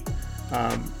had 8.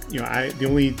 The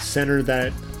only center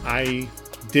that I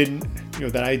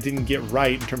didn't get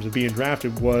right in terms of being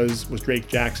drafted was Drake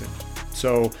Jackson.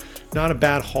 So not a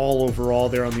bad haul overall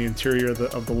there on the interior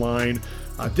of the line.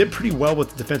 Did pretty well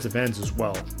with the defensive ends as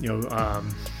well.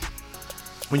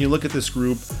 When you look at this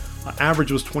group,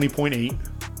 average was 20.8.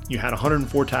 You had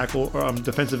 104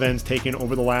 defensive ends taken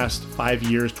over the last 5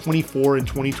 years, 24 in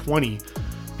 2020.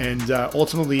 And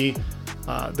ultimately,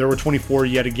 there were 24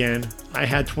 yet again. I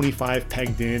had 25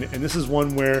 pegged in. And this is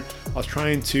one where I was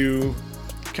trying to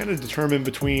kind of determine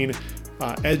between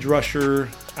edge rusher,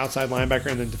 outside linebacker,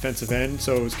 and then defensive end.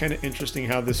 So it was kind of interesting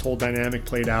how this whole dynamic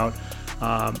played out.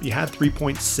 You had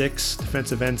 3.6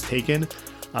 defensive ends taken.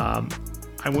 I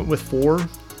went with 4.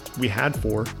 We had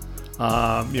 4.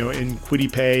 In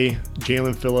Kwity Paye,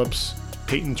 Jalen Phillips,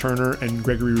 Peyton Turner, and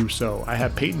Gregory Rousseau. I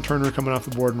had Peyton Turner coming off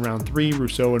the board in round 3,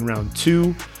 Rousseau in round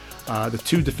 2. The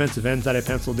 2 defensive ends that I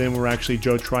penciled in were actually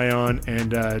Joe Tryon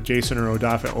and Jason or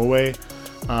Odafe Owe.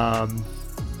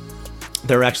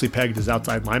 They're actually pegged as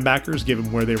outside linebackers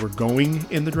given where they were going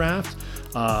in the draft.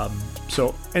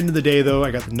 So end of the day, though,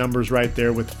 I got the numbers right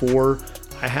there with 4.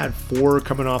 I had 4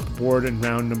 coming off the board in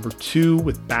round number 2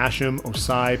 with Basham,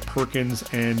 Osai, Perkins,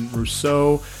 and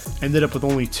Rousseau. Ended up with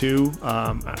only 2.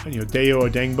 Dayo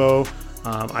Odengbo,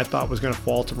 I thought was going to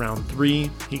fall to round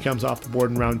 3. He comes off the board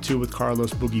in round 2 with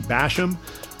Carlos Boogie Basham.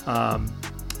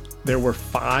 There were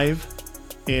 5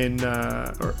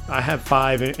 I had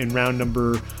 5 in round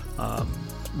number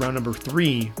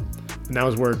 3. And that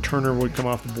was where Turner would come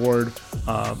off the board.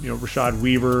 Rashad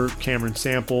Weaver, Cameron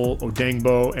Sample,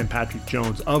 Odengbo, and Patrick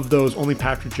Jones. Of those, only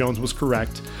Patrick Jones was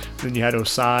correct. Then you had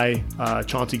Osai,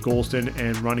 Chauncey Golston,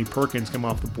 and Ronnie Perkins come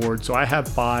off the board. So I had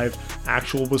 5.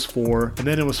 Actual was 4. And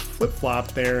then it was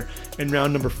flip-flopped there in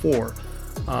round number 4.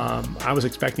 I was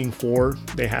expecting 4.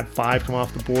 They had 5 come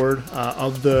off the board.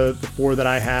 Of the 4 that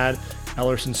I had,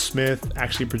 Ellerson Smith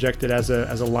actually projected as a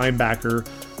linebacker.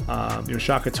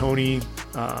 Shaka Toney,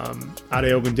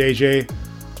 Ade Ogundeji,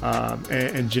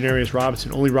 and Janarius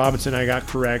Robinson. Only Robinson I got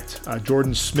correct.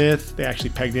 Jordan Smith, they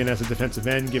actually pegged in as a defensive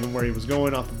end, given where he was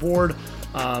going off the board.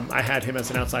 I had him as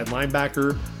an outside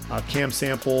linebacker. Cam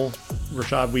Sample,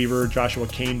 Rashad Weaver, Joshua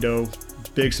Kando.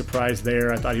 Big surprise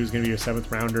there. I thought he was going to be a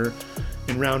 7th rounder.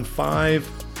 In round 5,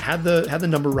 had the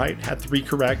number right, had 3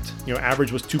 correct.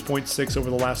 Average was 2.6 over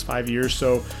the last 5 years,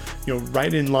 so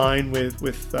right in line with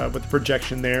the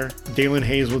projection there. Dalen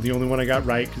Hayes was the only one I got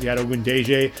right because he had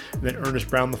Ogundeji, and then Ernest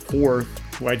Brown the 4th,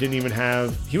 who I didn't even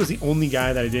have. He was the only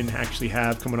guy that I didn't actually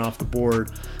have coming off the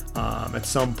board at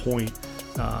some point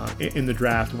in the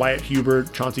draft. Wyatt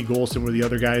Hubert, Chauncey Golston were the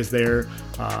other guys there.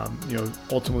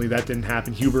 Ultimately that didn't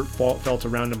happen. Hubert fell to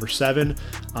round number 7.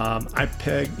 I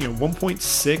pegged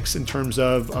 1.6 in terms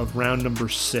of round number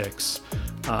 6.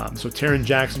 So Taron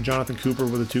Jackson, Jonathan Cooper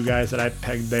were the 2 guys that I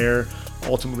pegged there.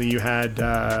 Ultimately you had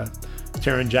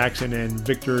Taron Jackson and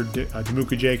Victor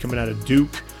Dimukeje coming out of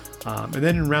Duke. And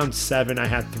then in round 7, I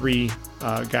had 3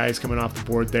 guys coming off the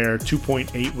board there.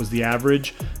 2.8 was the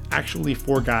average. Actually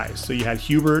 4 guys. So you had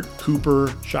Hubert,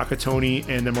 Cooper, Shaka Toney,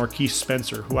 and then Marquise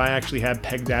Spencer, who I actually had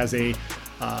pegged as a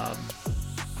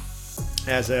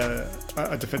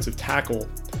defensive tackle.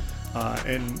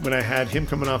 And when I had him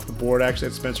coming off the board, I actually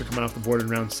had Spencer coming off the board in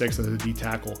round 6 as a D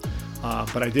tackle.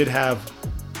 But I did have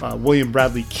William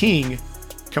Bradley King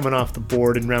coming off the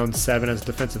board in round 7 as a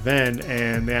defensive end,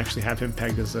 and they actually have him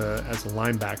pegged as a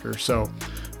linebacker. So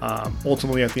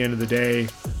ultimately, at the end of the day,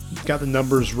 got the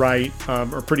numbers right,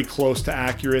 or pretty close to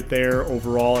accurate there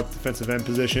overall at the defensive end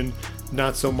position.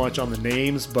 Not so much on the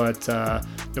names, but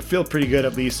feel pretty good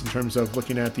at least in terms of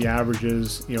looking at the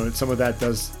averages. And some of that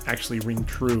does actually ring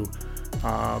true.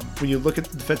 When you look at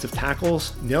the defensive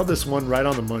tackles, nailed this one right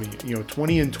on the money.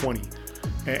 20 and 20.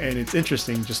 And it's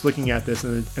interesting just looking at this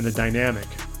and the dynamic,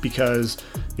 because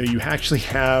you actually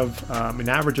have an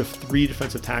average of 3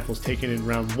 defensive tackles taken in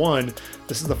round 1.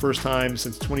 This is the first time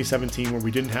since 2017 where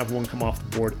we didn't have one come off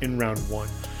the board in round 1.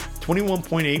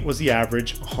 21.8 was the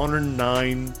average,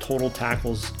 109 total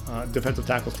tackles, defensive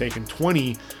tackles taken,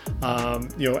 20,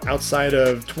 outside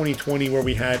of 2020 where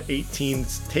we had 18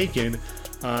 taken,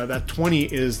 that 20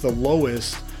 is the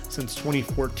lowest since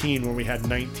 2014 where we had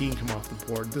 19 come off the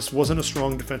board. This wasn't a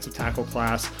strong defensive tackle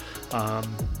class. I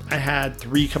had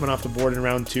 3 coming off the board in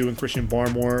round 2, and Christian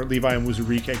Barmore, Levi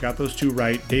Onwuzurike, I got those 2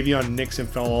 right. Davion Nixon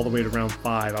fell all the way to round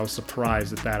 5. I was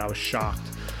surprised at that. I was shocked.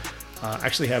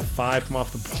 Actually had 5 come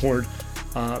off the board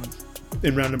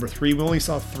in round number 3. We only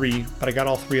saw 3, but I got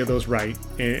all 3 of those right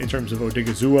in terms of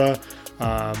Odigizua,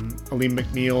 Aleem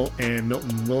McNeil, and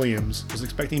Milton Williams. I was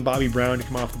expecting Bobby Brown to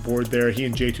come off the board there. He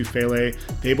and Jay Tufele,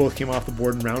 they both came off the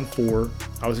board in round 4.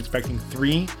 I was expecting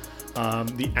 3.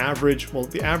 The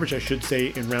average I should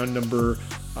say in round number 2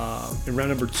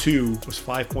 was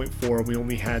 5.4. We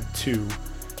only had 2.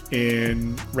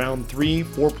 In round 3,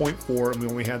 4.4, and we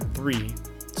only had 3.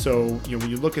 So, when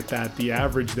you look at that, the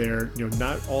average there,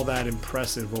 not all that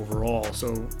impressive overall.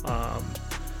 So,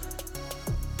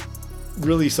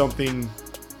 really something,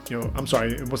 I'm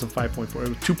sorry, it wasn't 5.4, it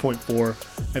was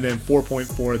 2.4, and then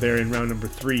 4.4 there in round number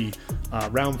 3.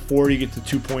 Round 4, you get to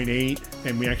 2.8,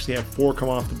 and we actually have 4 come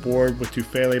off the board with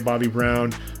Tufele, Bobby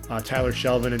Brown, Tyler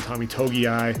Shelvin, and Tommy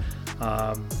Togiai.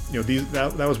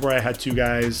 That was where I had 2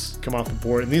 guys come off the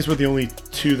board, and these were the only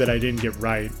 2 that I didn't get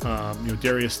right.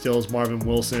 Darius Stills, Marvin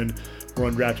Wilson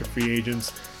were undrafted free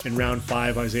agents. In round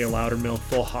 5, Isaiah Loudermilk,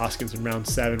 Phil Hoskins in round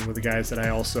 7 were the guys that I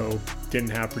also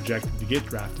didn't have projected to get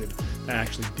drafted. That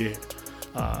actually did.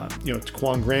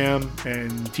 Taquan Graham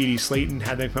and TD Slayton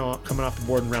had them coming off the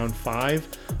board in round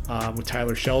 5 with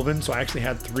Tyler Shelvin. So I actually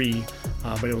had 3,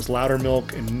 but it was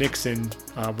Loudermilk and Nixon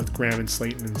with Graham and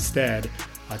Slayton instead.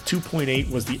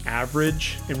 2.8 was the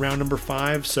average in round number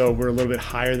 5, so we're a little bit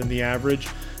higher than the average.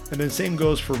 And then same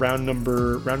goes for round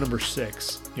number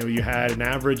 6. You had an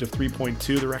average of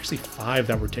 3.2. There were actually 5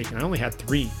 that were taken. I only had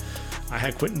 3. I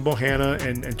had Quinton Bohanna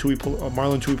and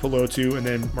Marlon Tuipulotu, and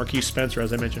then Marquise Spencer,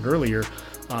 as I mentioned earlier.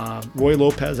 Roy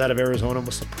Lopez out of Arizona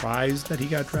was surprised that he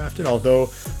got drafted, although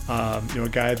a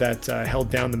guy that held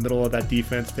down the middle of that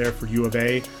defense there for U of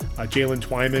A. Jalen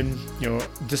Twyman,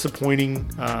 disappointing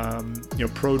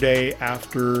pro day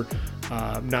after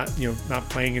not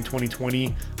playing in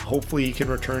 2020. Hopefully he can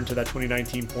return to that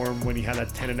 2019 form when he had that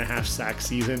 10.5 sack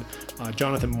season.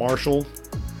 Jonathan Marshall,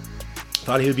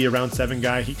 thought he would be a round 7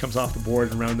 guy. He comes off the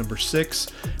board in round number 6.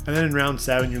 And then in round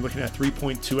 7, you're looking at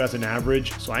 3.2 as an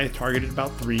average. So I had targeted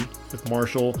about 3 with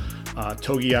Marshall,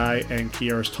 Togiai, and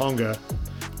Kearis Tonga.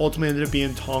 Ultimately ended up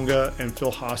being Tonga and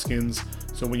Phil Hoskins.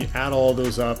 So when you add all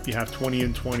those up, you have 20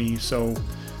 and 20. So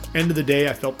end of the day,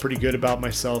 I felt pretty good about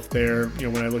myself there,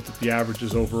 when I looked at the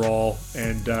averages overall.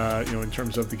 And, in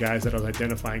terms of the guys that I was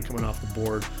identifying coming off the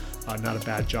board, not a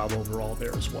bad job overall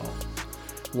there as well.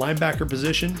 Linebacker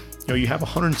position, you have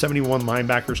 171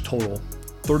 linebackers total,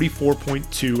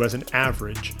 34.2 as an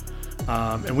average.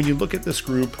 And when you look at this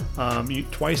group,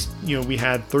 we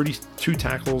had 32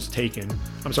 tackles taken.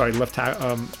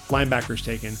 Linebackers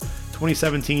taken,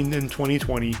 2017 and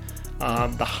 2020.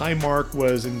 The high mark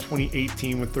was in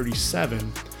 2018 with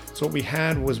 37. So what we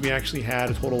actually had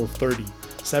a total of 30,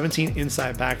 17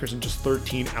 inside backers and just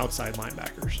 13 outside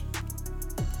linebackers.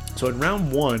 So in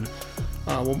round 1,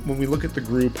 when we look at the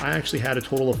group, I actually had a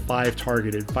total of 5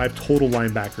 targeted, 5 total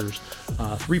linebackers.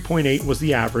 3.8 was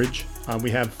the average. We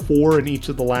had 4 in each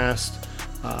of the last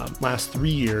 3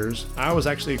 years. I was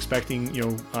actually expecting,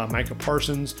 Micah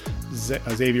Parsons,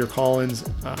 Zaven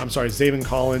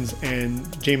Collins, and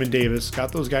Jamin Davis.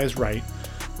 Got those guys right.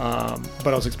 But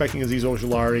I was expecting Azeez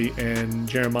Ojulari and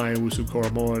Jeremiah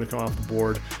Owusu-Koramoah to come off the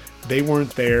board. They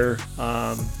weren't there,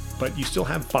 but you still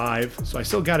have 5, so I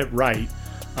still got it right.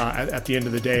 At the end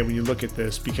of the day, when you look at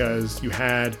this, because you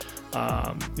had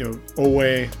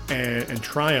Owe and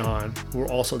Tryon, who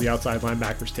were also the outside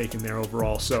linebackers taken there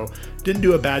overall. So didn't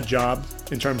do a bad job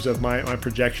in terms of my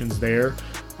projections there.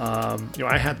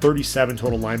 I had 37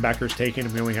 total linebackers taken,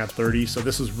 and we only had 30. So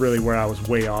this is really where I was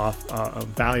way off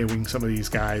valuing some of these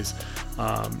guys.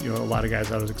 A lot of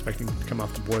guys I was expecting to come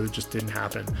off the board that just didn't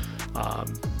happen.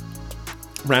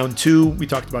 Round 2, we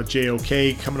talked about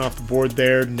JOK coming off the board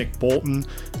there. Nick Bolton,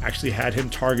 actually had him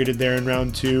targeted there in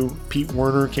round 2. Pete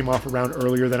Werner came off a round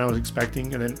earlier than I was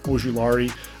expecting, and then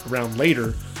Ojulari a round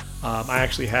later. I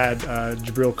actually had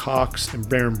Jabril Cox and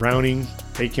Baron Browning.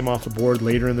 They came off the board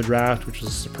later in the draft, which was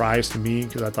a surprise to me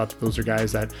because I thought that those are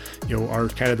guys that are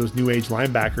kind of those new age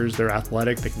linebackers. They're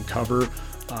athletic, they can cover.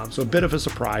 So a bit of a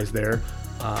surprise there.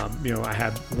 I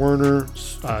had Werner,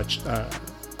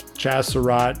 Chaz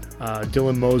Surratt,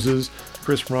 Dylan Moses,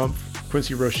 Chris Rumpf,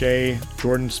 Quincy Roche,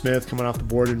 Jordan Smith coming off the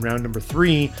board in round number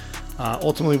 3.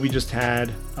 Ultimately, we just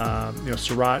had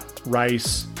Surratt,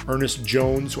 Rice, Ernest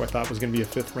Jones, who I thought was going to be a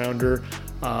 5th rounder,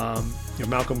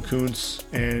 Malcolm Kuntz,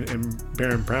 and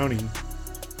Baron Browning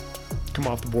come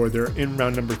off the board there in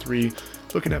round number 3.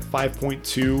 Looking at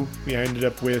 5.2, we ended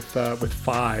up with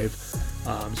 5.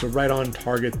 So right on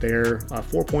target there.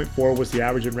 4.4 was the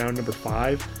average in round number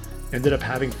 5. Ended up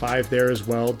having 5 there as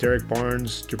well. Derek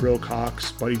Barnes, Jabril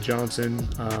Cox, Buddy Johnson,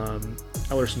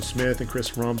 Ellerson Smith, and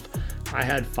Chris Rumpf. I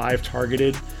had 5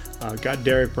 targeted. Got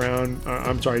Derek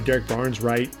Barnes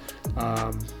right.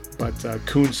 But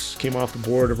Kuntz came off the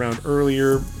board a round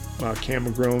earlier. Cam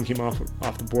McGrone came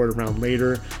off the board a round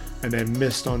later. And then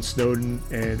missed on Snowden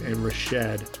and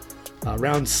Rashed.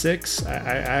 Round 6, I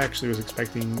actually was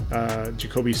expecting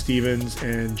Jacoby Stevens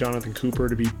and Jonathan Cooper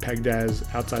to be pegged as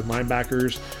outside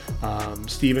linebackers.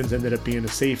 Stevens ended up being a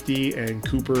safety, and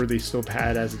Cooper they still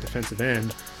had as a defensive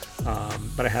end.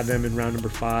 But I had them in round number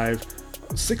 5.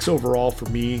 6 overall for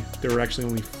me. There were actually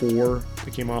only 4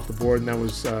 that came off the board, and that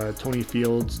was Tony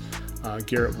Fields,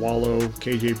 Garrett Wallow,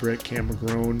 KJ Britt, Cam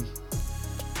McGrone.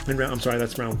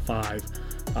 That's round 5.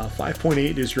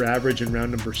 5.8 is your average in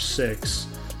round number 6.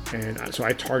 And so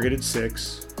I targeted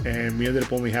 6, and we ended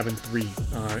up only having 3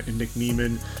 in Nick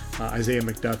Niemann, Isaiah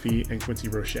McDuffie, and Quincy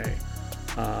Roche.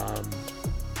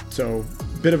 So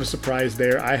bit of a surprise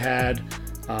there. I had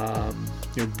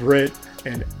Britt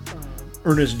and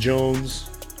Ernest Jones,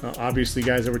 obviously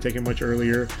guys that were taken much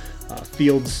earlier.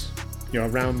 Fields, a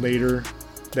round later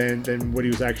than what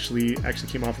he was actually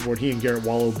came off the board. He and Garrett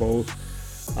Wallow both.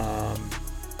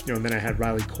 And then I had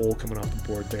Riley Cole coming off the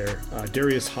board there.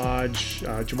 Darius Hodge,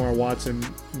 Jamar Watson,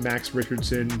 Max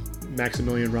Richardson,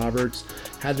 Maximilian Roberts.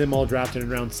 Had them all drafted in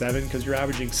round 7 because you're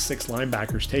averaging 6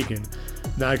 linebackers taken.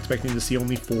 Not expecting to see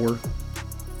only 4.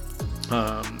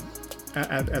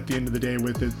 At the end of the day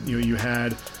with it, you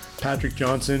had Patrick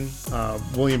Johnson,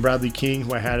 William Bradley King,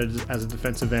 who I had as a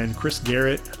defensive end. Chris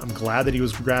Garrett, I'm glad that he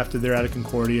was drafted there out of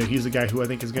Concordia. He's a guy who I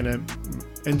think is going to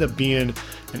end up being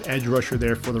an edge rusher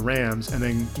there for the Rams. And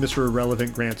then Mr.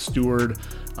 Irrelevant Grant Stewart,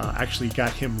 actually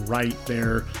got him right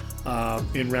there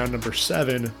in round number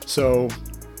 7. So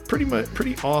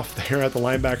pretty off there at the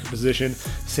linebacker position.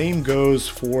 Same goes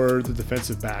for the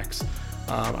defensive backs.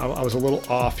 I was a little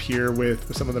off here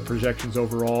with some of the projections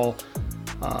overall.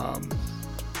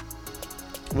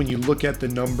 When you look at the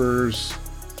numbers,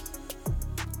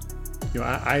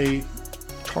 I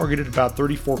targeted about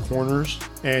 34 corners,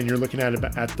 and you're looking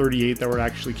at 38 that were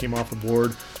actually came off the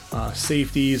board.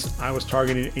 Safeties, I was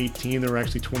targeting 18. There were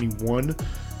actually 21.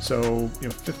 So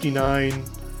 59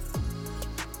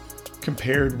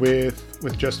 compared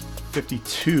with just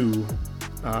 52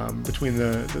 between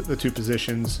the 2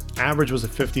 positions. Average was a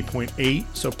 50.8,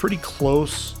 so pretty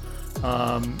close.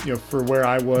 For where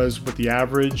I was with the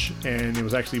average, and it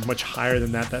was actually much higher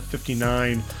than that. That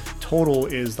 59 total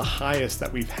is the highest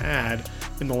that we've had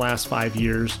in the last 5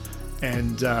 years.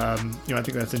 And, I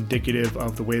think that's indicative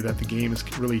of the way that the game is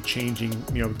really changing,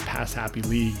 the pass happy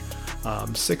league.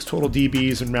 6 total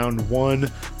DBs in round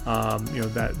 1.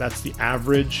 That's the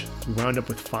average. We wound up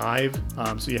with 5.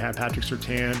 So you had Patrick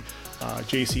Surtain,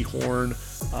 J.C. Horn,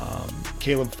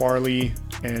 Caleb Farley,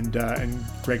 and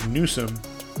Greg Newsome.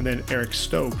 And then Eric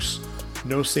Stokes.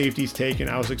 No safeties taken.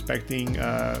 I was expecting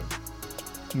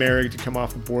Merrick to come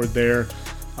off the board there.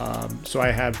 So I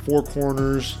had 4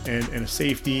 corners and a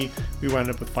safety. We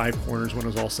wound up with 5 corners when it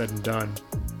was all said and done.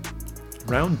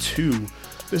 Round 2.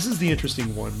 This is the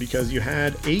interesting one because you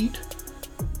had 8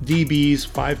 DBs,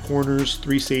 5 corners,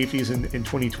 3 safeties in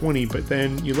 2020. But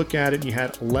then you look at it and you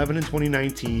had 11 in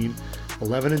 2019,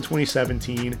 11 in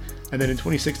 2017, and then in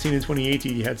 2016 and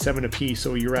 2018 you had 7 apiece,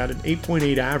 so you're at an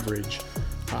 8.8 average.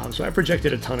 So I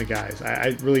projected a ton of guys.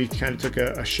 I really kind of took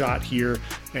a shot here,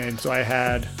 and so I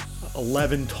had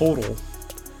 11 total.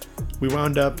 We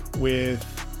wound up with,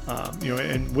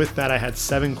 and with that I had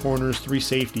 7 corners, 3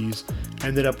 safeties.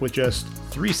 Ended up with just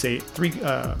 3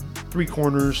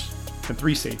 corners and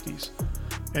 3 safeties.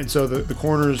 And so the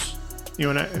corners,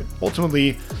 and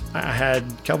ultimately I had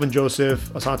Kelvin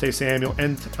Joseph, Asante Samuel,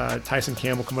 and Tyson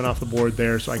Campbell coming off the board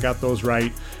there, so I got those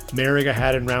right. Merrick I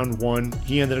had in round 1.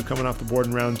 He ended up coming off the board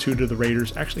in round 2 to the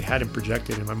Raiders. Actually had him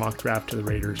projected in my mock draft to the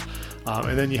Raiders.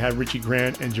 And then you had Richie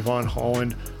Grant and Javon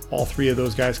Holland, all 3 of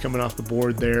those guys coming off the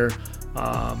board there.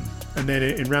 And then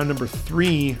in round number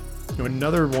 3,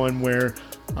 another one where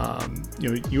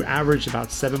you averaged about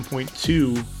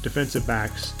 7.2 defensive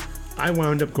backs. I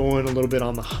wound up going a little bit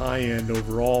on the high end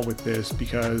overall with this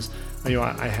because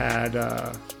I had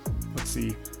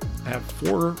I have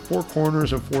four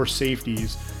corners and 4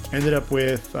 safeties. Ended up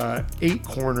with 8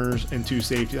 corners and 2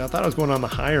 safeties. I thought I was going on the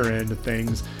higher end of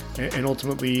things, and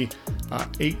ultimately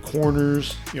 8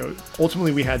 corners.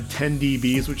 Ultimately we had 10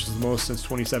 DBs, which is the most since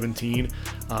 2017.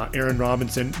 Aaron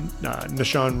Robinson,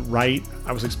 Nahshon Wright,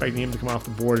 I was expecting him to come off the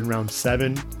board in round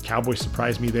 7. Cowboys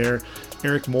surprised me there.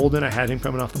 Eric Molden, I had him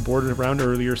coming off the board in a round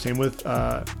earlier. Same with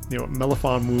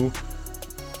Melifonwu.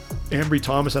 Ambry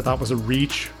Thomas, I thought was a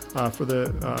reach. For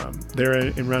there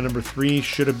in round number 3,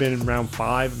 should have been in round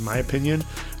 5 in my opinion.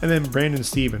 And then Brandon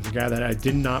Stevens, a guy that I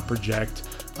did not project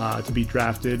to be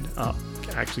drafted.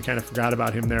 Actually kind of forgot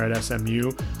about him there at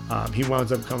SMU. He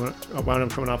wound up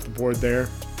coming off the board there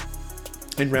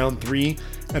in round 3.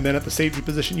 And then at the safety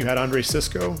position, you had Andre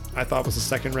Cisco, I thought was a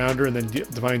second rounder, and then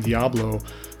Divine Diablo.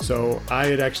 So I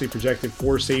had actually projected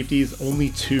 4 safeties,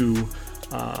 only 2.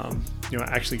 I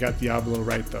actually got Diablo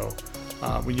right though.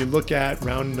 When you look at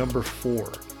round number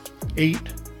 4, 8,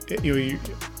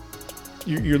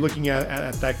 you're looking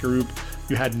at that group.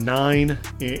 You had 9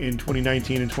 in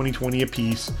 2019 and 2020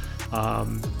 apiece, 8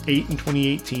 in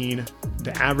 2018.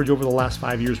 The average over the last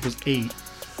 5 years was 8.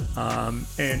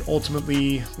 And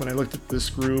ultimately, when I looked at this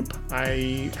group,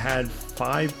 I had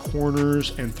 5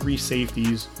 corners and 3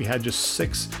 safeties. We had just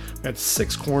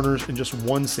 6 corners and just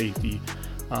 1 safety.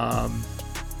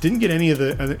 Didn't get any of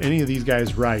these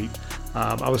guys right.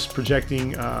 I was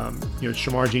projecting,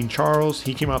 Shamar Jean Charles.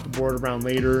 He came off the board a round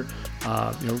later.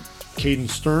 Caden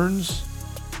Stearns,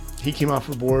 he came off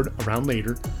the board a round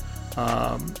later.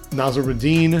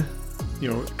 Nazaruddin,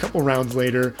 a couple rounds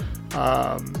later.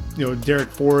 Derek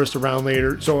Forrest a round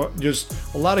later. So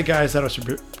just a lot of guys that I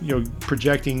was,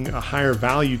 projecting a higher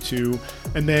value to.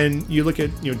 And then you look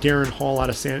at, Darren Hall out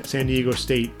of San Diego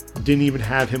State. Didn't even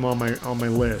have him on my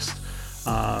list.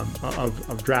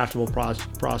 Of draftable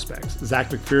prospects.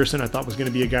 Zach McPherson, I thought was going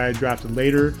to be a guy drafted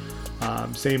later.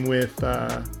 Same with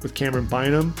Cameron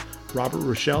Bynum. Robert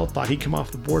Rochelle, thought he'd come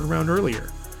off the board a round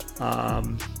earlier.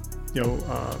 And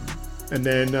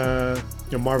then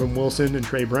Marvin Wilson and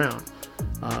Trey Brown.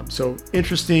 So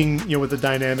interesting, with the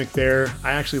dynamic there.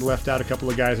 I actually left out a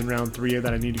couple of guys in round 3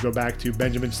 that I need to go back to.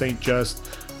 Benjamin St. Just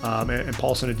and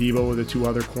Paulson Adebo were the 2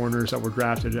 other corners that were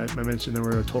drafted. I mentioned there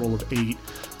were a total of 8.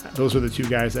 Those were the 2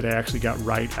 guys that I actually got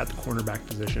right at the cornerback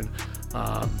position.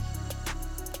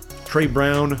 Trey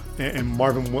Brown and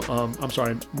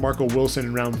Marco Wilson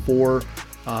in round 4.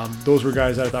 Those were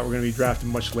guys that I thought were going to be drafted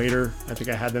much later. I think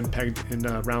I had them pegged in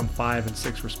round 5 and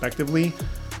 6 respectively.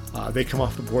 They come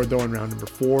off the board though in round number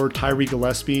 4. Tyree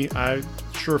Gillespie, I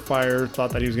surefire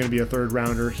thought that he was going to be a 3rd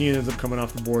rounder. He ends up coming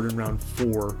off the board in round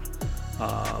 4.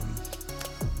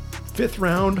 5th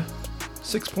round,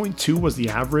 6.2 was the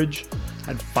average.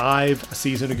 Had 5 a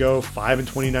season ago, 5 in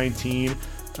 2019,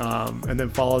 and then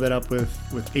followed that up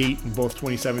with 8 in both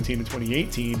 2017 and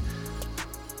 2018.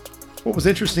 What was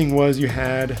interesting was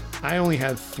I only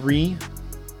had 3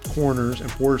 corners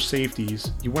and 4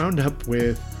 safeties. You wound up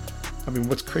with,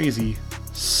 what's crazy,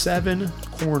 7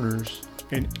 corners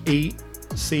and 8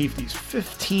 safeties,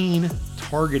 15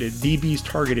 DBs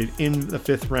targeted in the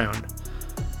 5th round.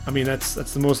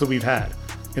 That's the most that we've had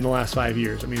in the last 5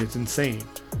 years. It's insane.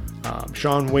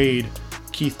 Sean Wade,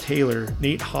 Keith Taylor,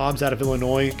 Nate Hobbs out of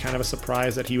Illinois, kind of a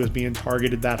surprise that he was being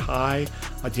targeted that high.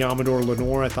 Diamador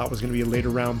Lenore I thought was going to be a later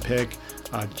round pick.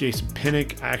 Jason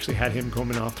Pinnock, I actually had him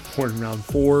coming off the board in round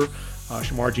 4.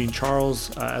 Shamar Jean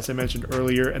Charles, as I mentioned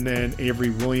earlier, and then Avery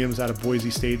Williams out of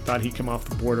Boise State, thought he'd come off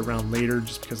the board a round later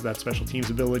just because of that special teams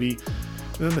ability.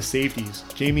 And then the safeties,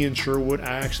 Jamian Sherwood,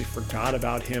 I actually forgot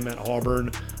about him at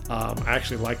Auburn. I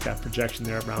actually like that projection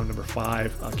there at round number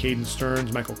 5. Caden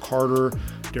Stearns, Michael Carter,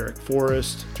 Derek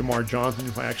Forrest, Jamar Johnson,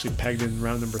 who I actually pegged in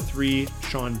round number 3,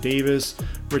 Sean Davis,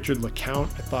 Richard LeCount.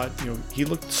 I thought, he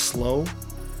looked slow,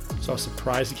 so I was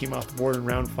surprised he came off the board in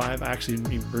round 5. I actually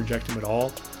didn't even project him at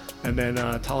all. And then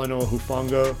Talanoa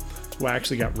Hufanga, who I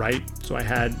actually got right. So I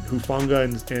had Hufanga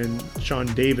and Sean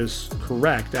Davis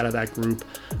correct out of that group.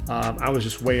 I was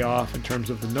just way off in terms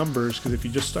of the numbers, because if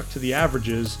you just stuck to the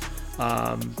averages,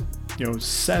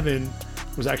 7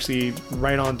 was actually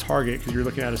right on target because you're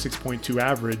looking at a 6.2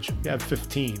 average. You have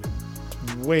 15.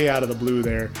 Way out of the blue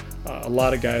there. A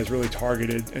lot of guys really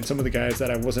targeted, and some of the guys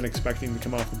that I wasn't expecting to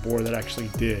come off the board that actually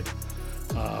did.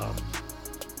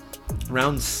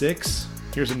 Round 6,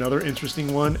 here's another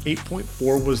interesting one.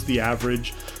 8.4 was the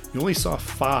average. You only saw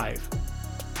 5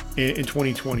 in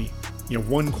 2020.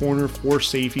 1 corner, 4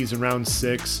 safeties in round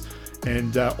 6,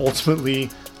 and ultimately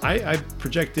I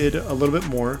projected a little bit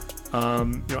more.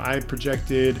 I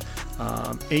projected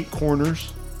 8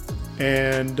 corners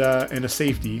and a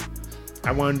safety.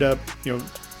 I wound up,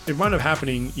 it it wound up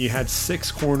happening, you had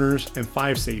 6 corners and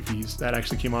 5 safeties that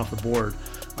actually came off the board,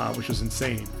 which was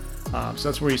insane. So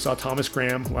that's where you saw Thomas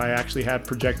Graham, who I actually had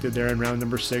projected there in round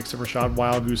number 6, and Rashad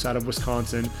Wildgoose out of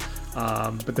Wisconsin.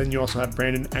 But then you also had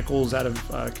Brandon Eccles out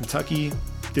of Kentucky.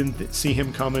 Didn't see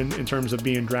him coming in terms of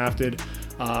being drafted.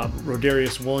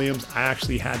 Rodarius Williams, I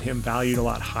actually had him valued a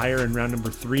lot higher in round number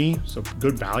 3, so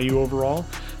good value overall.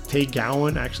 Tay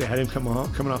Gowan, I actually had him coming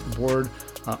off the board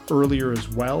earlier as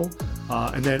well.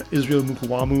 And then Israel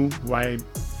Mukuamu, who I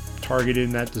targeted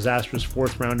in that disastrous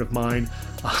 4th round of mine.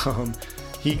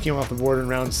 He came off the board in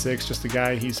round 6. Just a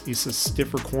guy, he's a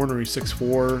stiffer corner. He's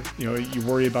 6'4". You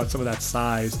worry about some of that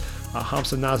size.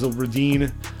 Hamza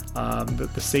Nasir-Ruddin,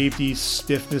 the safety,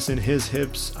 stiffness in his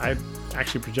hips. I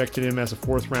actually projected him as a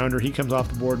 4th rounder. He comes off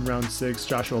the board in round 6.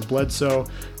 Joshua Bledsoe,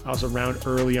 I was around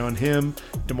early on him.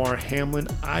 Damar Hamlin,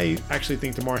 I actually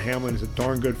think Damar Hamlin is a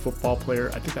darn good football player.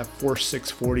 I think that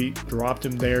 4.6 40 dropped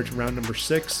him there to round number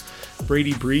 6.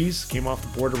 Brady Breeze came off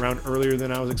the board around earlier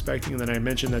than I was expecting. And then I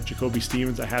mentioned that Jacoby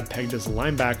Stevens, I had pegged as a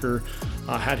linebacker,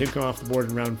 had him come off the board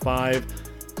in round 5.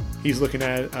 He's looking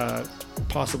at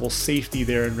possible safety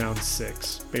there in round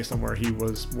 6 based on where he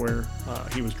was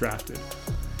drafted.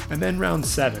 And then round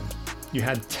 7, you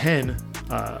had 10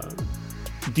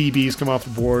 DBs come off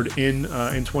the board in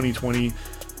 2020.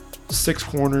 6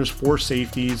 corners, 4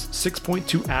 safeties,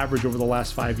 6.2 average over the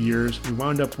last 5 years. We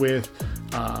wound up with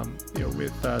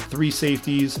 3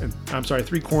 safeties, and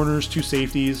 3 corners, 2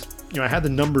 safeties. I had the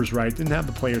numbers right, didn't have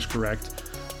the players correct.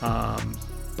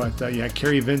 But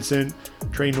Kerry Vincent,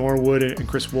 Trey Norwood, and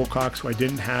Chris Wilcox, who I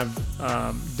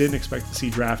didn't expect to see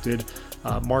drafted.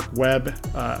 Mark Webb,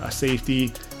 a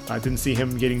safety. I didn't see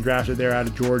him getting drafted there out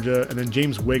of Georgia. And then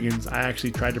James Wiggins, I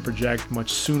actually tried to project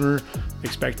much sooner,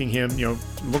 expecting him,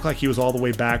 looked like he was all the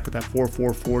way back with that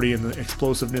 4.4 40 and the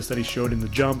explosiveness that he showed in the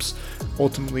jumps.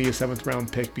 Ultimately, a 7th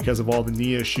round pick because of all the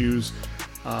knee issues.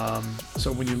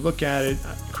 So when you look at it,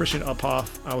 Christian Uphoff,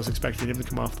 I was expecting him to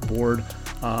come off the board.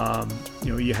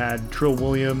 You had Trill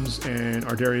Williams and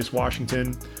Ardarius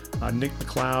Washington, Nick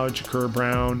McLeod, Shakur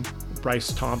Brown,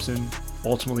 Bryce Thompson.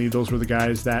 Ultimately, those were the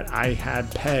guys that I had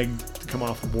pegged to come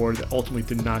off the board that ultimately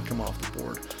did not come off the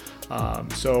board.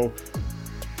 So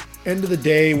end of the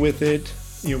day with it,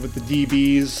 with the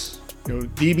DBs,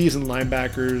 DBs and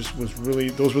linebackers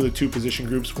those were the 2 position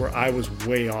groups where I was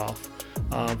way off.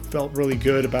 Felt really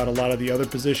good about a lot of the other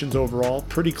positions overall,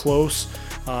 pretty close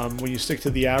when you stick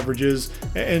to the averages.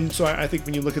 And so I think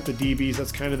when you look at the DBs,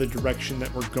 that's kind of the direction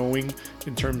that we're going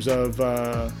in terms of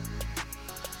the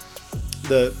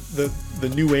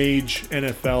new age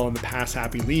NFL and the pass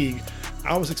happy league.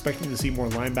 I was expecting to see more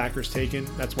linebackers taken.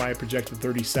 That's why I projected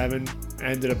 37. I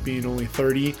ended up being only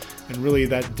 30. And really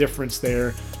that difference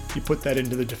there, you put that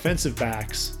into the defensive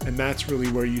backs, and that's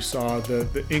really where you saw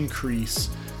the increase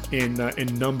in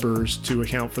numbers to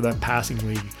account for that passing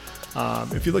league.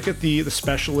 If you look at the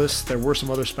specialists, there were some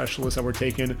other specialists that were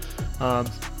taken.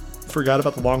 Forgot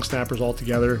about the long snappers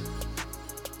altogether.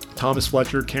 Thomas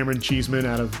Fletcher, Cameron Cheeseman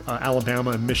out of Alabama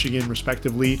and Michigan,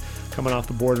 respectively, coming off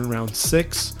the board in round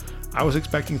 6. I was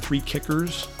expecting 3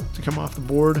 kickers to come off the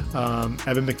board.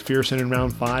 Evan McPherson in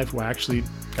round 5, who I actually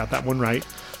got that one right.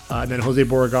 And then Jose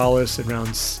Borregales in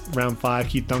round 5,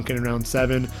 Keith Duncan in round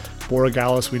 7.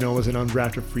 Borregales, we know, was an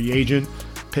undrafted free agent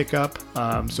pickup.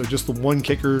 So just the 1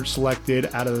 kicker selected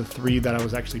out of the 3 that I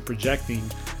was actually projecting.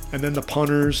 And then the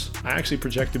punters, I actually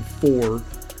projected 4,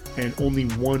 and only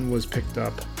 1 was picked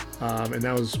up. And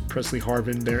that was Presley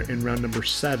Harvin there in round number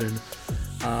 7.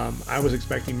 I was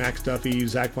expecting Max Duffy,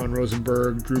 Zach Von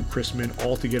Rosenberg, Drew Chrisman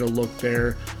all to get a look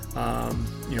there.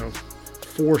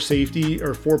 4 safety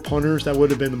or 4 punters, that would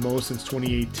have been the most since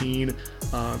 2018. In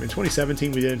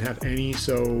 2017, we didn't have any.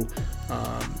 So,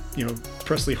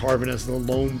 Presley Harvin as the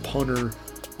lone punter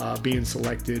being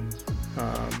selected,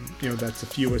 that's the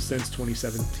fewest since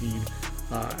 2017.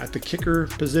 At the kicker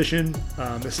position,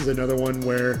 this is another one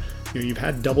where you've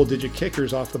had double-digit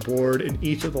kickers off the board in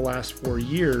each of the last 4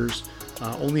 years.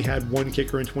 Only had 1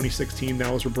 kicker in 2016.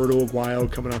 That was Roberto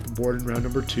Aguayo coming off the board in round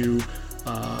number 2.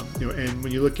 And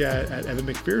when you look at Evan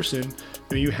McPherson,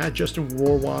 you had Justin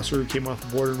Rohrwasser came off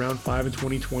the board in round 5 in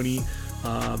 2020.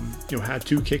 Had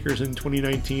 2 kickers in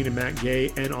 2019 and Matt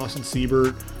Gay and Austin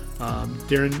Siebert.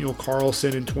 Darren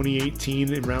Carlson in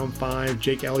 2018 in round 5,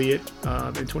 Jake Elliott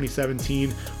in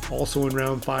 2017 also in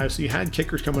round 5. So you had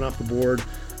kickers coming off the board.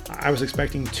 I was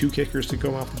expecting 2 kickers to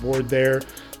come off the board there.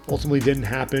 Ultimately didn't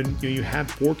happen. You had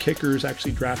 4 kickers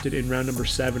actually drafted in round number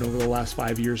 7 over the last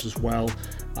 5 years as well.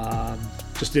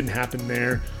 Just didn't happen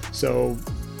there. So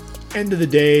end of the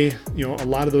day, a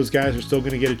lot of those guys are still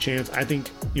going to get a chance. I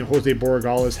think, Jose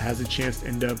Borregales has a chance to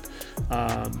end up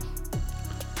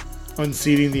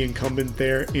unseating the incumbent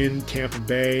there in Tampa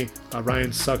Bay, Ryan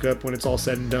Suckup, when it's all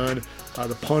said and done.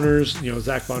 The punters,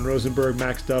 Zach Von Rosenberg,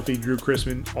 Max Duffy, Drew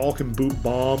Chrisman, all can boot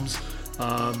bombs.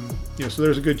 So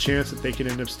there's a good chance that they can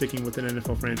end up sticking with an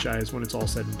NFL franchise when it's all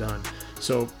said and done.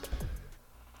 So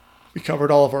we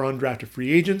covered all of our undrafted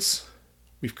free agents.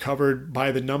 We've covered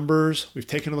by the numbers. We've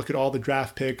taken a look at all the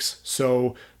draft picks.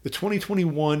 So the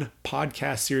 2021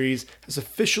 podcast series has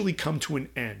officially come to an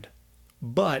end.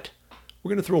 But we're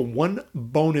going to throw one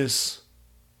bonus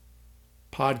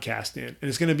podcast in. And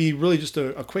it's going to be really just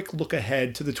a quick look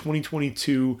ahead to the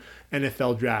 2022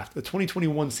 NFL draft, the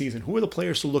 2021 season. Who are the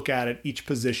players to look at each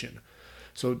position?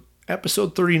 So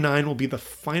episode 39 will be the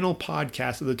final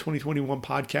podcast of the 2021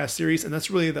 podcast series, and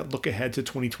that's really that look ahead to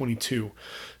 2022.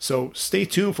 So stay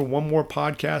tuned for one more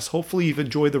podcast. Hopefully you've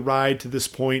enjoyed the ride to this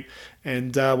point,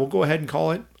 and we'll go ahead and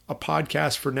call it a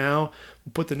podcast for now.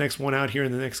 We'll put the next one out here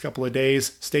in the next couple of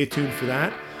days. Stay tuned for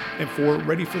that. And for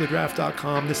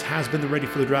ReadyForTheDraft.com, this has been the Ready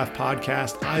for the Draft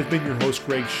podcast. I've been your host,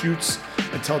 Greg Schutz.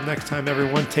 Until next time,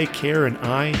 everyone, take care, and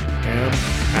I am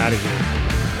out of here.